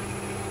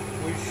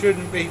 which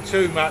shouldn't be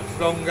too much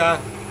longer.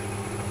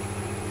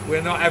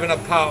 We're not having a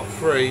part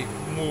 3.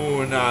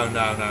 Oh, no.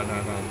 No.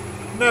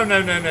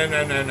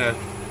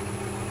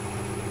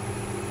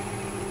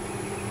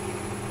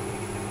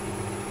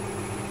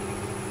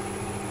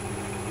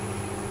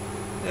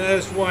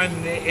 Just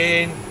winding it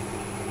in.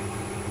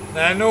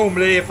 Now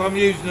normally if I'm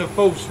using a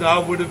Forstner I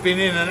would have been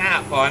in and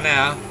out by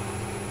now,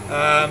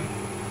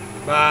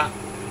 but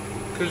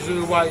because of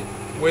the way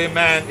we're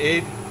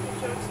mounted.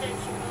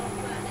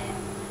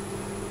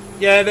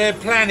 Yeah, they're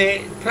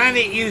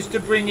Planet used to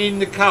bring in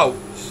the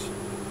Colts,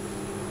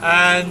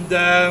 and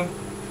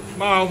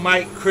my old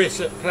mate Chris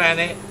at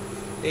Planet,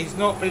 he's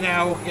not been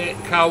able to get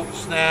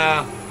Colts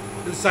now,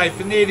 let's say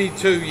for nearly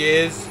 2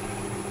 years.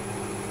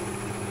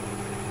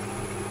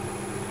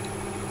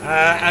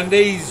 And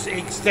these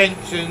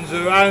extensions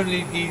are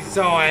only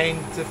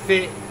designed to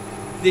fit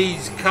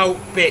these Colt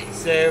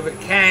bits. They're a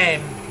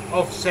cam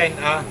off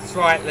centre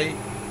slightly,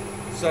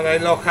 so they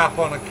lock up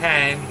on a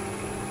cam.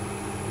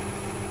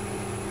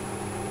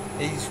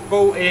 He's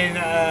bought in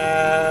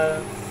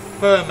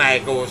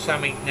Firmag or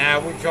something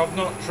now, which I've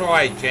not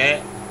tried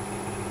yet,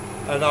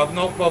 and I've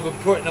not bothered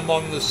putting them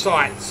on the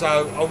site,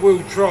 so I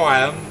will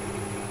try them.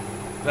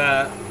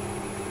 But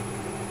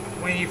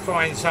when you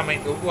find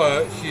something that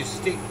works, you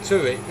stick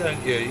to it,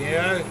 don't you? You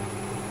know.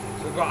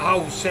 So I've got a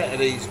whole set of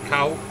these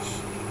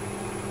Colts.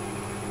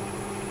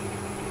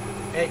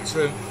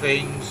 Excellent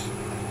things.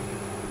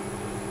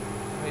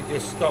 Let me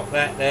just stop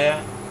that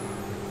there.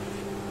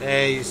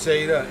 There you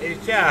see, look,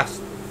 it's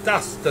just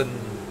dust and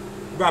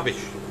rubbish.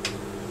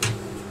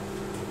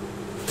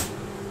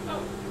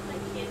 Oh,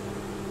 thank you.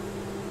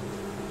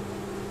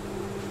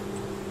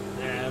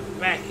 Now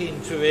back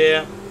into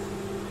here.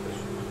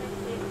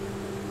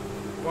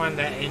 Wind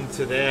that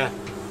into there.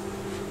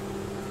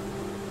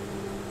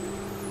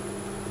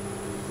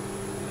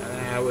 And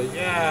now we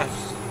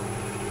just.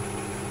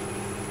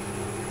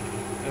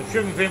 I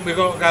shouldn't think we've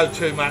got to go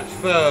too much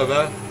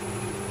further.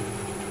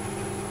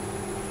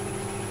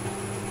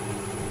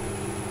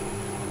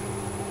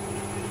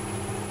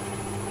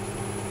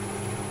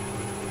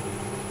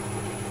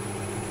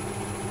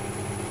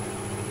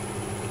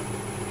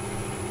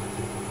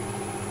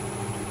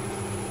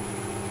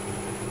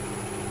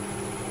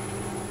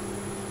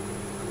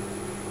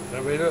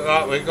 So we look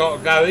like we've got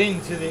to go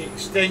into the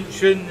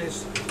extension.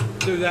 Let's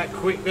do that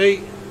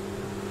quickly.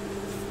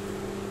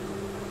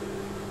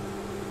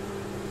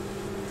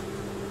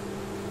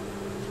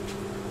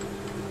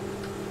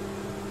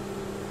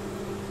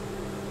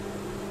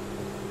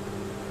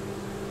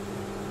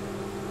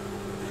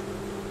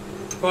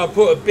 If I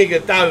put a bigger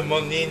dome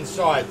on the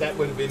inside, that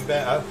would have been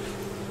better.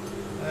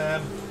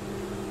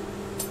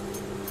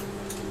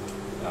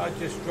 I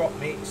just dropped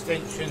my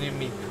extension in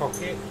my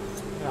pocket.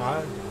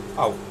 No.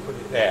 Oh, put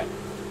it there.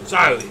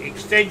 So,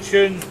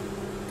 extension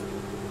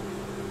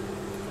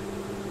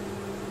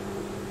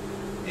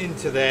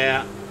into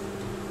there.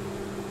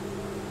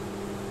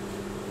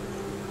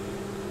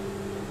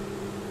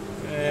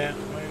 Yeah,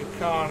 we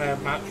can't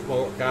have much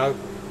more to go.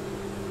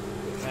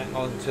 Put that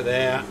onto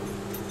there.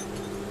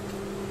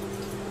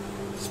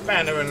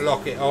 Spanner and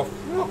lock it off.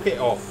 Lock it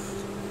off.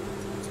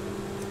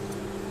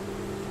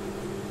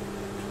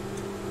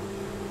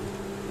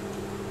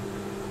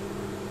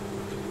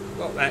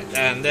 Got that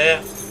down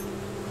there.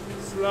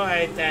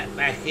 Slide that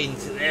back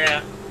into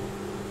there.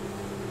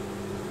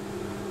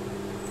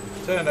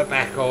 Turn it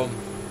back on.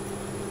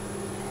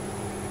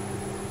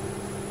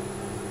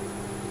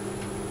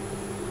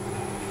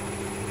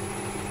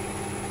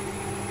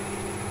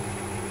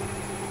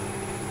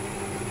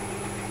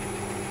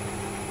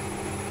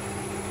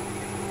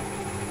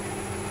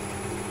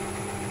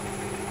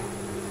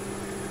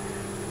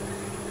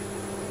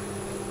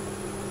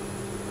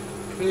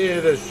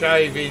 Clear the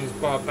shavings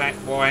by back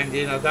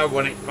winding. I don't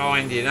want it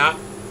binding up.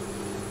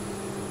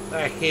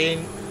 Back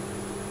in.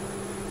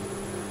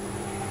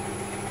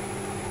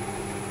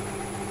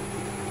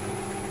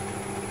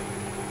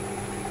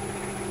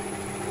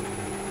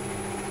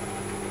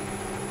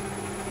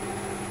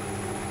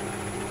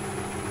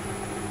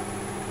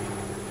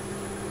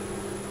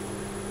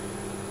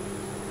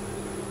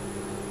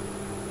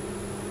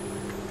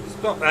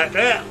 Stop that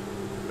there.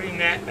 Bring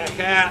that back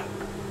out.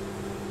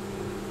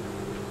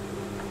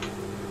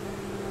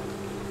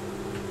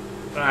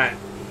 Right,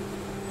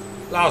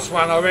 last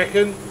one I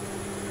reckon.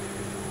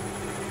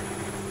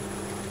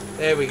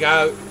 There we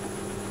go.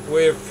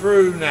 we're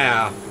through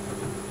now.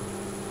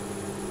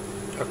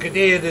 I could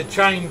hear the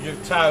change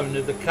of tone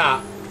of the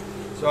cut,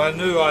 so I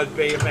knew I'd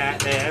be about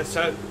there.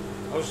 So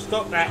I'll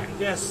stop that and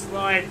just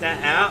slide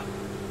that out.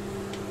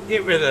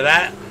 Get rid of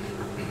that.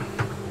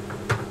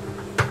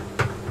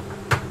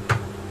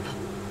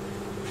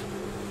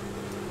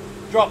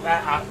 Drop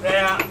that up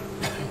there.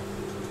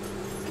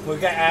 We'll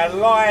get our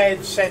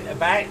live centre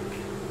back,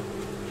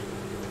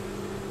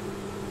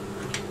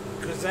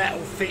 because that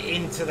will fit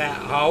into that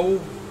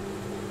hole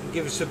and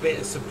give us a bit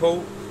of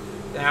support.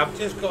 Now I've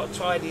just got to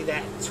tidy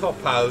that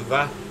top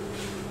over,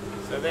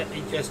 so let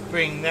me just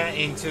bring that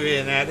into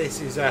here. Now this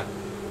is a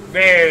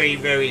very,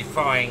 very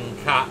fine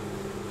cut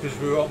because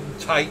we're on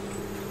tape.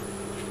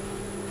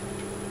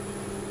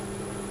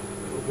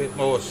 A little bit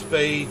more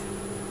speed.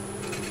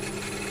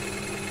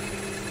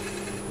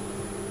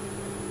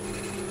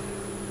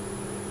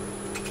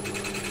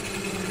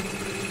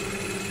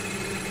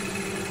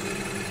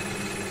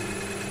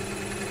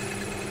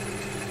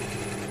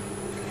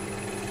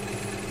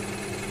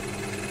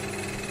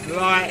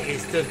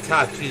 Lightest of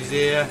touches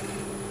here,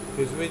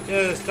 because we're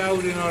just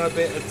holding on a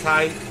bit of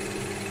tape.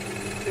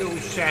 Little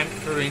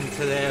chamfer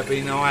into there,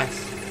 be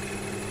nice.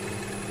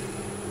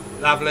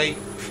 Lovely.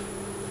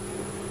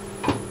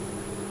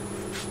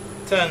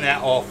 Turn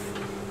that off.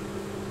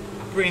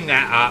 Bring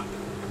that up.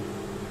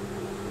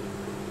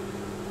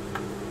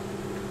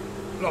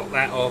 Lock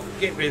that off.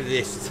 Get rid of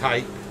this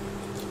tape.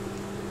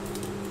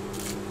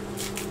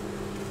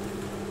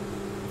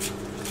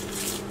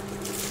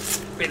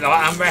 Bit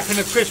like unwrapping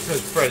a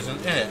Christmas present,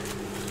 isn't it?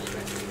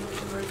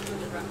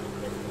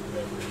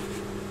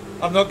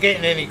 I'm not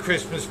getting any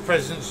Christmas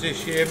presents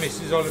this year,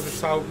 Mrs. Oliver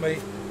told me,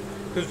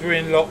 because we're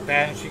in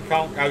lockdown. She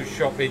can't go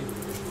shopping,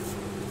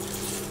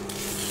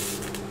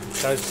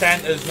 so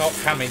Santa's not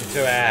coming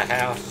to our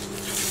house.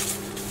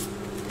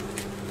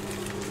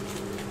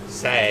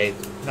 Sad.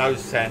 No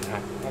Santa.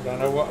 I don't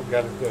know what I'm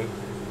going to do.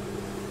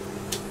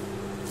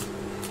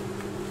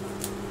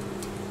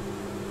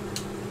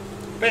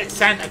 Bet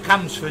Santa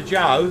comes for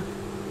Joe.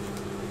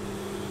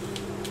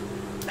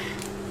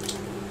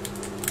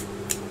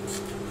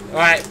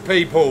 Right,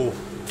 people,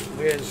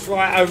 we're a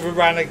slight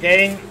overrun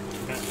again.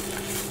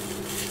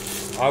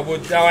 I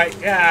would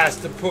like us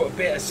to put a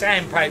bit of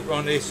sandpaper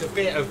on this, a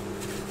bit of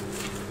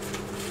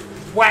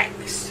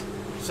wax,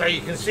 so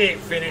you can see it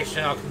finished,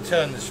 and I can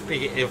turn the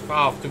spigot off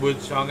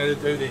afterwards. So I'm going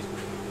to do this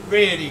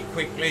really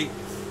quickly.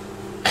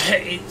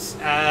 It's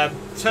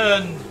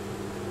turned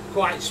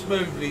quite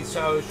smoothly,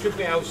 so I should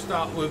be able to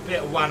start with a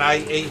bit of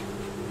 180.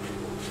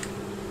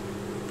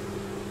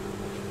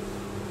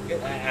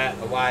 Get that out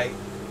of the way,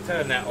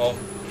 turn that on.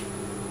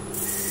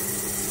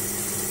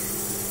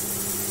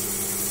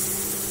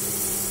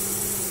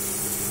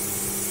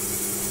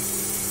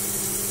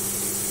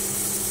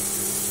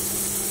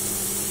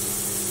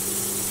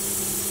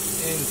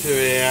 Into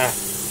here,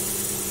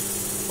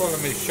 follow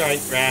me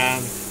shape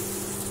round.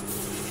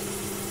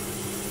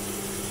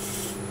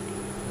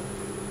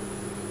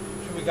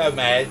 We go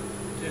mad,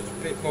 just a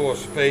bit more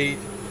speed.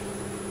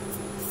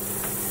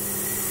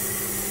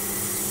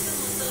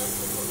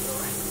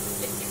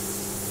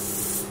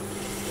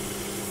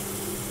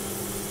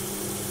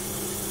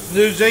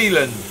 New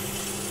Zealand.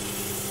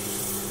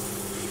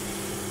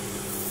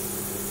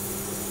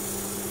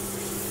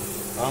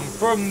 I'm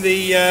from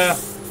the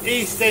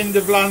east end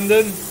of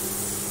London.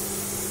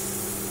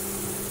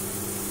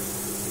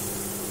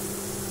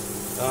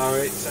 So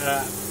it's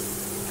a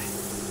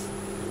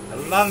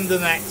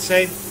London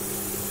accent.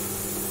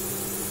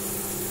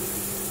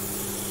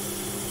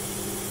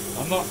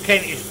 I'm not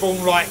Kentish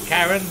born like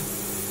Karen.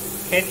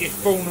 Kentish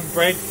born and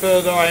bred,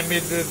 third eye,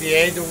 middle of the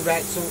head, all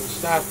that sort of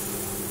stuff.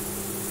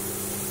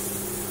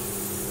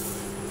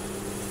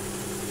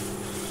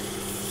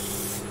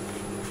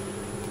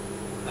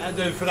 That'll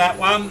do for that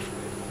one.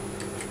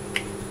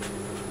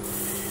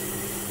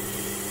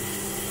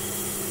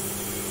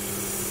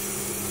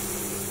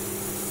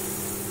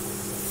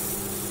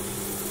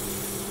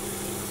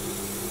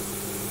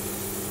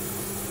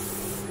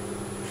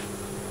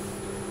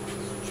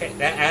 Check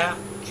that out.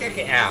 Check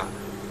it out.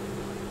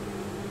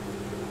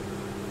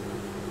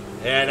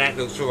 Yeah, that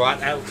looks alright.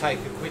 That'll take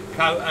a quick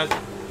coat of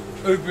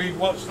Ubri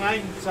watch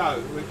name.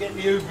 So we get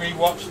the Ubri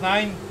watch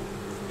name.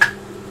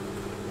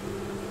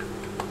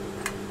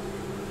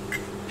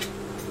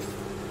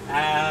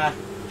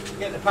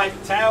 Get the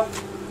paper towel.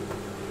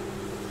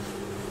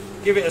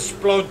 Give it a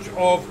splodge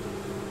of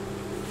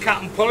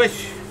cut and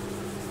polish.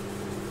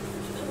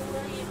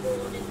 Were you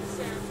born in the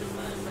south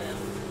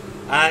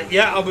of Wales?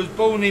 Yeah, I was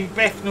born in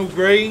Bethnal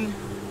Green.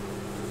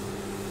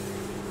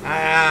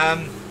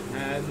 And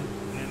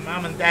my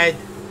mum and dad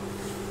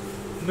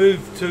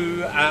moved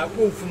to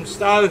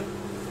Walthamstow,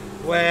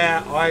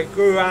 where I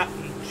grew up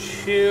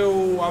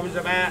until I was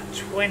about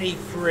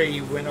 23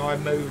 when I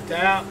moved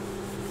out.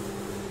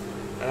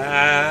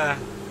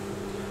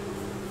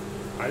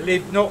 I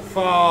lived not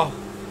far,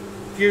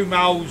 a few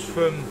miles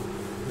from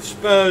the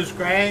Spurs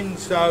ground,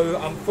 so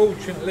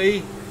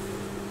unfortunately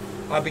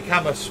I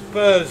became a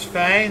Spurs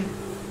fan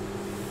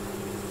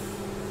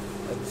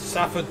and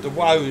suffered the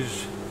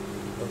woes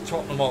of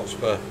Tottenham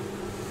Hotspur.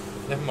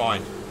 Never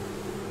mind.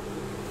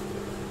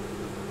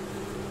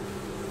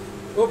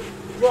 Oop,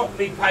 dropped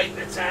me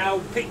paper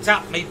towel, picked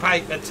up me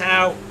paper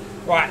towel.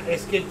 Right,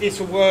 let's give this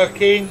a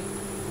working.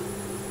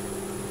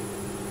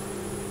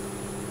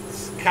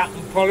 Cut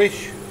and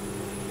polish.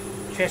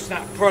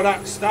 Chestnut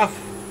product stuff.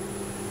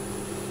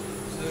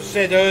 As I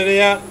said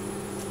earlier,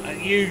 I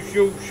use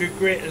Yorkshire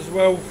grit as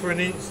well for an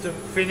instant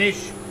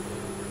finish.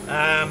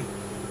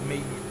 My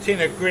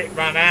tin of grit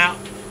ran out,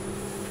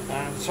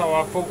 and so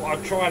I thought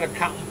I'd try to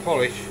cut and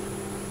polish.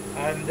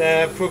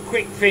 And for a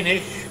quick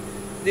finish,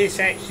 this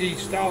actually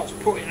starts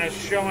putting a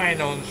shine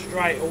on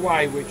straight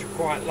away, which I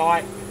quite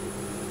like.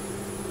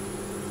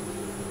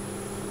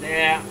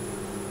 There,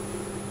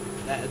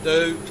 that'll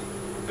do.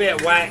 Bit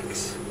of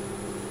wax.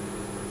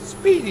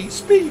 Speedy,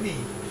 speedy.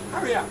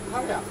 Hurry up,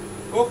 hurry up.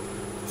 Oh,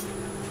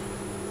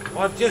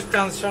 I've just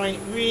done something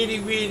really,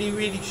 really,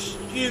 really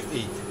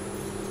stupid.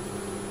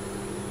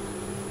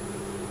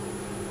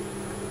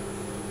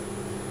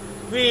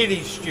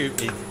 Really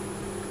stupid.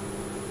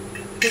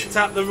 Picked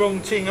up the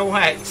wrong thing of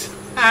wax.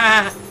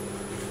 Let's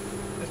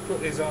put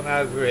this on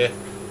over here.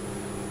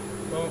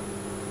 Oh.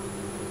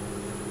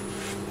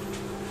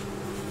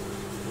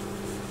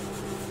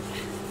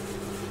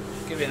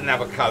 Give it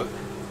another coat.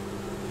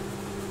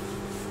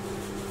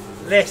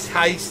 Less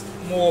haste,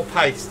 more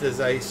paste, as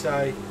they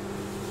say.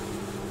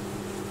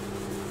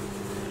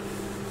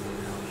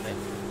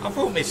 I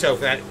thought myself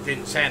that it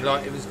didn't sound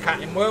like it was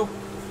cutting well.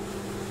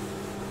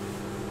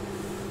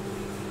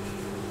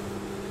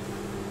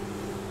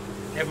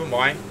 Never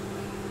mind.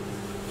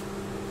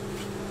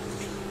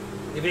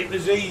 If it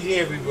was easy,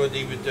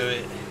 everybody would do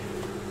it.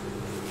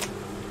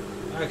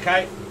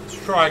 Okay,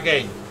 let's try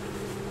again.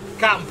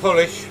 Cut and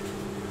polish.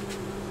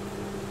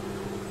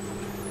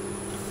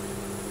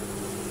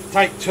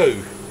 Take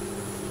two.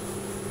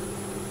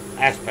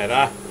 That's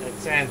better. That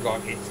sounds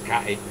like it's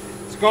cutting.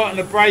 It's got an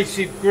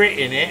abrasive grit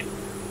in it,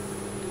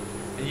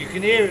 and you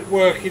can hear it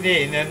working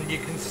in, and you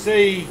can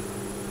see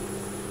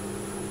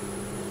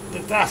the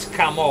dust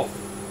come off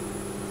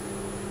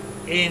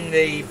in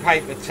the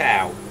paper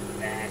towel.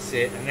 That's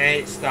it, and then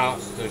it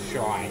starts to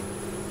shine.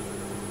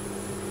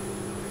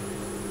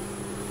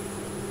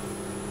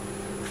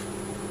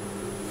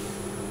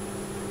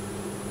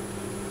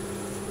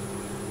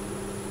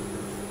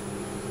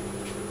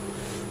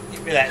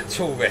 Give me that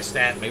tool rest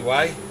out of my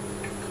way.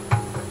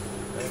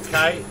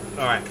 Okay,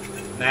 alright,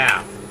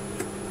 now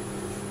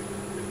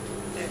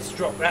let's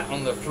drop that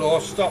on the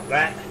floor, stop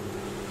that.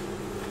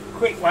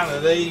 Quick one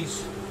of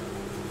these,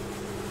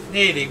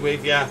 nearly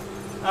with you.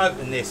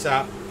 Open this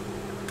up.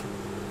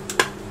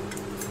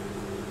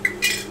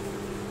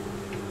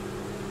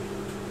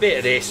 Bit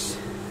of this.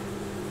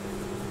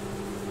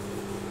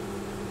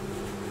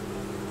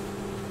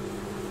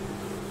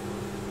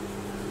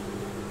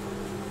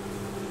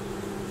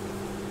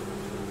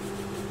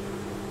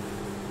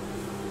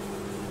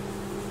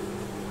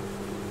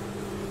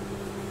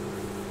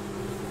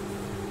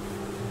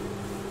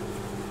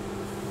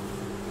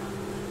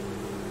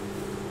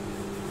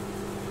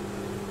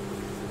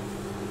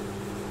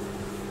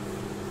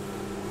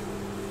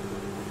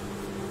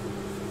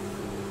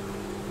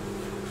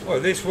 Well,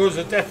 this was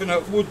a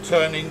definite wood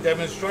turning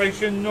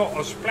demonstration, not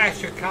a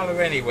splash of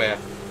colour anywhere.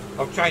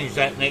 I'll change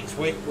that next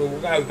week. We'll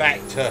go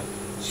back to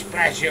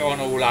splash it on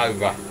all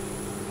over.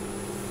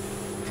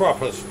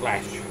 Proper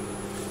splash.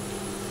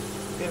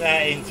 Get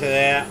that into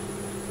there.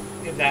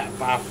 Give that a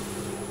buff.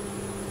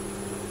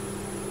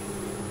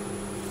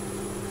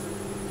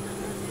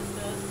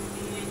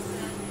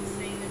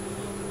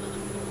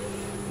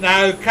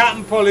 No, cut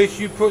and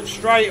polish you put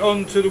straight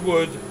onto the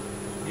wood.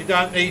 You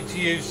don't need to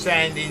use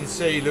sanding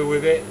sealer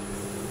with it.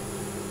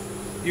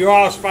 You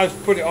are supposed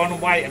to put it on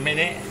and wait a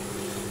minute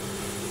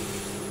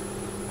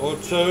or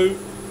two.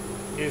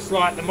 It's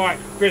like the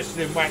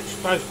microcrystalline wax, you're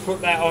supposed to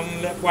put that on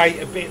and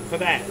wait a bit for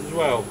that as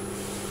well.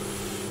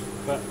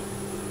 But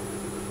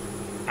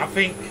I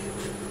think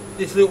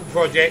this little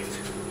project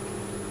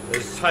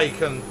has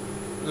taken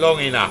long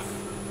enough.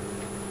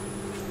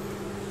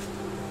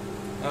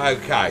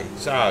 Okay,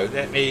 so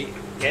let me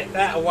get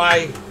that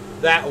away,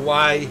 that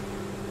away.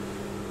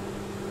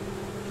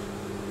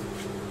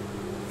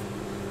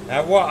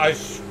 Now what I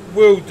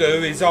will do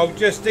is I'll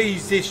just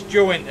ease this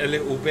joint a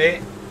little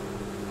bit.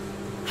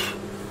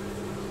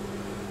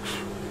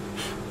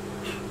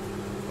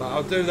 But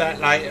I'll do that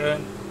later,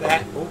 and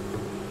that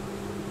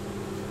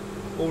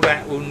all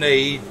that will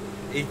need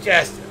is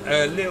just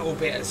a little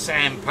bit of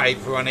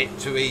sandpaper on it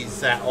to ease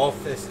that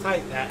off. Let's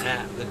take that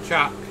out of the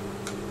chuck.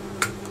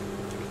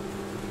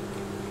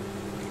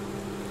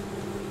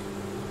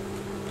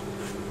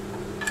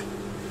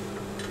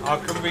 I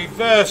can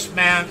reverse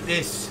mount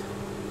this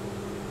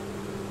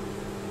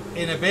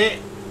in a bit,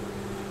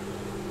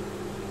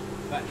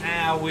 but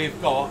now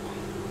we've got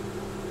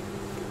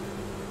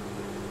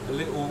a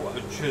little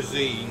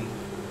Tajine.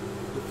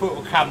 The foot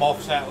will come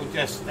off, so it will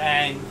just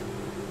stand.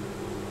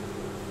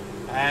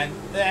 And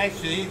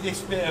actually,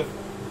 this bit of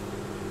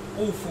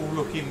awful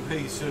looking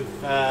piece of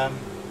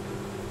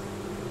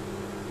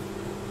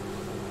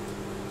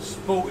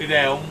Spalted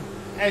Elm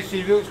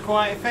actually looks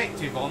quite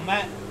effective on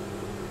that.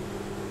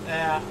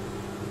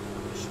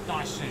 It's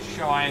nice and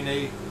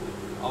shiny.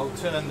 I'll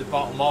turn the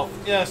bottom off,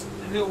 just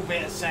a little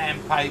bit of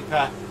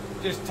sandpaper,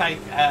 just take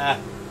a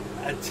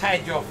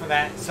tadge off of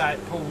that so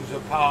it pulls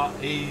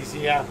apart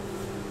easier.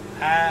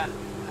 And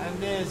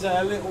there's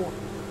a little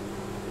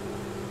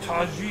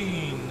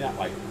Tajine that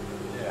way.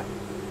 Yeah,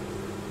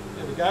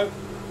 there we go.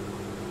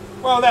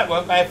 Well, that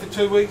weren't bad for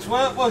 2 weeks'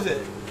 work, was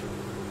it?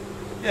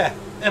 Yeah,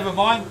 never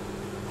mind.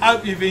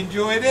 Hope you've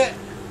enjoyed it.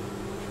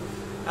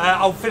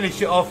 I'll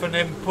finish it off and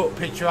then put a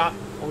picture up,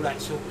 all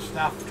that sort of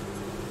stuff.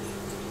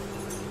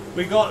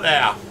 We got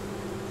there.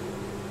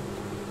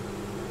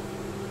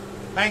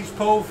 Thanks,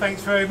 Paul.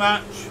 Thanks very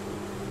much.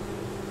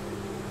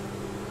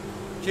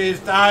 Cheers,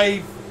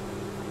 Dave.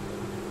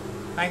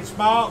 Thanks,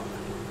 Mark.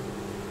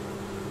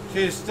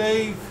 Cheers,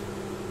 Steve.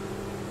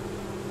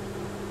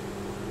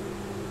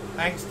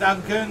 Thanks,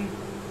 Duncan.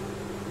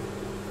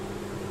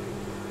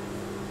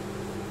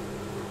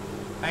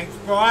 Thanks,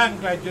 Brian.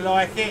 Glad you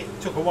like it.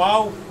 Took a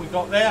while. We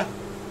got there.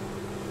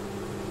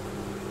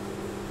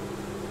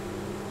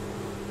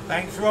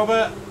 Thanks,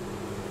 Robert.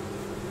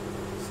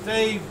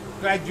 Steve,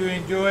 glad you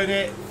enjoyed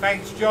it.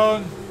 Thanks,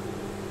 John.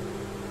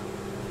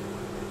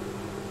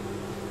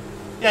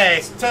 Yeah,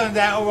 it's turned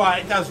out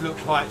alright. It does look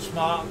quite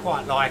smart. I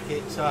quite like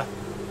it. So,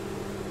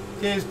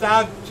 cheers,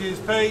 Doug. Cheers,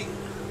 Pete.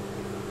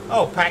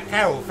 Oh, Pat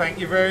Carroll, thank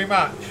you very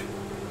much.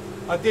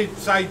 I did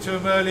say to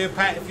him earlier,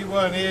 Pat, if you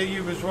weren't here,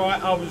 you was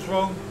right, I was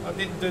wrong. I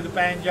didn't do the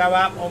banjo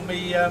up on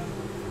me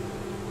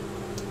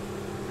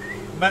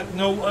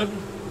McNaughton.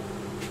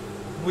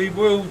 We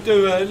will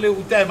do a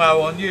little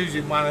demo on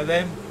using one of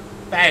them.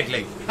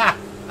 Badly.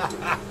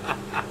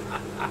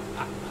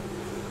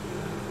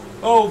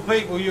 Oh,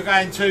 people, you're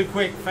going too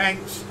quick.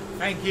 Thanks.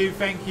 Thank you,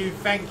 thank you,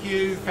 thank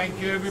you.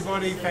 Thank you,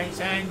 everybody. Thanks,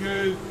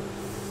 Andrew.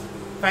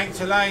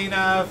 Thanks,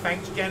 Elena.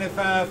 Thanks,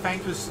 Jennifer.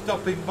 Thanks for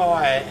stopping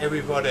by,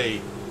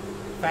 everybody.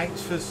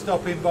 Thanks for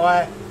stopping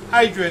by.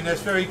 Adrian,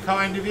 that's very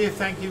kind of you.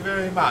 Thank you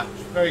very much.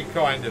 Very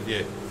kind of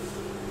you.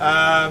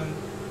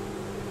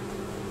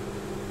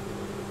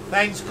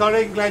 Thanks,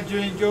 Colin. Glad you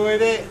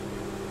enjoyed it.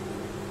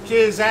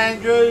 Cheers,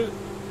 Andrew.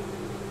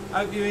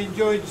 Hope you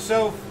enjoyed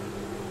yourself.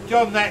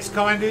 John, that's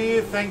kind of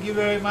you. Thank you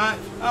very much.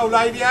 Oh,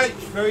 Lady H,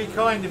 very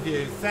kind of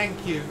you.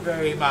 Thank you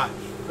very much.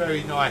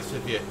 Very nice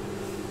of you.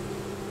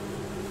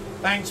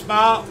 Thanks,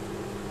 Mark.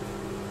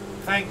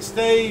 Thanks,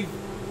 Steve.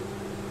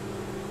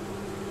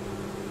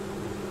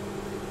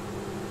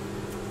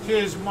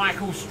 Cheers,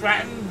 Michael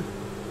Stratton.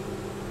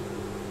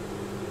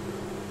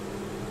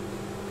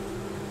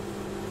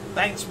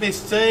 Thanks,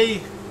 Miss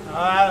T.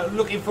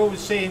 Looking forward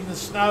to seeing the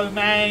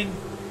snowman.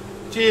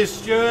 Cheers,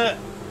 Stuart.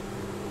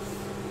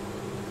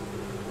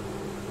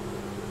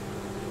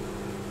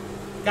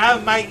 Go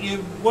and make your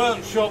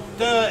workshop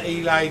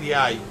dirty, Lady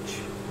H.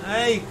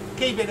 Hey,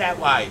 keep it that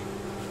way.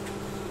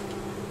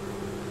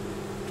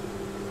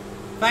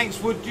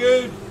 Thanks, Wood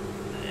Jude.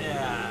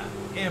 Yeah,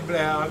 Ian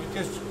Blair, I've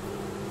just a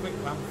quick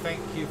one. Thank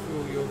you for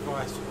all your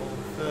advice on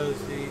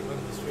Thursday on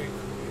the stream.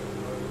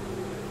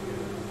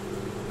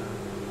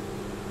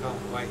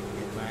 Can't wait to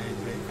get married.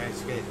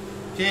 Thanks again.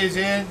 Cheers,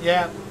 Ian.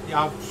 Yeah,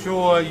 I'm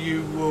sure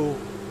you will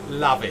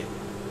love it.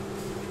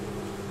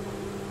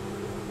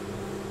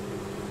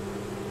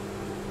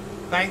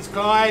 Thanks,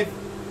 Clive.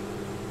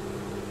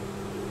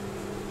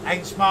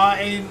 Thanks,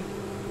 Martin.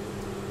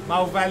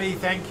 Mole Valley,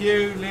 thank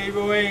you.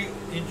 Leroy,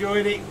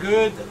 enjoyed it.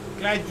 Good.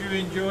 Glad you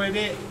enjoyed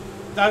it.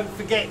 Don't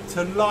forget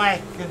to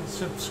like and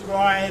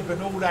subscribe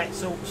and all that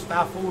sort of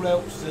stuff. All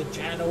helps the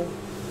channel.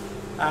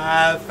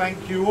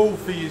 Thank you all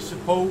for your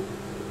support.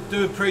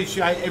 Do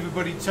appreciate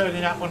everybody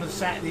turning up on a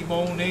Saturday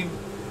morning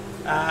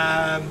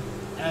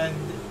and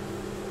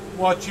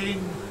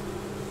watching.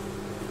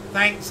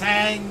 Thanks,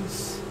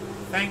 Hans.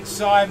 Thanks,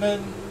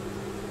 Simon.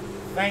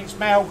 Thanks,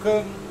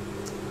 Malcolm.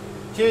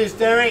 Cheers,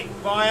 Derek.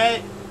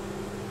 Bye.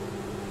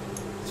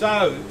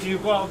 So,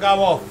 you've got to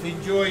go off,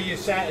 enjoy your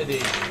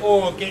Saturday,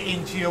 or get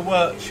into your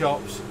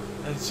workshops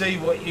and see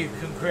what you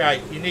can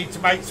create. You need to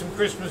make some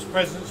Christmas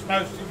presents,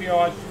 most of you,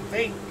 I should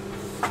think.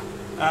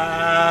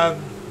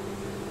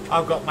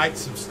 I've got to make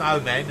some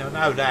snowmen, I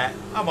know that.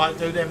 I might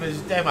do them as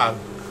a demo.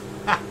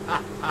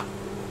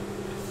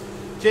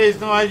 Cheers,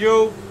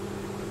 Nigel.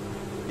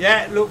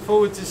 Yeah, look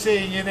forward to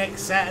seeing you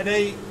next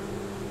Saturday.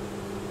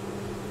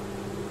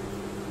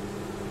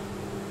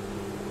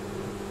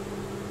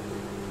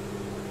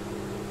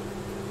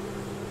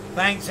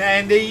 Thanks,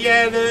 Andy.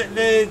 Yeah,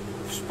 the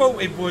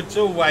Spalted Woods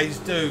always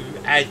do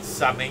add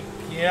something,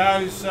 you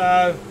know,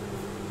 so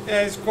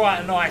yeah, it's quite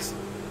a nice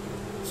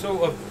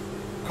sort of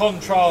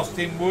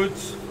contrasting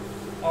woods.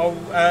 I'll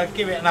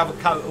give it another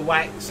coat of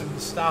wax and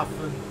stuff,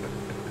 and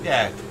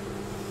yeah,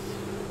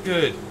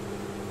 good.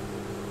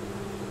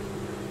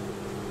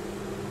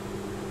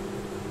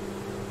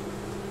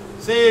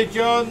 See you,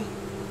 John.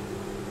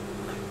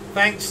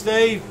 Thanks,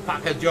 Steve.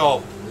 Pucker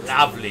job.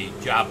 Lovely,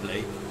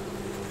 jubbly.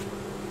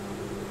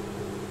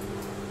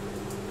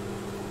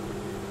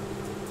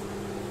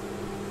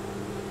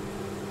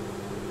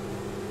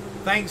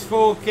 Thanks,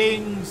 Four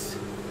Kings.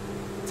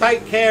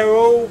 Take care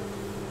all.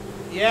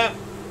 Yeah.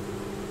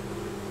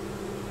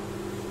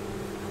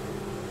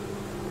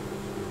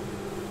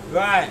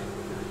 Right.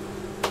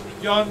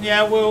 John,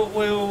 yeah,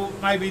 we'll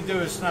maybe do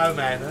a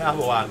snowman,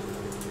 another one.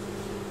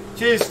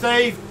 Cheers,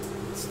 Steve.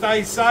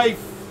 Stay safe.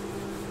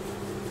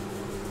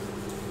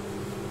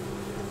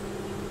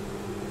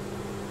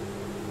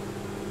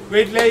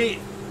 Ridley,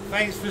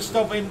 thanks for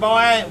stopping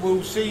by.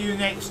 We'll see you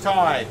next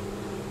time.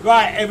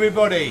 Right,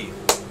 everybody.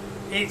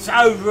 It's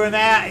over and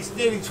out. It's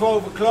nearly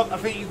 12 o'clock. I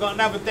think you've got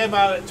another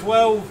demo at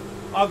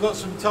 12. I've got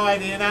some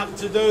tidying up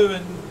to do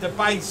and the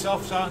base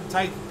off so I can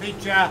take a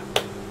picture.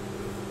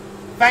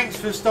 Thanks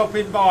for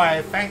stopping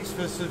by. Thanks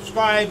for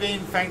subscribing.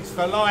 Thanks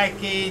for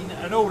liking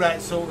and all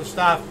that sort of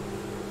stuff.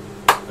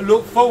 I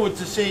look forward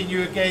to seeing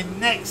you again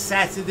next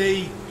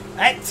Saturday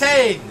at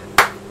 10.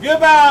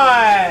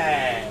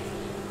 Goodbye.